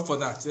 Prof, for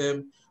that.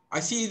 I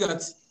see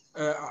that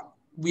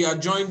we are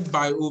joined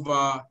by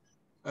over,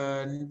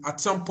 at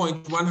some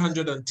point,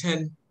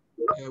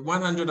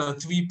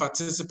 103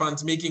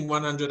 participants, making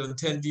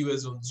 110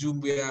 viewers on Zoom.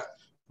 We are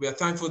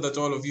thankful that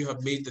all of you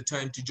have made the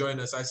time to join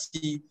us. I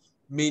see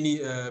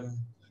many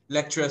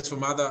lecturers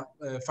from other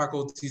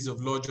faculties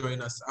of law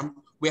join us.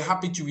 We're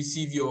happy to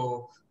receive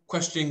your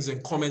questions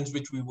and comments,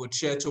 which we would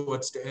share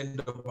towards the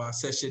end of our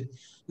session.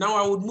 Now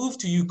I would move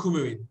to you,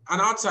 Coomerene,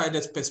 an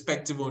outsider's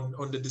perspective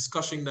on the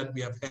discussion that we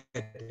have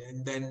had,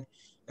 and then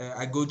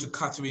I go to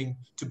Katherine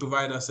to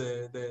provide us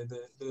the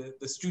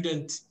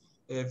student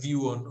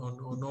view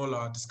on all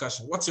our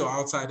discussion. What's your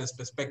outsider's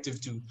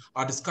perspective to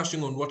our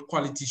discussion on what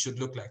quality should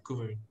look like,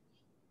 Coomerene?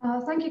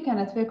 Thank you,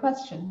 Kenneth, for your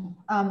question.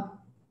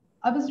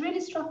 I was really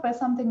struck by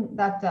something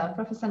that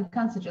Professor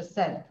Nkansah just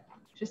said.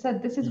 She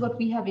said, this is what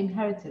we have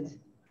inherited.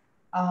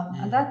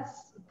 And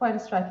that's quite a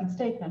striking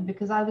statement,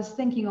 because I was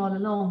thinking all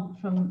along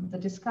from the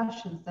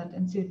discussions that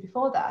ensued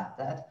before that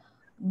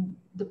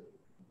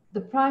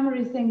the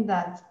primary thing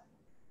that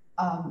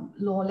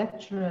law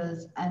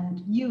lecturers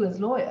and you as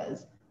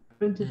lawyers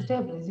bring to the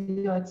table is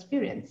your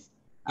experience,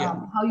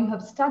 how you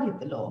have studied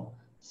the law.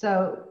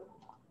 So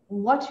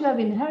what you have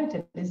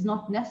inherited is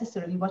not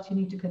necessarily what you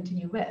need to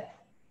continue with.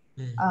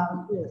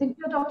 I think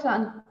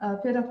Dr.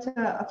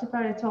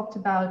 Atupare talked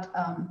about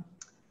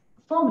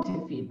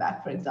formative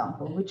feedback, for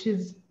example, which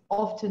is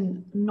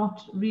often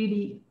not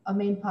really a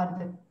main part of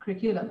the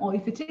curriculum, or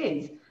if it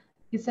is,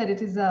 he said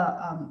it is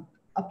a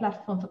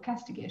platform for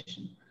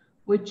castigation,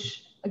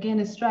 which again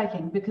is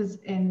striking, because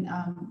in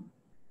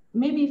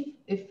maybe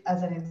if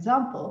as an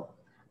example,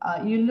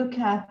 you look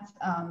at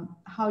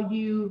how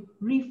you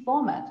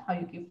reformat, how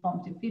you give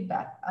formative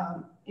feedback.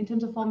 In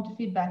terms of formative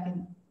feedback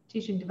in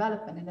teaching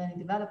development and learning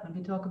development,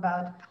 we talk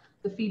about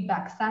the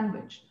feedback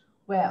sandwich,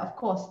 where of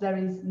course there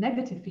is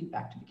negative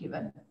feedback to be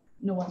given.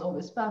 No one's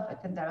always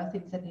perfect, and there are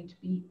things that need to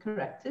be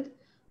corrected.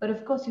 But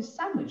of course you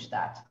sandwich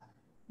that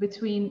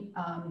between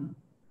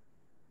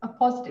a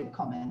positive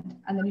comment,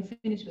 and then you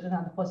finish with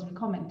another positive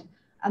comment.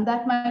 And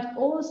that might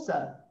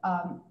also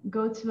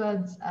go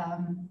towards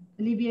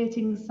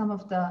alleviating some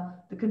of the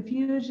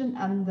confusion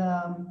and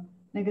the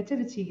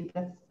negativity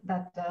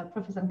that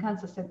Professor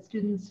Nkansah said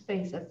students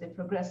face as they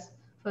progress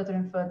further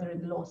and further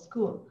in the law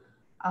school.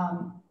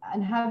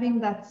 And having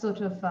that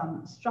sort of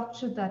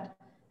structure that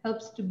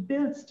helps to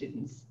build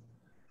students.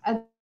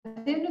 At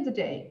the end of the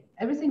day,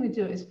 everything we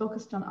do is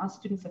focused on our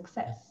student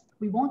success.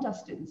 We want our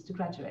students to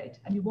graduate,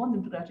 and we want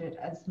them to graduate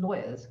as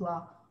lawyers who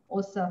are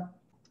also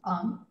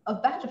a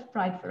badge of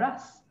pride for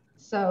us.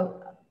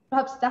 So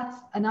perhaps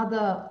that's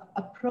another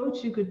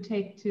approach you could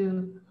take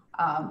to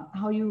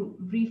how you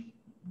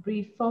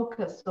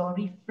refocus or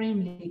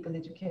reframe legal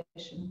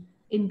education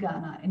in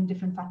Ghana, in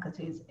different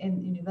faculties,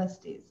 in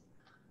universities.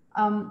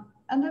 And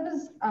there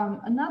was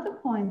another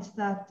point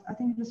that I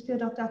think it was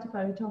Dr.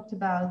 Atupare who talked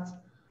about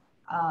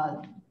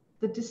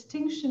the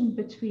distinction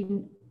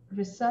between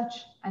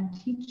research and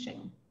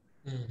teaching.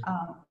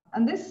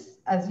 And this,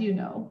 as you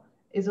know,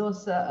 is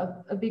also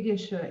a big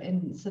issue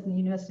in certain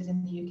universities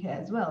in the UK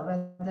as well,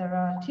 where there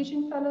are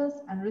teaching fellows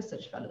and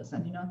research fellows,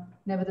 and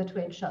never the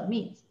twain shall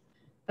meet.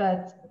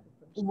 But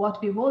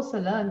what we've also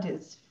learned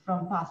is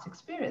from past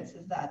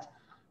experiences that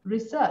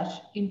research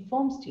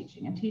informs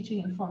teaching and teaching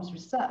informs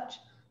research.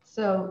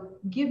 So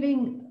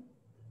giving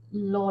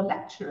law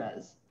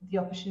lecturers the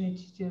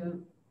opportunity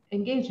to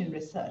engage in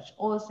research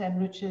also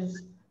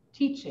enriches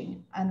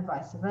teaching and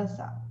vice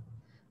versa.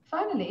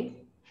 Finally,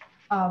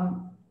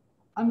 I'm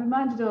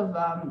reminded of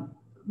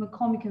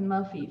McCormick and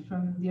Murphy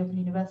from the Open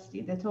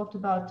University. They talked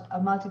about a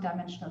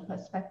multidimensional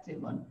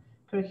perspective on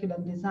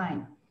curriculum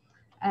design.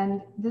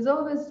 And there's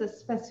always the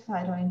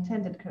specified or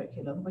intended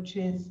curriculum, which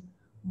is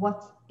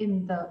what's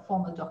in the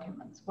formal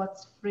documents,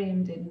 what's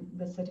framed in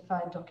the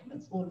certified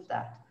documents, all of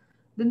that.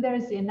 Then there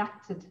is the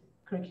enacted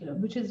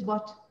curriculum, which is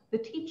what the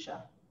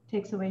teacher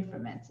takes away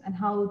from it and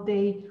how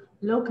they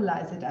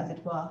localize it, as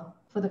it were,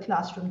 for the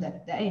classroom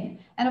that they're in.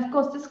 And of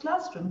course, this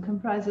classroom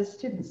comprises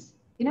students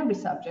in every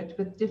subject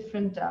with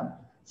different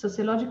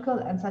sociological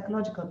and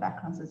psychological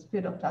backgrounds, as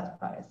Dr.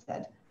 Atupare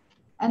said.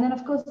 And then,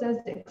 of course,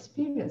 there's the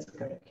experience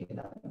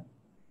curriculum.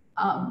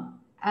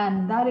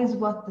 And that is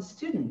what the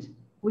student,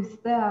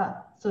 with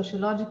their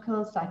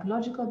sociological,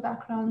 psychological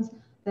backgrounds,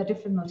 their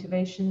different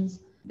motivations,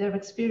 their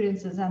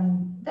experiences,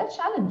 and their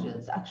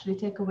challenges actually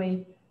take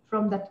away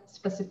from that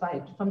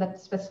specified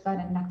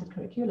and enacted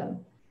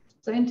curriculum.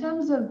 So in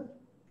terms of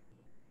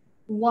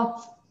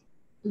what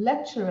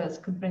lecturers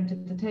could bring to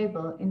the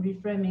table in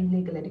reframing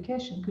legal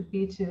education could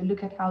be to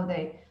look at how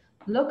they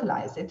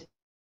localize it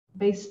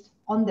based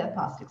on their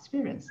past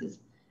experiences,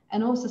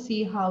 and also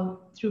see how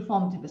through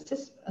formative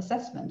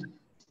assessment,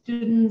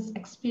 students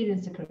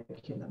experience the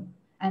curriculum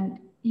and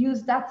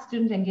use that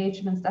student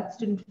engagement, that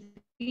student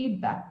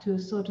feedback to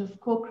sort of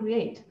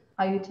co-create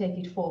how you take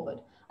it forward.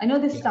 I know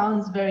this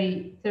sounds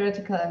very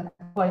theoretical and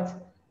quite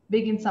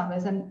big in some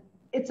ways, and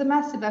it's a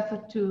massive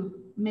effort to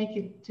make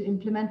it, to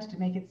implement it, to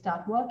make it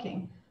start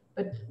working.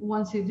 But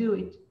once you do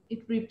it,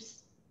 it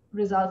reaps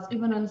results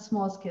even on a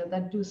small scale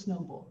that do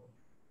snowball.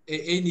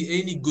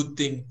 Any good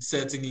thing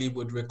certainly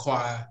would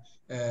require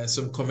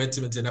some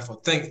commitment and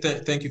effort.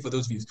 Thank you for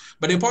those views.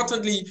 But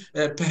importantly,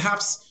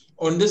 perhaps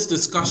on this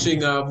discussion,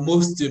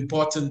 most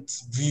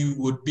important view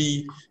would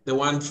be the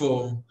one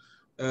from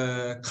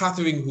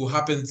Katherine, who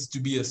happens to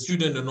be a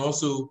student and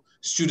also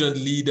student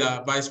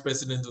leader, vice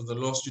president of the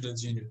Law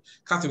Students Union.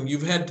 Katherine,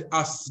 you've heard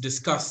us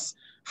discuss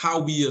how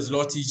we as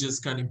law teachers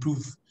can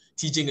improve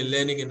teaching and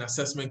learning and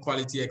assessment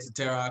quality,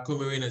 etc.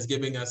 Coomerene is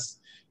giving us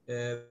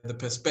the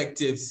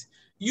perspectives.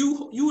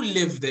 You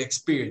live the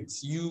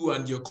experience. You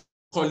and your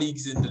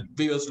colleagues in the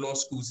various law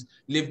schools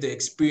live the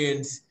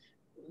experience.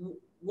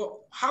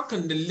 How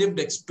can the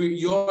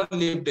your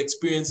lived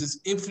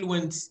experiences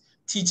influence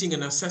teaching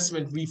and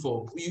assessment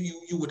reform?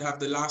 You would have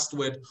the last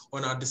word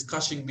on our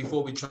discussion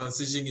before we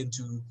transition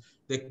into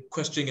the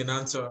question and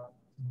answer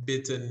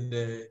bit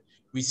and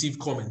receive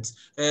comments.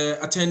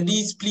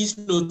 Attendees, please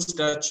note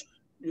that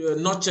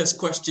not just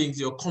questions,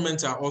 your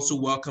comments are also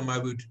welcome. I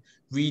would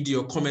read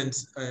your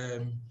comments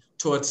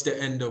towards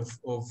the end of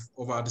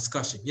our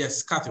discussion.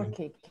 Yes, Katherine.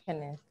 Okay,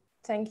 Kenneth,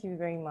 thank you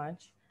very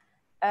much.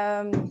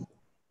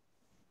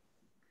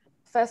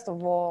 First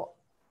of all,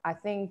 I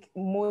think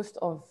most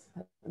of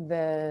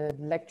the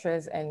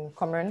lecturers and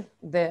Coomerene,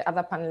 the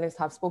other panelists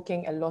have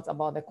spoken a lot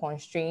about the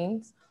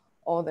constraints,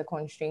 all the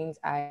constraints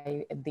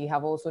they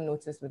have also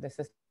noticed with the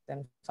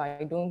system. So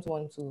I don't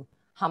want to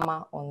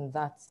hammer on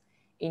that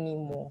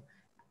anymore.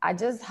 I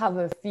just have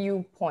a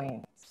few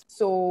points.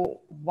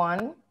 So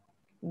one,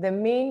 the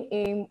main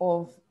aim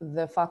of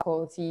the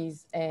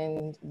faculties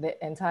and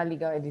the entire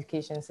legal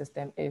education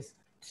system is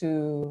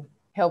to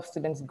help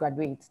students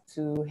graduate,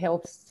 to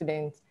help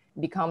students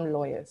become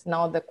lawyers.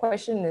 Now, the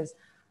question is,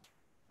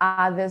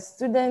 are the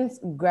students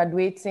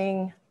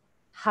graduating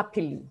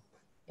happily,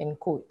 in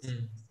quotes?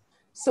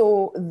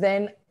 So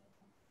then,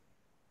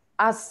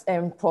 as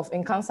Prof.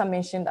 Nkansah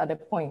mentioned at the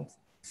point,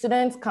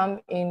 students come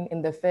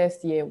in the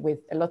first year with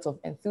a lot of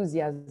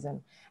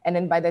enthusiasm. And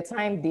then by the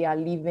time they are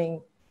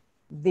leaving,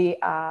 they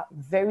are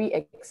very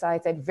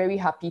excited, very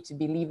happy to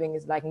be leaving.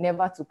 It's like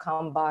never to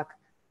come back,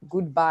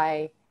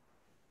 goodbye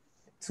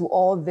to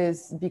all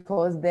this,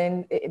 because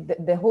then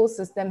the whole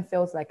system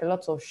feels like a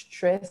lot of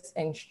stress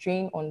and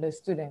strain on the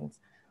students.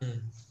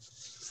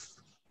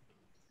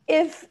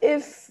 If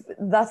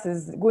that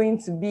is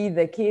going to be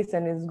the case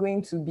and is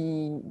going to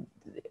be,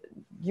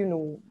 you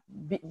know,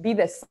 be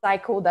the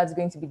cycle that's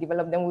going to be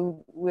developed,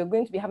 then we're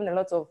going to be having a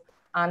lot of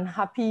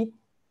unhappy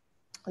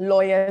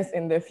lawyers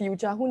in the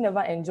future who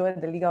never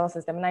enjoyed the legal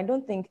system. And I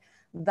don't think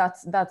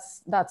that's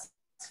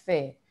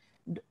fair.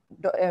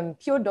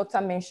 Pure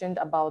Doctor mentioned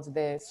about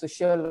the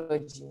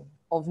sociology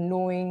of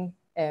knowing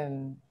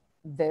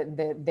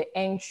the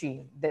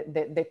entry,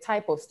 the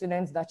type of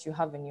students that you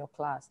have in your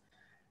class.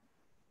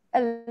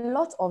 A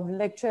lot of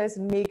lecturers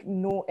make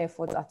no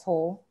effort at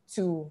all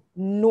to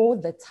know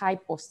the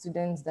type of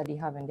students that they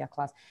have in their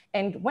class.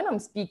 And when I'm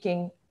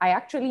speaking, I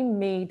actually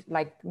made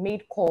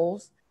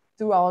calls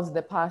throughout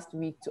the past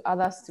week to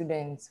other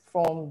students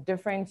from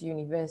different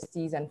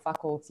universities and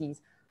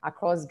faculties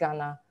across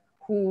Ghana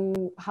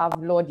who have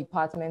law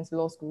departments,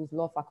 law schools,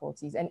 law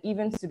faculties, and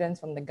even students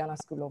from the Ghana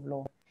School of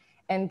Law.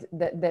 and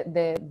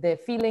the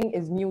feeling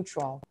is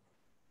neutral.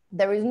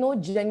 There is no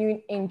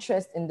genuine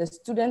interest in the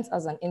student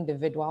as an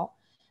individual,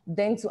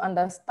 then to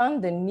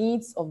understand the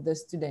needs of the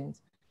student.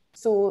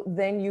 So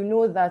then you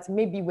know that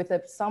maybe with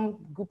some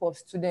group of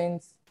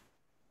students,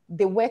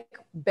 they work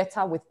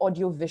better with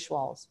audio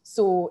visuals.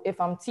 So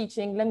if I'm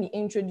teaching, let me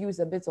introduce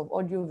a bit of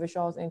audio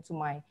visuals into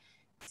my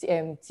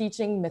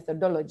teaching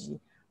methodology.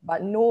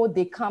 But no,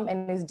 they come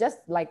and it's just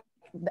like,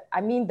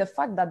 I mean, the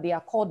fact that they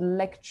are called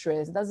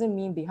lecturers doesn't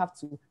mean they have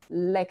to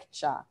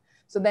lecture.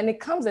 So then it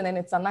comes in and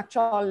it's an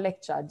actual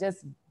lecture,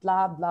 just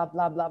blah, blah,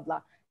 blah, blah,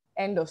 blah.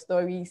 End of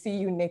story, see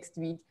you next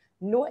week.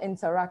 No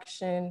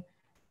interaction.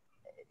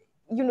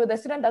 You know, the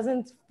student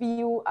doesn't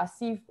feel as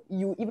if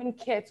you even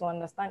care to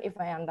understand if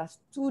I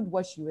understood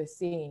what you were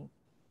saying.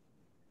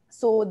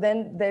 So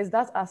then there's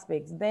that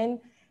aspect. Then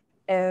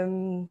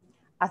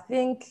I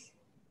think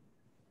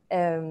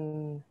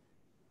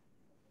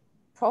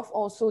Prof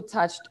also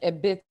touched a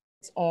bit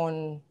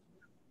on,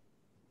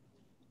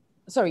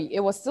 sorry, it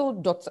was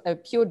still a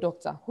pure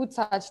doctor who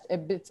touched a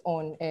bit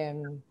on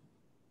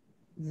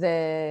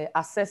the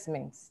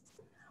assessments.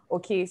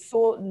 Okay,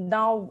 so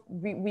now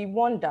we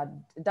wondered,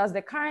 does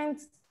the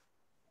current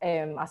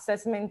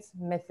assessment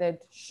method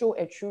show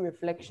a true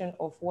reflection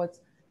of what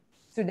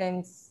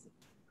students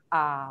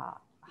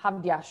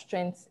have their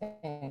strengths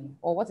in,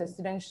 or what a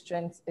student's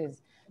strength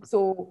is?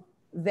 So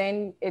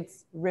then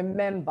it's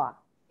remember,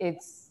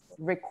 it's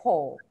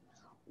recall.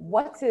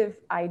 What if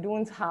I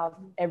don't have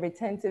a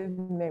retentive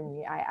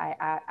memory?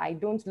 I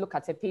don't look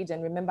at a page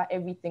and remember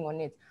everything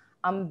on it.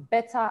 I'm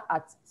better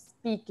at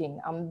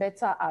speaking.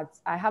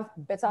 I have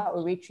better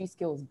oratory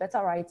skills, better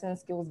writing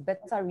skills,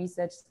 better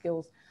research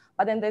skills.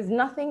 But then there's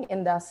nothing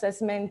in the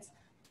assessment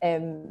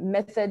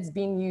methods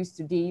being used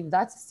today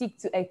that seek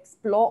to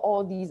explore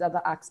all these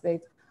other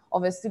aspects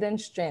of a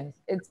student's strength.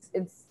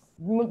 It's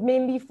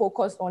mainly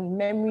focused on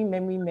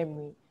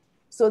memory.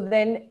 So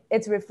then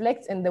it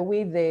reflects in the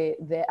way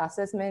the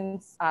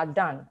assessments are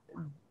done.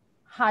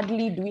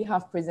 Hardly do we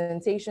have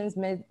presentations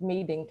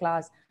made in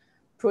class,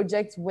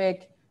 project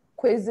work,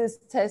 quizzes,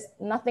 tests,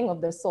 nothing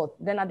of the sort.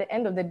 Then at the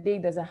end of the day,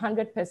 there's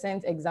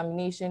 100%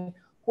 examination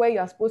where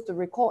you're supposed to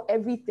recall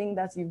everything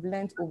that you've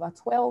learned over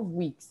 12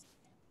 weeks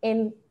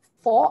in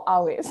 4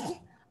 hours,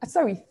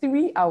 sorry,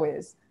 3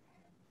 hours.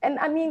 And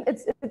I mean,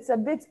 it's a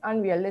bit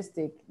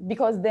unrealistic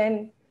because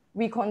then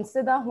we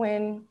consider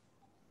when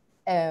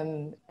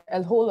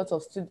a whole lot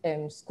of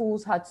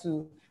schools had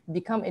to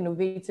become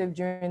innovative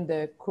during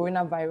the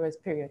coronavirus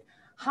period.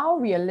 How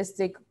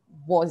realistic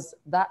was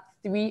that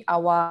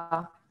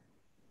 3-hour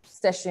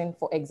session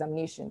for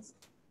examinations?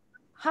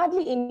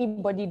 Hardly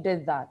anybody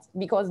did that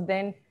because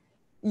then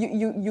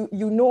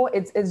you know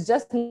it's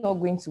just not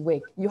going to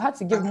work. You had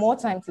to give more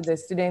time to the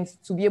students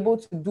to be able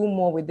to do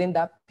more within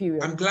that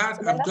period. I'm glad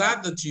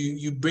that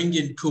you bring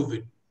in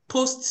COVID.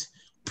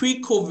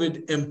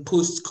 Pre-COVID and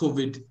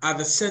post-COVID, are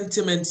the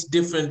sentiments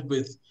different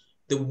with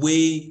the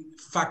way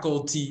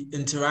faculty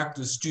interact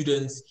with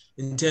students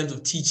in terms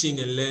of teaching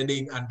and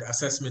learning and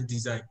assessment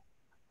design?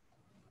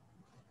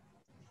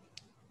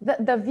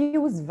 The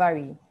views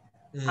vary,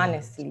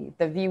 honestly.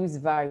 The views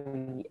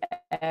vary.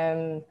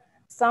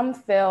 Some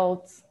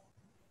felt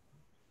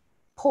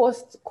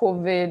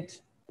post-COVID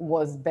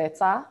was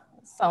better.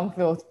 Some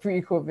felt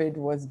pre-COVID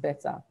was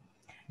better.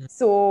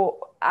 So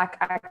I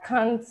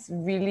can't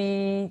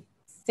really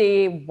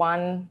say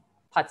one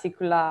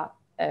particular,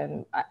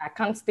 I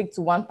can't stick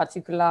to one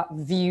particular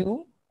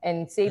view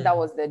and say that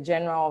was the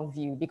general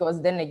view,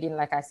 because then again,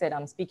 like I said,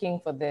 I'm speaking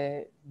for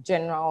the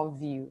general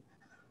view.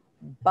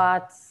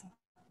 But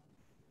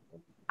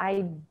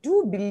I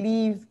do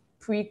believe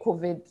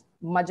pre-COVID,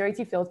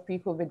 majority felt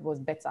pre-COVID was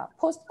better.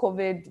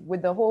 Post-COVID,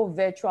 with the whole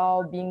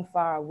virtual being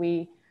far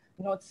away,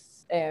 not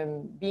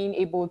being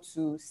able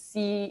to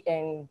see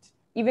and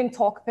even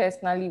talk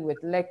personally with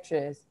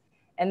lecturers.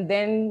 And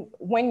then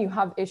when you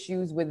have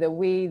issues with the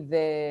way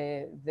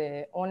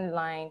the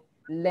online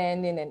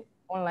learning and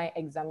online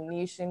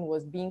examination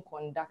was being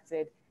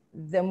conducted,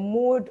 the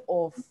mode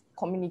of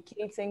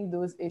communicating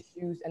those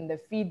issues and the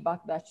feedback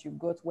that you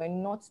got were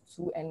not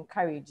too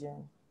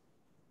encouraging.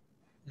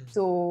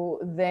 So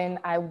then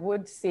I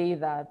would say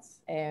that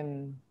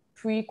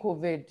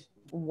pre-COVID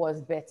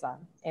was better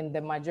in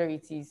the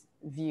majority's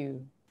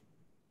view.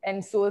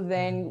 And so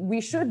then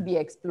we should be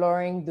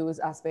exploring those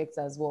aspects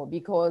as well,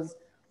 because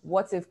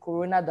what if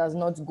Corona does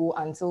not go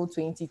until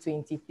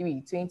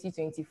 2023,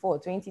 2024,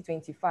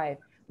 2025?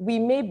 We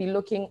may be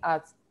looking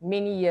at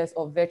many years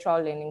of virtual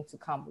learning to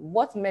come.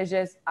 What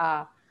measures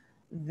are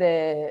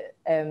the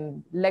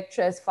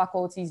lecturers,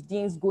 faculties,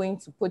 deans going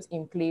to put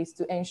in place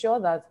to ensure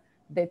that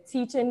the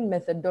teaching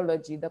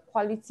methodology, the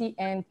quality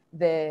and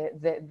the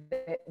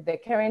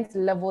current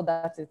level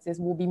that it is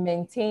will be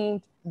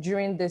maintained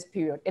during this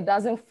period? It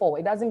doesn't fall,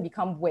 it doesn't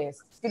become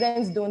worse.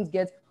 Students don't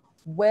get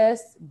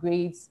worse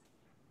grades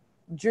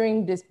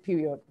during this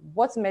period.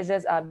 What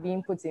measures are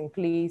being put in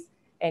place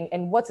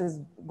and what is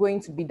going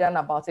to be done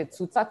about it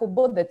to tackle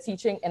both the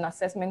teaching and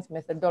assessment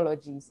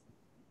methodologies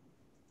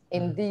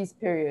in these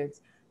periods?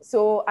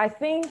 So I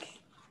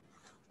think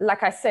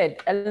like I said,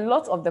 a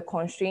lot of the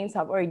constraints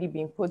have already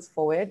been put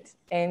forward.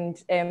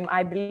 And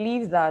I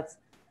believe that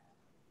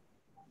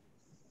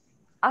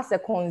as a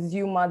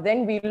consumer,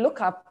 then we look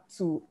up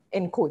to,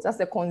 in quotes, as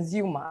a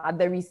consumer at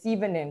the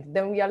receiving end,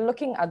 then we are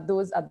looking at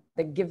those at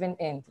the given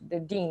end, the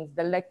deans,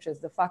 the lecturers,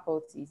 the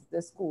faculties,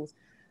 the schools,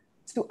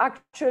 to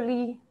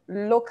actually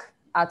look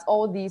at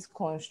all these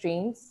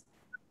constraints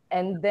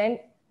and then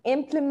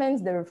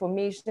implement the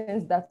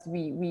reformations that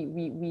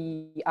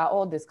we are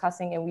all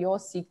discussing and we all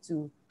seek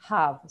to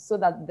have, so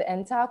that the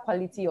entire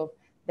quality of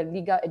the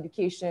legal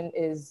education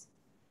is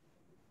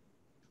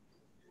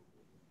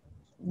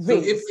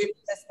raised. So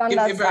the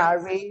standards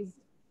are raised.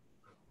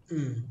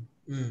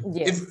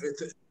 Yes.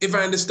 If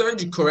I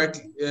understand you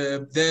correctly,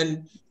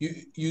 then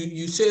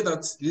you say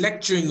that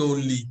lecturing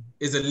only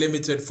is a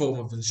limited form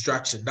of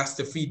instruction. That's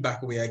the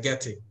feedback we are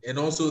getting, and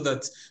also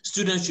that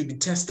students should be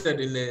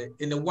tested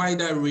in a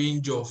wider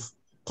range of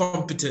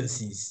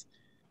competencies,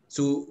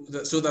 so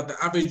that the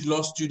average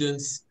law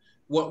students,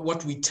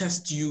 what we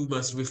test you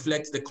must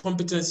reflect the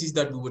competencies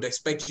that we would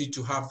expect you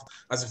to have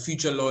as a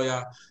future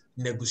lawyer: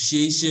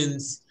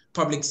 negotiations,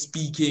 public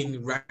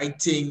speaking,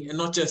 writing, and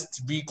not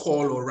just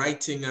recall or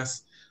writing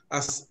as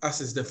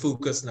is the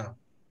focus now.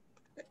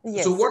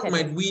 Yes, so what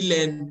might we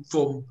learn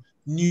from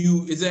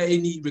new? Is there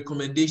any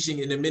recommendation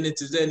in a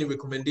minute? Is there any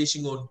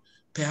recommendation on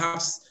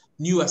perhaps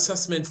new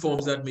assessment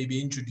forms that may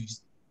be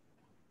introduced?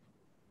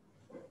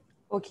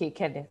 Okay,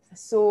 Kenneth.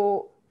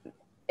 So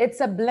it's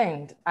a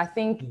blend. I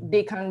think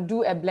they can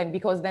do a blend,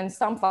 because then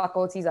some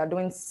faculties are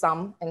doing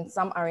some and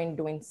some aren't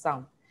doing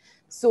some.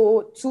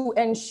 So to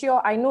ensure,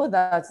 I know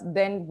that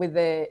then with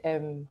the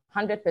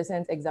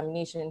 100%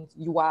 examination,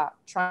 you are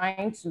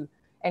trying to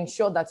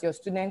ensure that your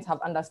students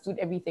have understood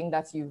everything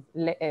that you've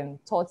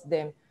taught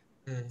them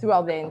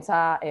throughout the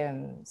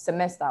entire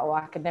semester or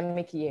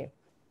academic year.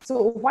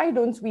 So why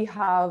don't we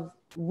have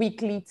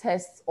weekly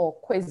tests or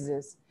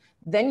quizzes?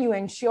 Then you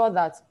ensure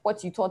that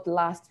what you taught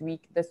last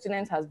week, the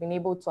student has been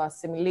able to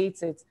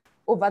assimilate it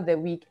over the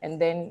week and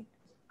then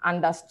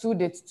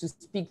understood it to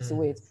speak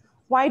to it.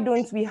 Why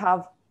don't we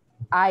have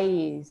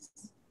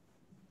IAs,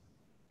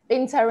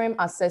 interim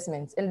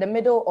assessments, in the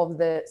middle of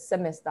the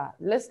semester?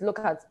 Let's look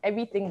at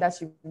everything that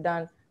you've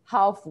done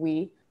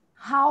halfway.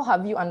 How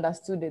have you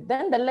understood it?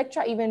 Then the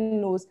lecturer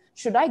even knows,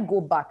 should I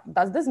go back?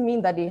 Does this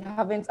mean that they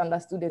haven't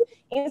understood it?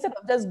 Instead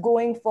of just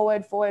going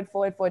forward,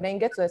 then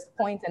get to a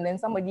point and then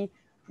somebody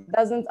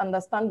doesn't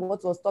understand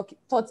what was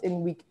taught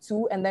in week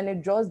 2, and then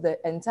it draws the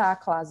entire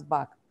class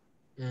back.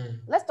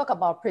 Let's talk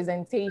about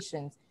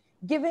presentations.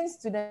 Giving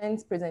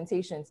students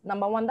presentations.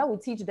 Number one, that will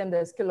teach them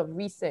the skill of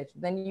research.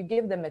 Then you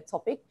give them a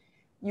topic,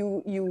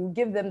 you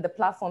give them the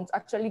platform to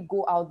actually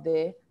go out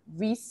there,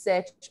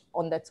 research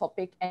on the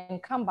topic,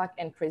 and come back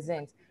and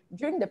present.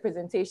 During the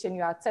presentation,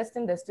 you are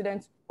testing the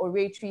students'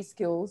 oratory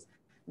skills,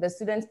 the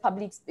students'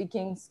 public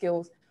speaking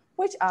skills,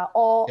 which are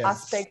all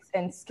aspects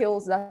and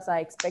skills that are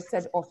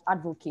expected of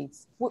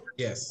advocates.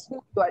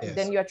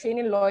 Then you're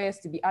training lawyers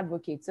to be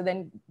advocates. So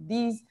then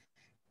these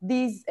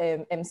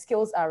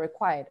skills are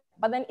required.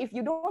 But then if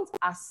you don't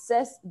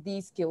assess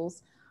these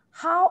skills,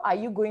 how are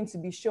you going to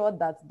be sure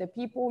that the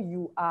people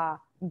you are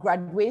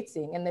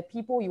graduating and the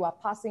people you are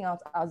passing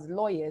out as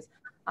lawyers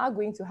are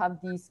going to have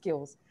these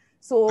skills?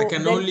 So I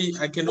can only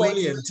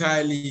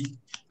entirely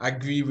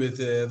agree with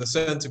the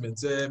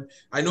sentiments.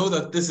 I know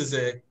that this is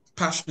a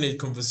passionate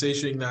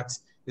conversation that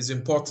is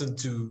important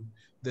to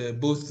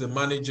both the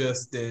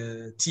managers,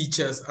 the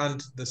teachers,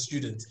 and the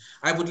students.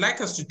 I would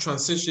like us to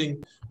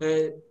transition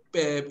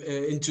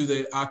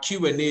into our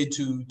Q&A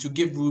to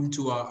give room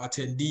to our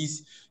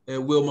attendees.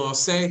 Wilma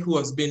Osei, who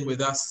has been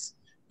with us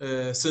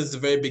since the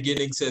very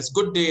beginning, says,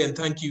 "Good day and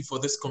thank you for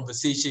this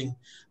conversation.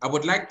 I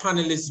would like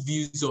panelists'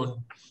 views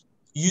on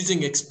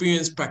using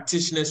experienced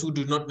practitioners who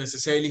do not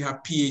necessarily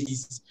have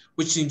PhDs,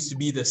 which seems to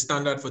be the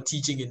standard for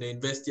teaching in the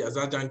university as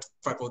adjunct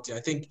faculty." I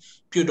think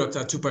Pure Dr.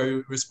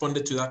 Atupare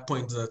responded to that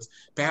point, that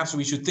perhaps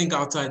we should think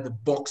outside the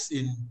box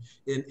in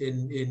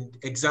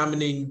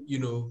examining,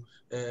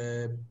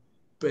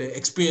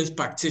 experienced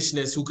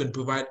practitioners who can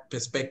provide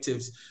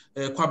perspectives.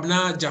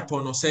 Kwabna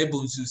Japon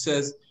Osebunsu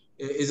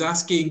is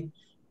asking,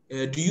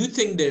 do you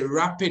think the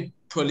rapid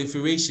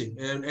proliferation,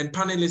 and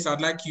panelists,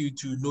 I'd like you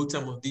to note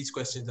some of these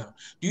questions down.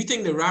 Do you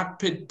think the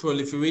rapid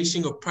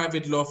proliferation of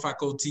private law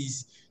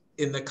faculties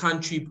in the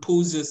country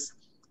poses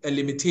a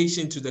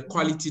limitation to the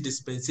quality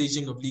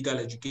dispensation of legal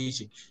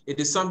education? It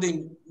is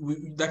something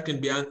that can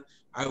be,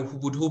 I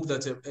would hope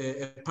that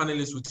a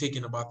panelist would take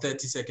in about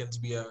 30 seconds.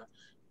 We are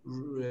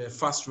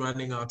fast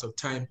running out of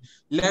time.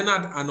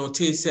 Leonard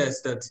Anote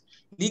says that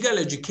legal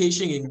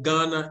education in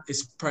Ghana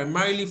is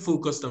primarily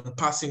focused on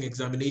passing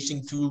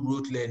examination through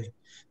rote learning.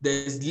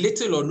 There's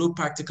little or no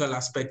practical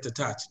aspect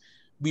attached.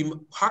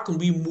 How can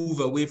we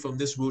move away from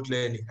this rote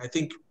learning? I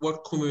think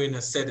what Coomerene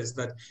has said is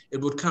that it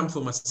would come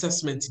from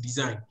assessment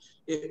design.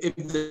 If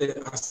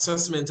the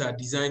assessments are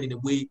designed in a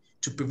way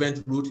to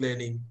prevent rote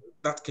learning,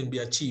 that can be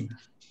achieved.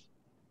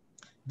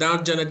 Now,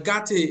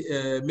 Ghartey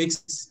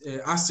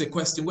asks a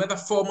question whether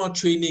formal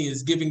training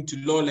is given to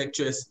law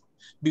lecturers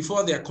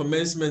before their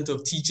commencement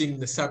of teaching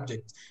the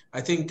subject.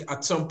 I think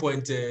at some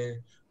point,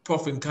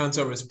 Prof.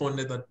 Nkansah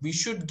responded that we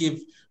should give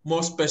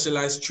more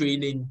specialized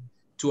training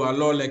to our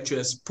law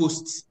lecturers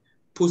post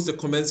the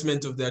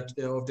commencement of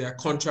their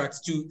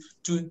contracts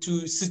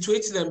to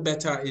situate them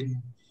better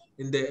in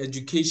the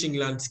education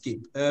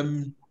landscape.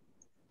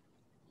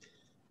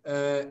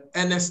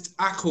 Ernest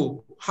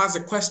Akko has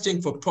a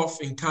question for Prof.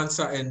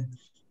 Nkansah and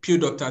Pure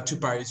Dr.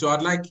 Atupare. So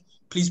I'd like,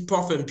 please,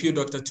 Prof. and Pure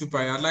Dr.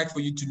 Atupare, I'd like for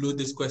you to note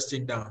this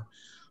question down.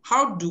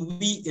 How do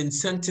we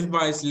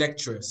incentivize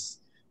lecturers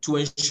to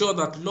ensure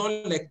that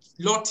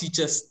law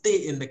teachers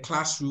stay in the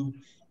classroom,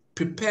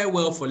 prepare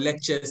well for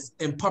lectures,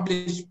 and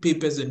publish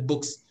papers and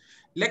books?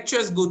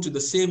 Lecturers go to the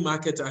same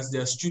market as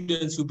their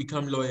students who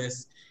become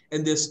lawyers,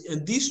 and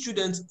these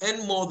students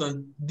earn more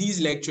than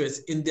these lecturers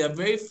in their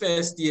very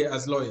first year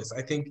as lawyers.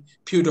 I think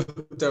Pure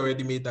Doctor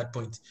already made that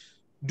point.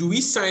 Do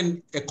we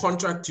sign a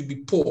contract to be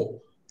poor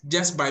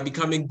just by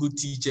becoming good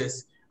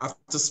teachers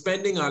after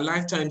spending our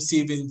lifetime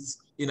savings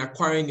in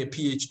acquiring a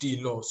PhD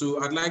in law?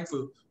 So I'd like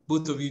for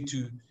both of you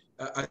to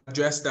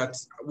address that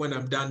when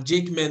I'm done.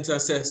 Jake Mensah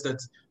says that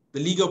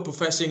the Legal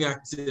Profession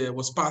Act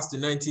was passed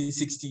in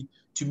 1960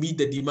 to meet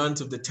the demands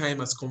of the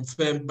time, as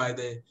confirmed by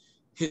the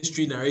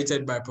history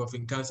narrated by Prof.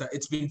 Nkansah.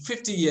 It's been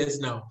 50 years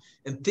now,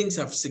 and things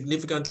have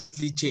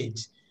significantly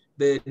changed.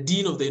 The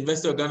Dean of the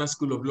University of Ghana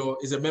School of Law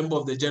is a member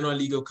of the General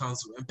Legal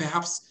Council, and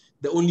perhaps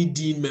the only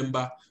Dean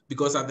member,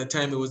 because at the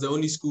time it was the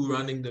only school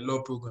running the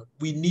law program.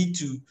 We need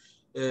to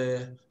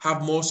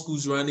have more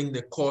schools running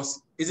the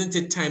course. Isn't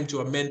it time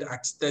to amend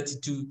Act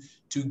 32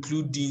 to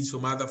include deans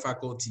from other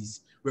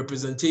faculties?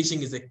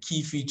 Representation is a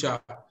key feature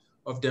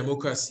of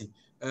democracy.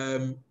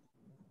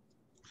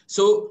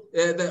 So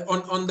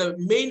on the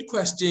main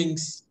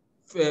questions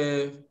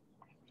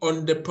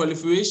on the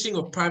proliferation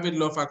of private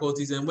law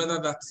faculties and whether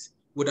that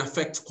would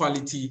affect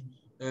quality,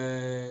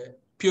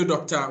 Pure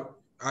Doctor,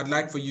 I'd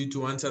like for you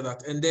to answer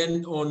that. And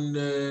then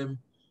on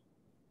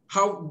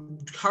how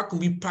can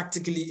we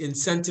practically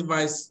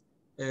incentivize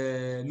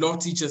law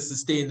teachers to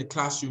stay in the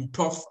classroom?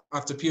 Prof,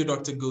 after Pure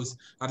Doctor goes,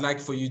 I'd like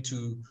for you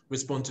to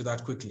respond to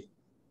that quickly.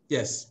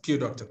 Yes, Pure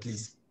Doctor,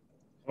 please.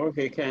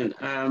 Okay, Ken.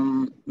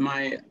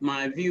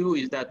 My view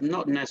is that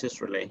not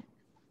necessarily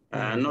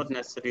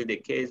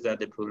the case that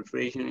the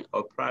proliferation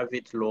of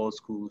private law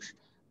schools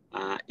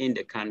in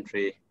the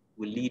country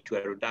will lead to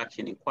a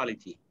reduction in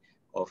quality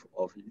of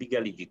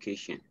legal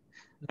education.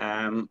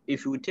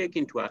 If we take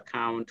into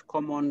account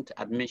common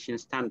admission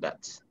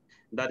standards,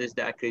 that is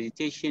the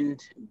accreditation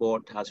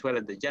board as well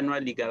as the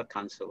General Legal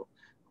Council,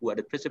 who are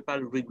the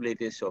principal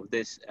regulators of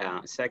this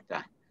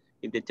sector,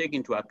 if they take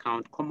into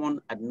account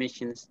common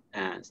admissions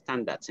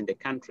standards in the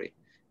country,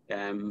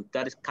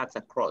 that is cuts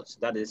across,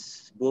 that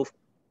is both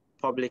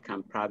public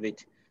and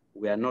private,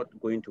 we are not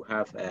going to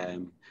have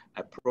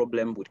a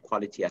problem with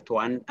quality at all.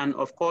 And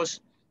of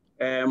course,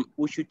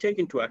 we should take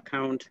into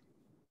account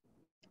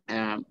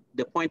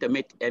the point I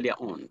made earlier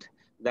on,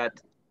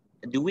 that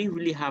do we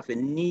really have a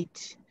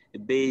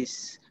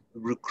need-based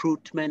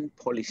recruitment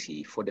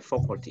policy for the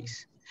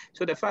faculties?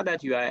 So the fact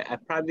that you are a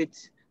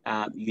private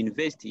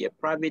university, a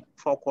private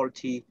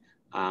faculty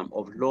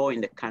of law in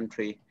the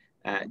country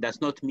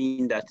does not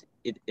mean that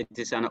it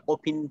is an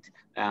open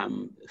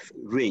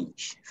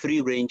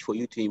free range for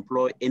you to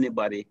employ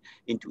anybody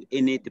into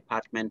any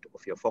department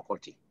of your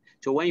faculty.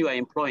 So when you are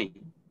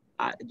employing,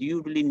 do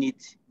you really need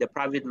the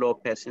private law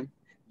person?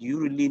 Do you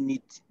really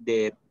need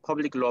the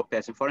public law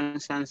person? For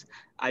instance,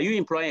 are you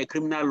employing a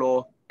criminal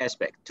law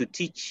expert to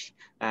teach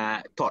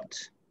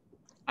tort?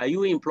 Are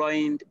you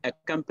employing a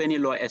company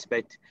law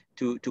expert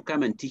to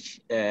come and teach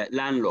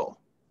land law?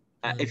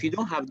 If you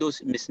don't have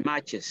those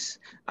mismatches,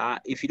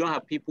 if you don't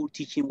have people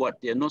teaching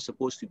what they're not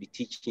supposed to be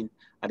teaching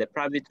at the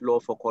private law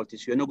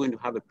faculties, you're not going to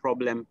have a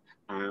problem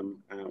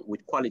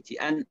with quality.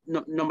 And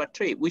number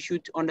three, we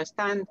should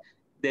understand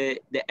the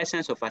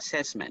essence of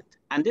assessment.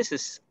 And this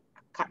is,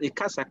 it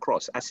cuts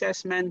across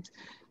assessment,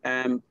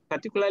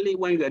 particularly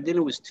when you are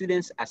dealing with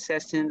students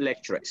assessing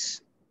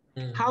lecturers.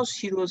 How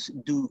serious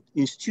do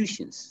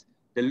institutions,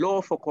 the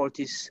law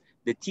faculties,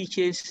 the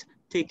teachers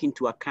take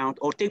into account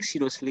or take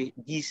seriously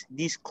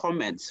these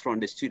comments from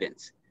the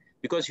students?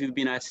 Because you've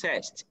been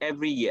assessed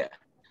every year.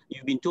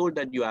 You've been told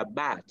that you are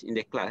bad in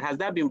the class. Has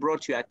that been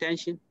brought to your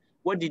attention?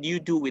 What did you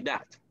do with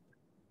that?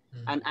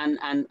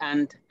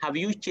 And have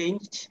you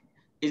changed?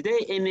 Is there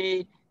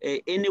any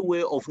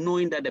way of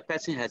knowing that the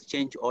person has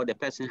changed or the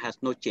person has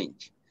not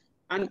changed?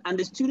 And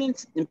the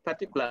students in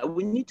particular,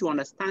 we need to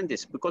understand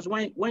this, because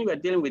when you are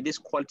dealing with this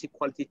quality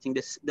thing,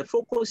 the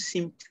focus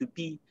seems to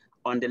be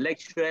on the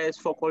lecturers,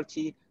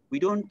 faculty. We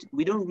don't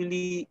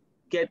really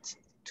get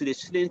to the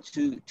students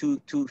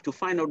to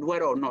find out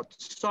whether or not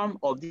some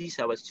of these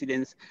our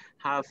students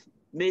have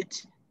made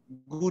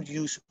good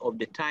use of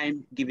the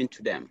time given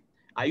to them.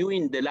 Are you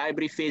in the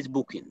library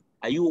Facebooking?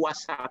 Are you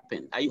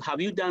WhatsApping?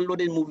 Have you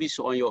downloaded movies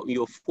on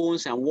your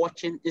phones and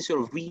watching instead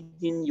of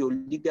reading your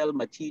legal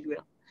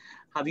material?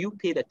 Have you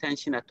paid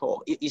attention at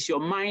all? Is your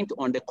mind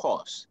on the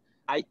course?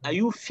 Are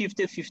you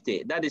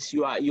 50-50? That is,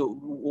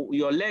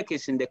 your leg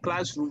is in the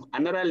classroom,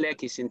 another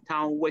leg is in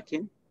town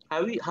working.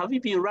 Have you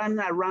been running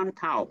around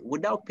town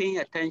without paying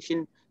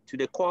attention to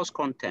the course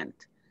content?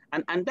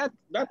 And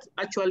that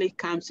actually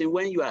comes in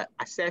when you are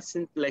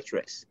assessing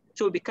lecturers.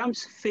 So it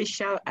becomes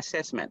facial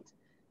assessment.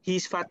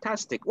 He's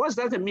fantastic. What's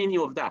that the meaning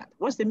of that?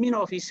 What's the meaning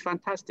of he's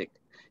fantastic?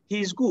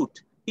 He's good.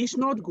 He's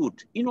not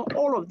good. You know,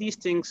 all of these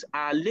things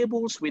are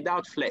labels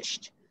without flesh.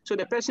 So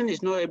the person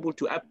is not able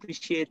to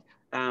appreciate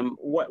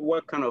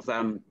what kind of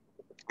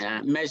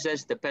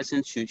measures the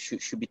person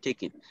should be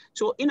taking.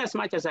 So in as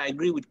much as I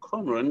agree with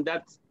Coomerene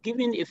that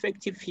giving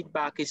effective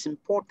feedback is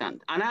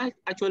important, and I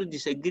actually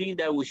disagree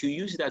that we should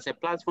use it as a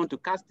platform to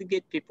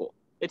castigate people.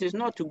 It is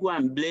not to go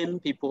and blame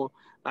people,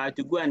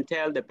 to go and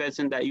tell the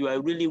person that you are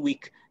really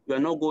weak, you are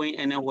not going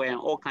anywhere, and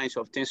all kinds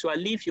of things. So I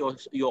leave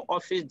your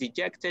office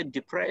dejected,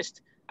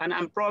 depressed, and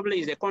I'm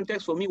probably is a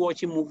context for me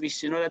watching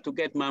movies in order to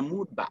get my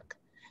mood back.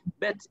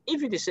 But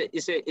if it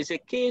is a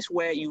case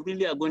where you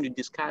really are going to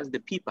discuss the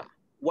paper,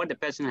 what the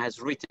person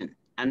has written,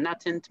 and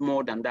nothing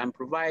more than that,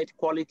 provide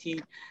quality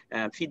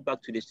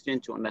feedback to the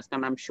student to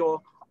understand, I'm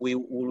sure we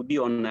will be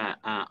on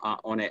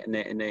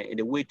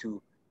a way to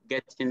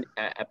getting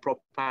a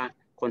proper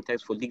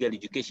context for legal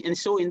education. And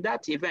so in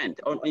that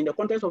event, in the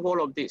context of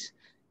all of this,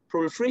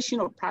 proliferation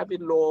of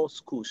private law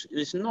schools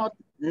is not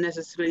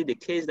necessarily the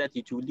case that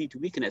it will lead to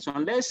weakness,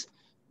 unless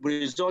we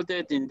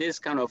resulted in this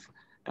kind of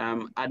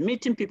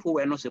admitting people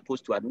we're not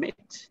supposed to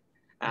admit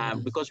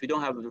because we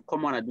don't have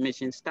common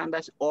admission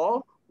standards,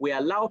 or we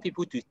allow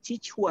people to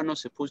teach who are not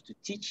supposed to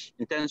teach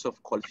in terms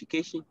of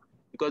qualification,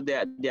 because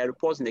there are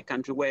reports in the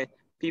country where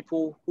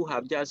people who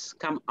have just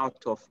come out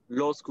of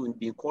law school and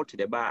being called to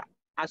the bar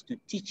has to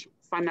teach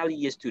final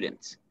year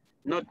students,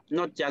 not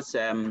just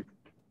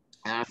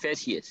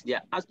first years. They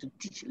are asked to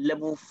teach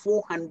level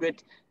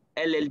 400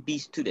 LLB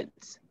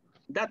students.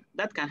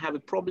 That can have a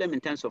problem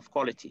in terms of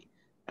quality.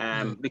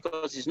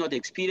 Because he's not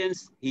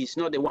experienced, he's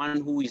not the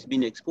one who is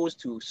being exposed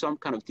to some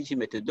kind of teaching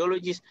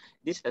methodologies.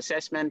 These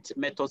assessment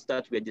methods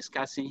that we're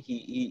discussing,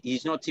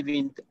 he's not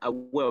even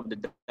aware of the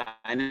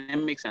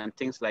dynamics and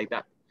things like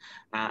that.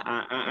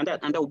 And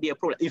that will be a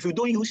problem. If you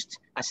don't use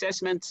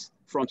assessments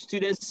from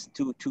students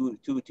to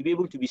be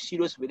able to be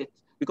serious with it,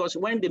 because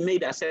when they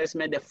made the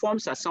assessment, the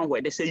forms are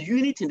somewhere. There's a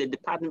unit in the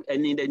department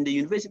and in the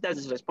university that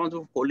is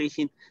responsible for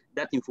collating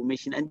that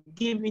information and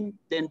giving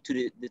them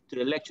to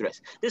the lecturers.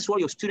 This is what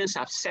your students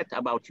have said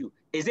about you.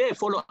 Is there a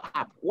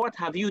follow-up? What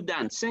have you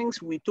done since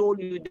we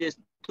told you this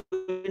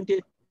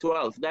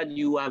 2012 that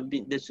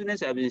the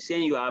students have been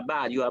saying you are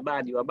bad, you are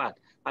bad, you are bad?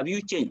 Have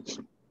you changed?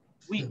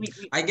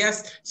 I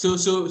guess so.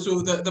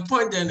 The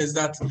point then is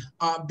that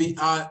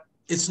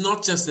it's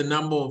not just the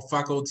number of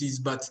faculties,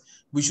 but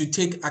we should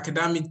take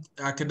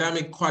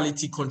academic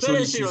quality control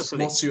issues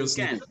more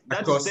seriously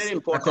across the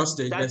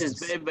universities. That is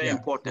very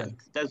important.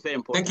 Yeah. That's very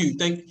important.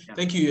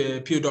 Thank you,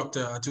 Pure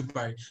Dr.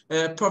 Atupare.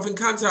 Prof.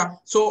 Nkansah,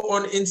 so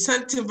on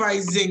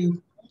incentivizing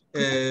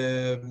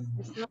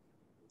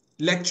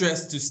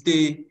lecturers to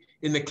stay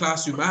in the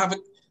classroom,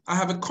 I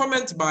have a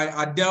comment by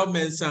Adele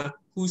Mensah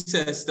who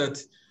says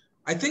that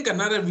I think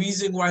another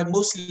reason why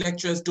most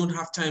lecturers don't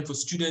have time for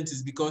students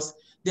is because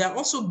they are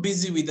also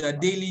busy with their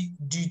daily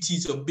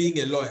duties of being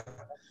a lawyer.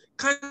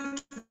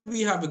 Can't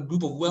we have a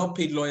group of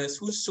well-paid lawyers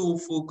whose sole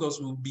focus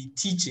will be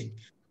teaching,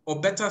 or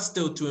better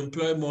still, to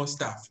employ more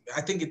staff?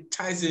 I think it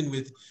ties in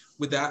with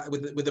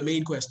the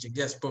main question.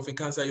 Yes, Prof.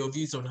 Nkansah, your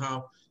views on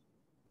how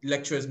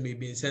lecturers may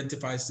be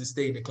incentivized to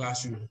stay in the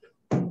classroom.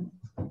 Thank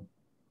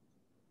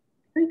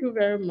you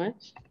very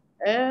much.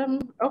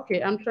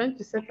 Okay, I'm trying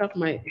to set up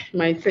my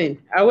thing.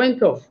 I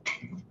went off.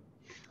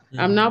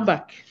 I'm now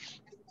back.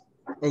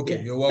 Okay,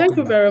 yeah. You're welcome. Thank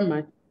you very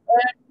much.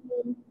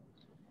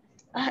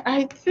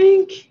 I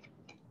think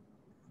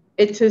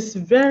it is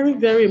very,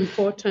 very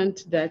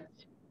important that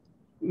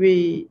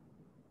we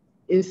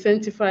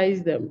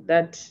incentivize them,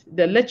 that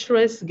the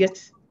lecturers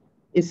get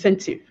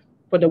incentive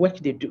for the work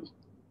they do.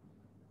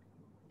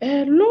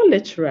 A law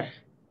lecturer,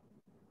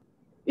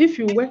 if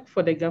you work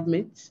for the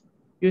government,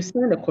 you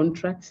sign a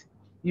contract,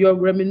 your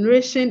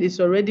remuneration is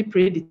already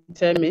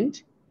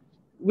predetermined.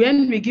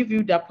 When we give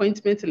you the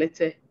appointment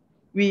letter,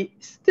 we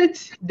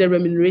state the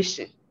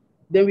remuneration.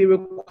 Then we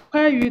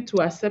require you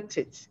to accept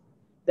it,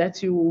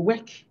 that you will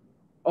work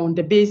on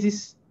the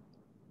basis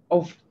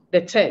of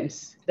the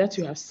terms that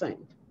you have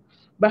signed.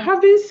 But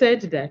having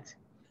said that,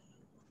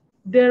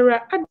 there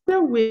are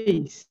other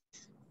ways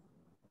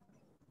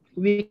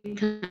we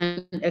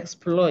can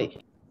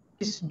exploit.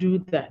 Please do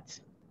that.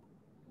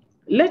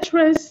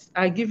 Lecturers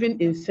are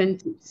given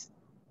incentives.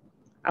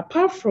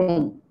 Apart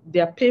from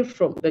their pay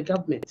from the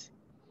government,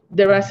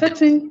 there are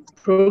certain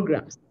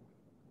programs.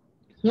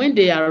 When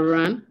they are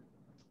run,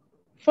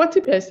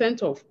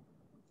 40% of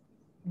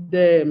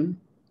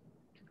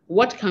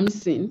what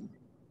comes in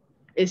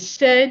is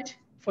shared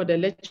for the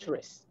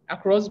lecturers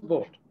across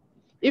board,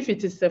 if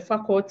it is a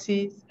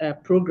faculty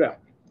program.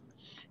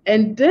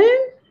 And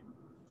then,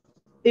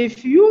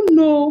 if you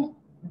know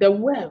the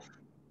wealth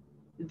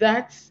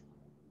that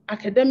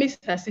academics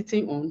are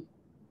sitting on,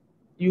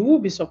 you will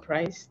be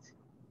surprised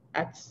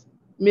at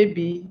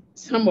maybe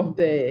some of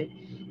the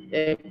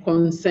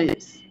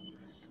concerns.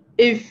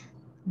 If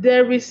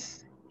there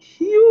is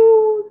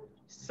huge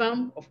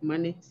sum of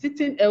money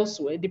sitting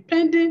elsewhere,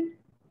 depending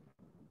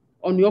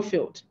on your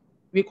field,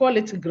 we call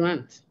it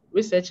grant,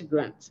 research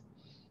grant.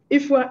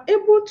 If we are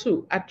able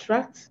to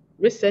attract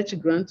research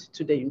grant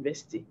to the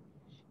university,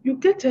 you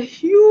get a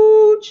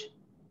huge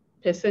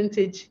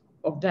percentage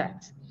of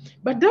that.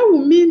 But that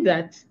will mean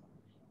that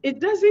it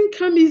doesn't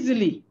come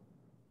easily.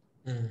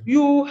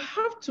 You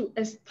have to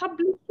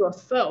establish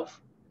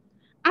yourself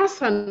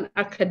as an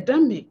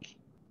academic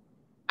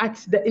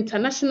at the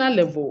international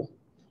level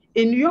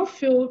in your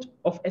field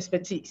of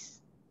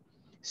expertise,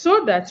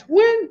 so that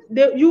when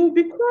you will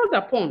be called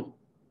upon,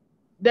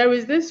 there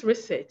is this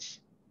research.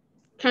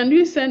 Can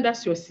you send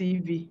us your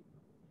CV?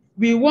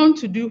 We want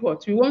to do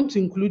what? We want to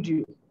include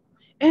you.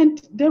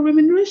 And the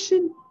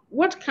remuneration,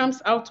 what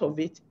comes out of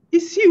it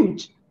is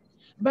huge.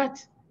 But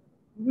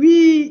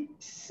we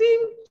seem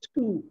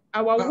to,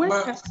 our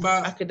work as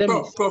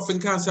academics. Prof.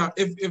 Nkansah,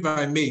 if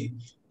I may,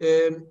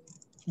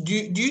 do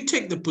you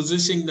take the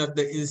position that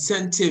the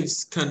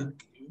incentives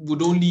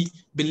would only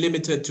be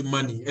limited to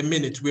money? A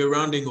minute, we're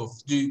rounding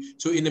off.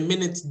 So in a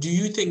minute, do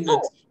you think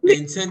that the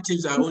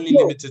incentives are only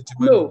limited to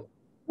money?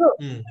 No.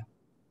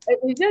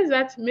 It's just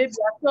that maybe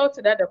I thought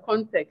that the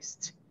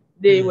context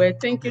they were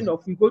thinking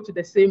of, we go to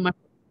the same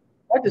market.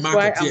 That is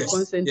why I'm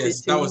concentrating.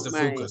 Yes, that was the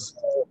focus.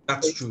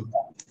 That's true.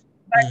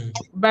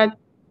 But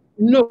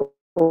no,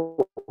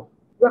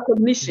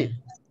 recognition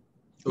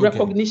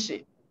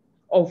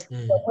of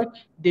the work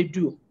they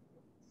do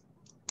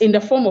in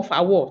the form of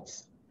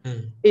awards.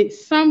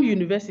 Some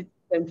universities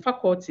and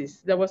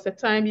faculties, there was a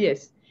time,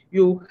 yes,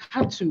 you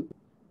had to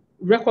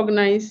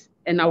recognize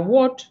and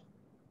award.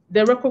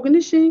 The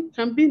recognition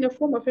can be in the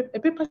form of a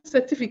paper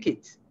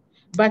certificate,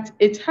 but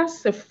it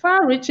has a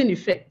far-reaching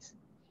effect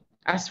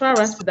as far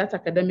as that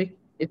academic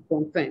is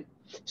concerned.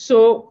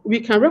 So we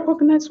can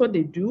recognize what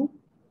they do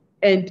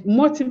and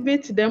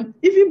motivate them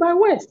even by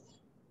words.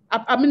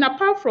 I mean,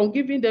 apart from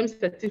giving them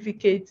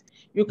certificates,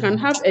 you can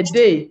have a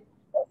day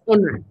of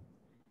honor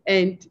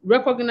and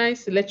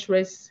recognize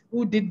lecturers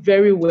who did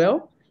very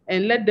well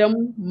and let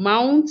them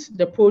mount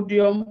the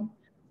podium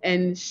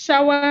and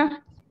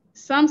shower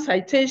some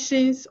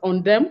citations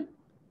on them.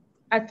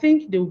 I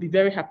think they will be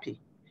very happy.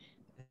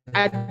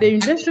 At the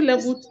university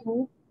level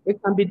too,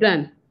 it can be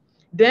done.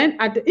 Then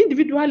at the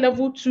individual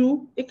level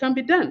too, it can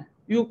be done.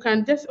 You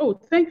can just, oh,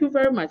 thank you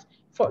very much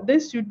for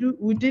this you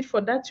did, for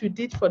that you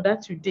did, for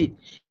that you did.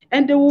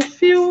 And they will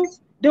feel,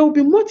 they will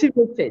be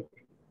motivated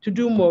to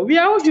do more. We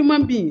are all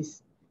human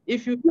beings.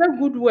 If you hear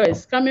good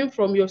words coming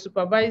from your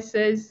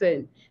supervisors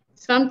and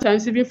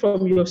sometimes even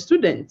from your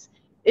students,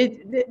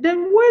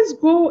 the words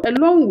go a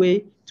long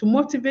way to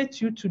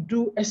motivate you to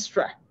do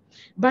extra.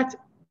 But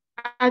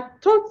I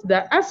thought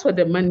that as for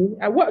the money,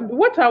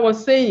 what I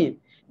was saying,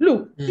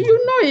 look,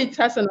 you know it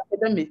as an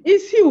academic,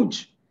 it's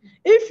huge.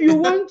 If you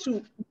want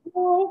to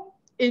go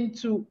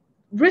into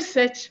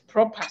research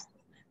proper,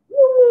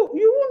 you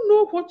will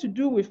know what to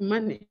do with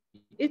money.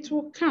 It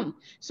will come.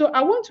 So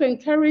I want to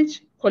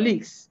encourage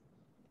colleagues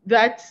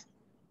that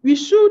we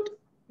should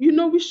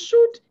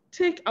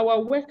take our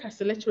work as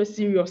a lecturer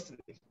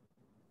seriously.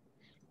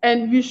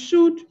 And we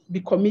should be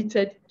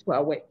committed to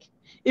our work.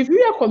 If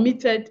we are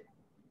committed,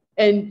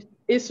 and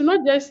it's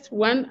not just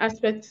one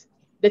aspect,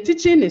 the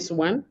teaching is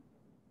one,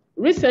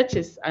 research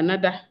is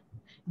another,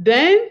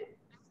 then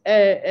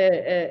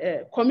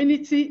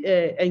community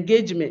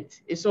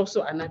engagement is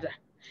also another.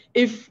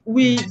 If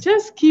we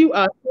just queue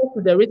ourselves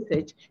to the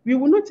research, we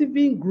will not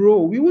even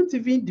grow, we won't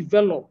even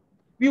develop.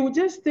 We will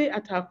just stay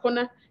at our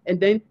corner and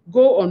then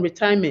go on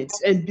retirement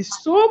and be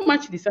so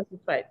much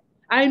dissatisfied.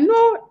 I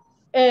know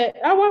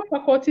our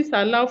faculties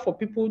allow for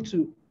people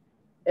to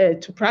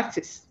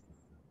practice.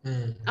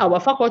 Our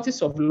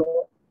faculties of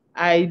law,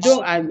 I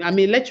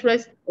mean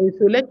lecturers,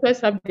 so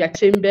lecturers have their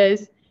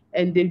chambers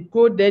and they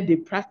go there, they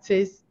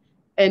practice,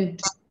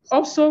 and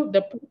also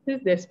the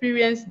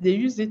experience, they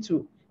use it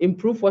to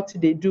improve what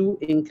they do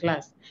in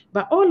class.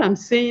 But all I'm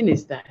saying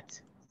is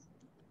that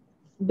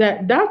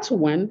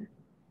one,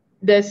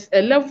 there's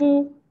a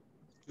level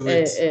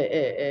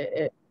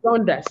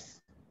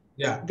standards.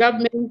 Yeah.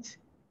 Government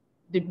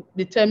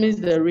determines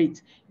the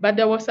rate. But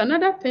there was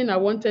another thing I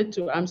wanted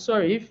to, I'm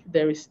sorry if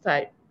there is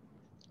time.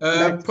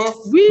 Prof,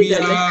 we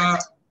are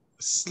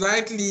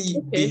slightly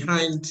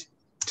behind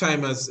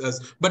time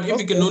but if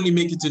you can only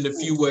make it in a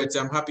few words,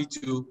 I'm happy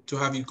to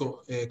have you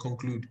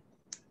conclude.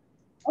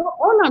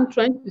 All I'm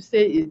trying to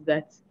say is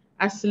that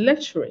as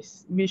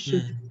lecturers, we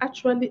should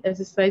actually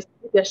exercise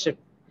leadership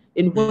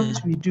in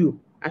what we do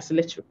as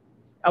lecturers.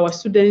 Our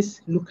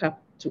students look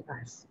up to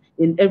us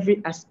in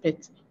every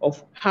aspect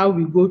of how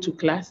we go to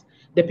class,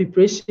 the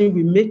preparation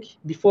we make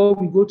before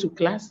we go to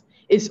class.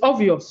 It's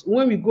obvious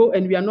when we go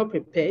and we are not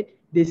prepared,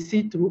 they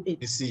see through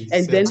it.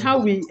 And then how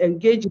we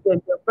engage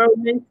them,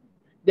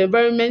 the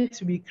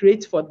environment we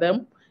create for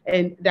them,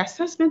 and the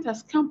assessment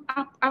has come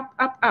up.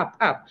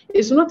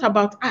 It's not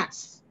about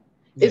us.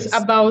 Yes. It's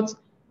about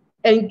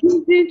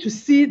engaging to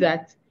see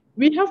that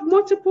We have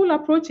multiple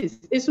approaches.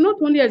 It's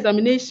not only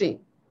examination.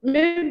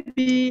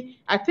 Maybe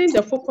I think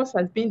the focus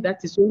has been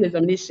that it's only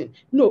examination.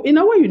 No, in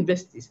our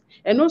universities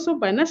and also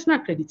by national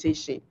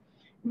accreditation,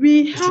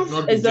 we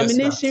have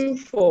examination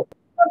for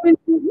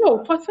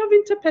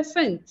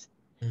 70%,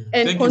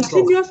 and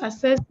continuous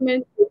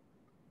assessment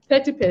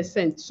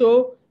 30%.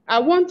 So I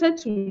wanted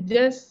to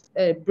just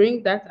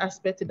bring that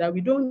aspect that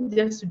we don't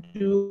just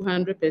do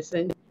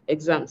 100%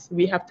 exams.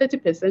 We have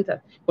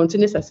 30%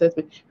 continuous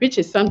assessment, which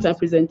is sometimes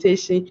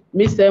presentation,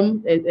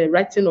 midterm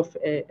writing of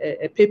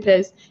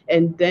papers,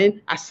 and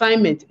then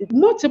assignment,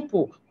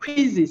 multiple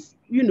quizzes,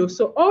 you know.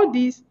 So all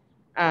these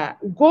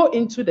go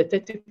into the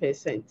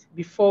 30%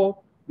 before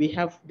we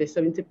have the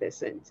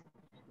 70%.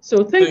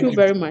 So thank you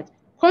very much.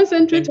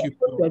 Concentrate on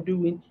what you are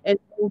doing and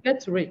we'll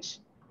get rich.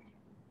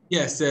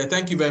 Yes,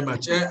 thank you very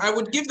much. I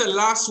would give the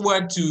last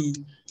word to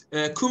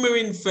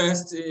Coomerene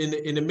first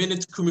in a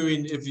minute,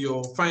 Coomerene, if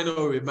your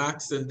final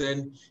remarks, and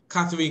then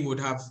Katherine would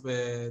have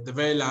the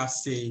very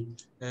last say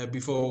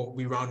before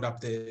we round up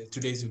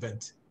today's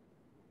event.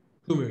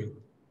 Coomerene.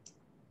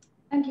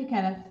 Thank you,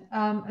 Kenneth.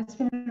 It's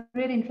been a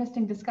really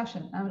interesting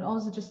discussion. I'm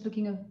also just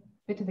looking a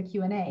bit of the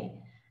Q&A.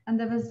 And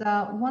there was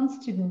one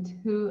student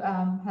who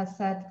has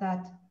said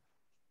that,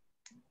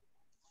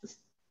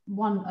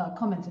 one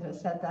commentator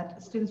said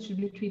that students should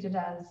be treated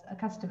as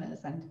customers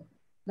and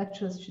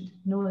lecturers should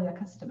know their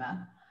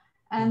customer.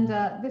 And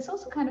this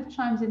also kind of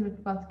chimes in with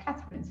what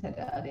Katherine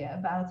said earlier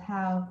about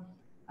how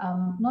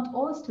not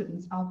all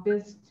students are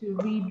built to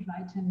read,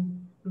 write,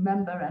 and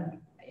remember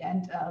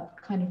and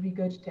kind of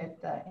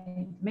regurgitate the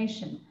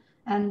information.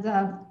 And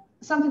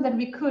something that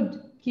we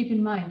could keep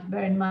in mind,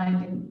 bear in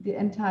mind in the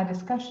entire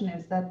discussion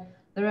is that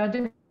there are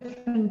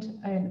different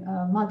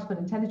multiple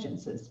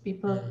intelligences.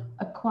 People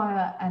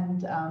acquire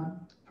and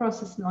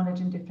process knowledge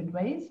in different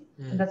ways.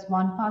 And that's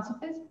one part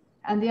of it.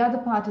 And the other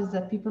part is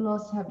that people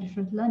also have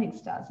different learning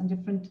styles and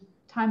different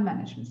time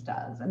management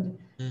styles. And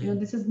you know,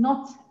 this is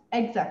not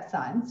exact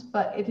science,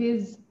 but it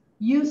is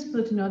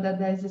useful to know that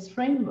there's this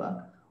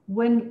framework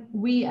when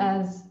we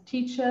as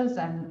teachers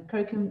and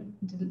curriculum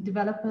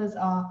developers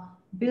are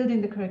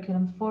building the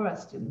curriculum for our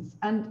students.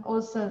 And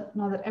also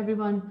know that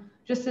everyone,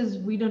 just as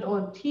we don't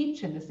all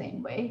teach in the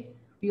same way,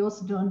 we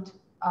also don't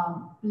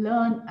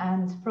learn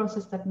and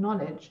process that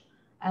knowledge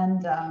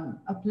and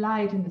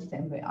apply it in the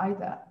same way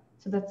either.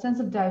 So that sense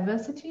of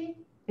diversity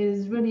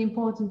is really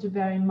important to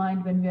bear in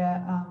mind when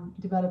we're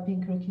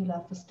developing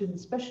curricula for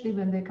students, especially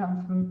when they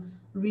come from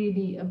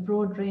really a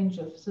broad range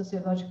of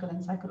sociological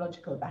and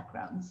psychological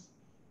backgrounds.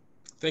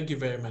 Thank you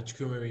very much,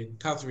 Coomerene.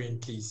 Katherine,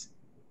 please.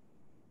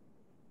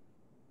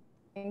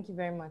 Thank you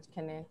very much,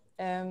 Kenneth.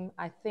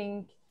 I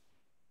think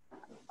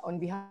on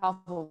behalf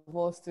of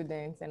all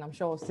students, and I'm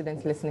sure all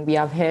students listening, we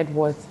have heard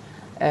what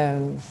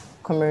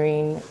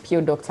Coomerene,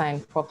 PO Doctor,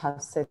 and Prof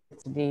have said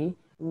today.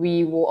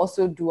 We will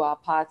also do our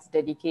part,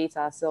 dedicate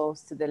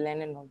ourselves to the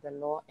learning of the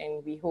law,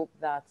 and we hope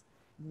that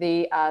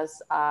they,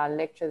 as our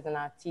lecturers and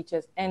our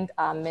teachers and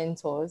our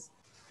mentors,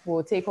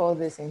 will take all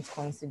this into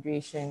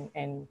consideration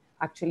and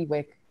actually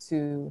work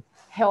to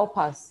help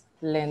us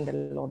learn the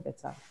law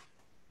better.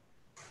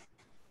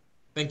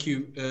 Thank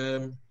you.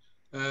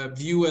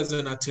 Viewers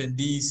and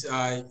attendees,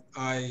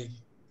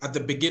 at the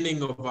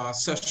beginning of our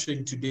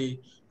session today,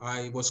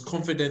 I was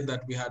confident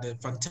that we had a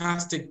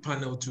fantastic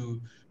panel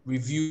to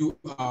review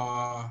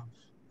our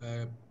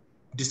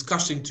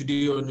discussion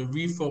today on the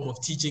reform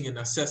of teaching and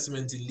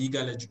assessment in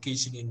legal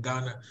education in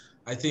Ghana.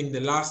 I think the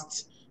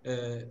last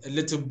a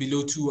little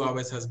below 2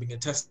 hours has been a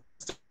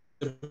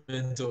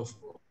testament of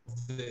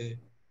the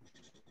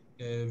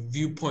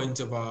viewpoint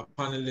of our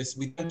panelists.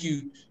 We thank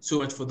you so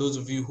much for those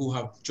of you who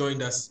have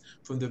joined us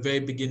from the very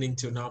beginning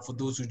till now. For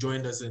those who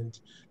joined us and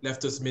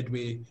left us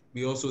midway,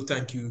 we also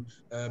thank you.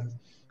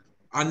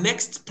 Our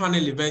next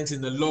panel event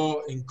in the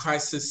Law in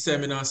Crisis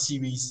seminar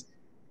series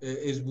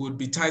would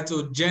be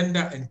titled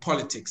Gender and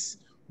Politics,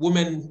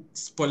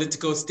 Women's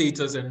Political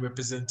Status and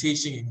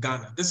Representation in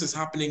Ghana. This is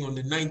happening on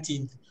the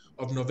 19th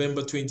of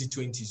November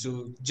 2020,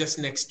 so just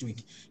next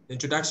week. The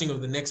introduction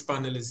of the next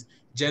panel is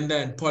Gender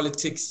and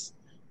Politics,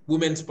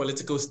 Women's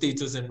Political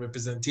Status and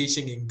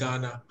Representation in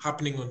Ghana,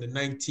 happening on the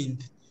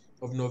 19th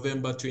of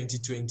November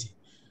 2020.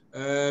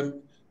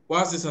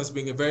 Whilst this has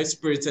been a very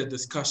spirited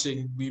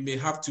discussion, we may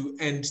have to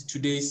end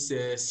today's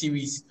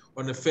series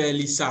on a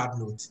fairly sad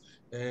note.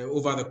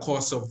 Over the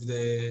course of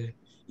the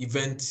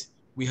event,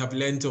 we have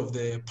learned of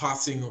the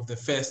passing of the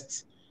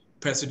first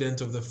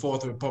president of the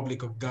Fourth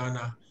Republic of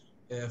Ghana,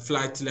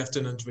 Flight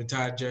Lieutenant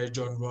retired Jerry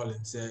John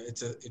Rawlings.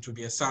 It will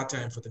be a sad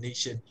time for the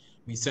nation.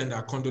 We send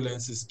our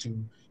condolences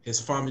to his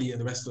family and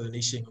the rest of the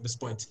nation on this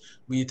point.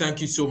 We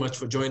thank you so much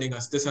for joining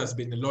us. This has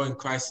been the Law in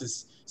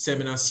Crisis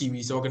seminar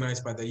series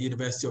organized by the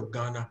University of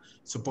Ghana,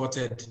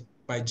 supported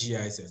by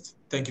GIZ.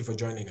 Thank you for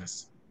joining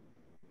us.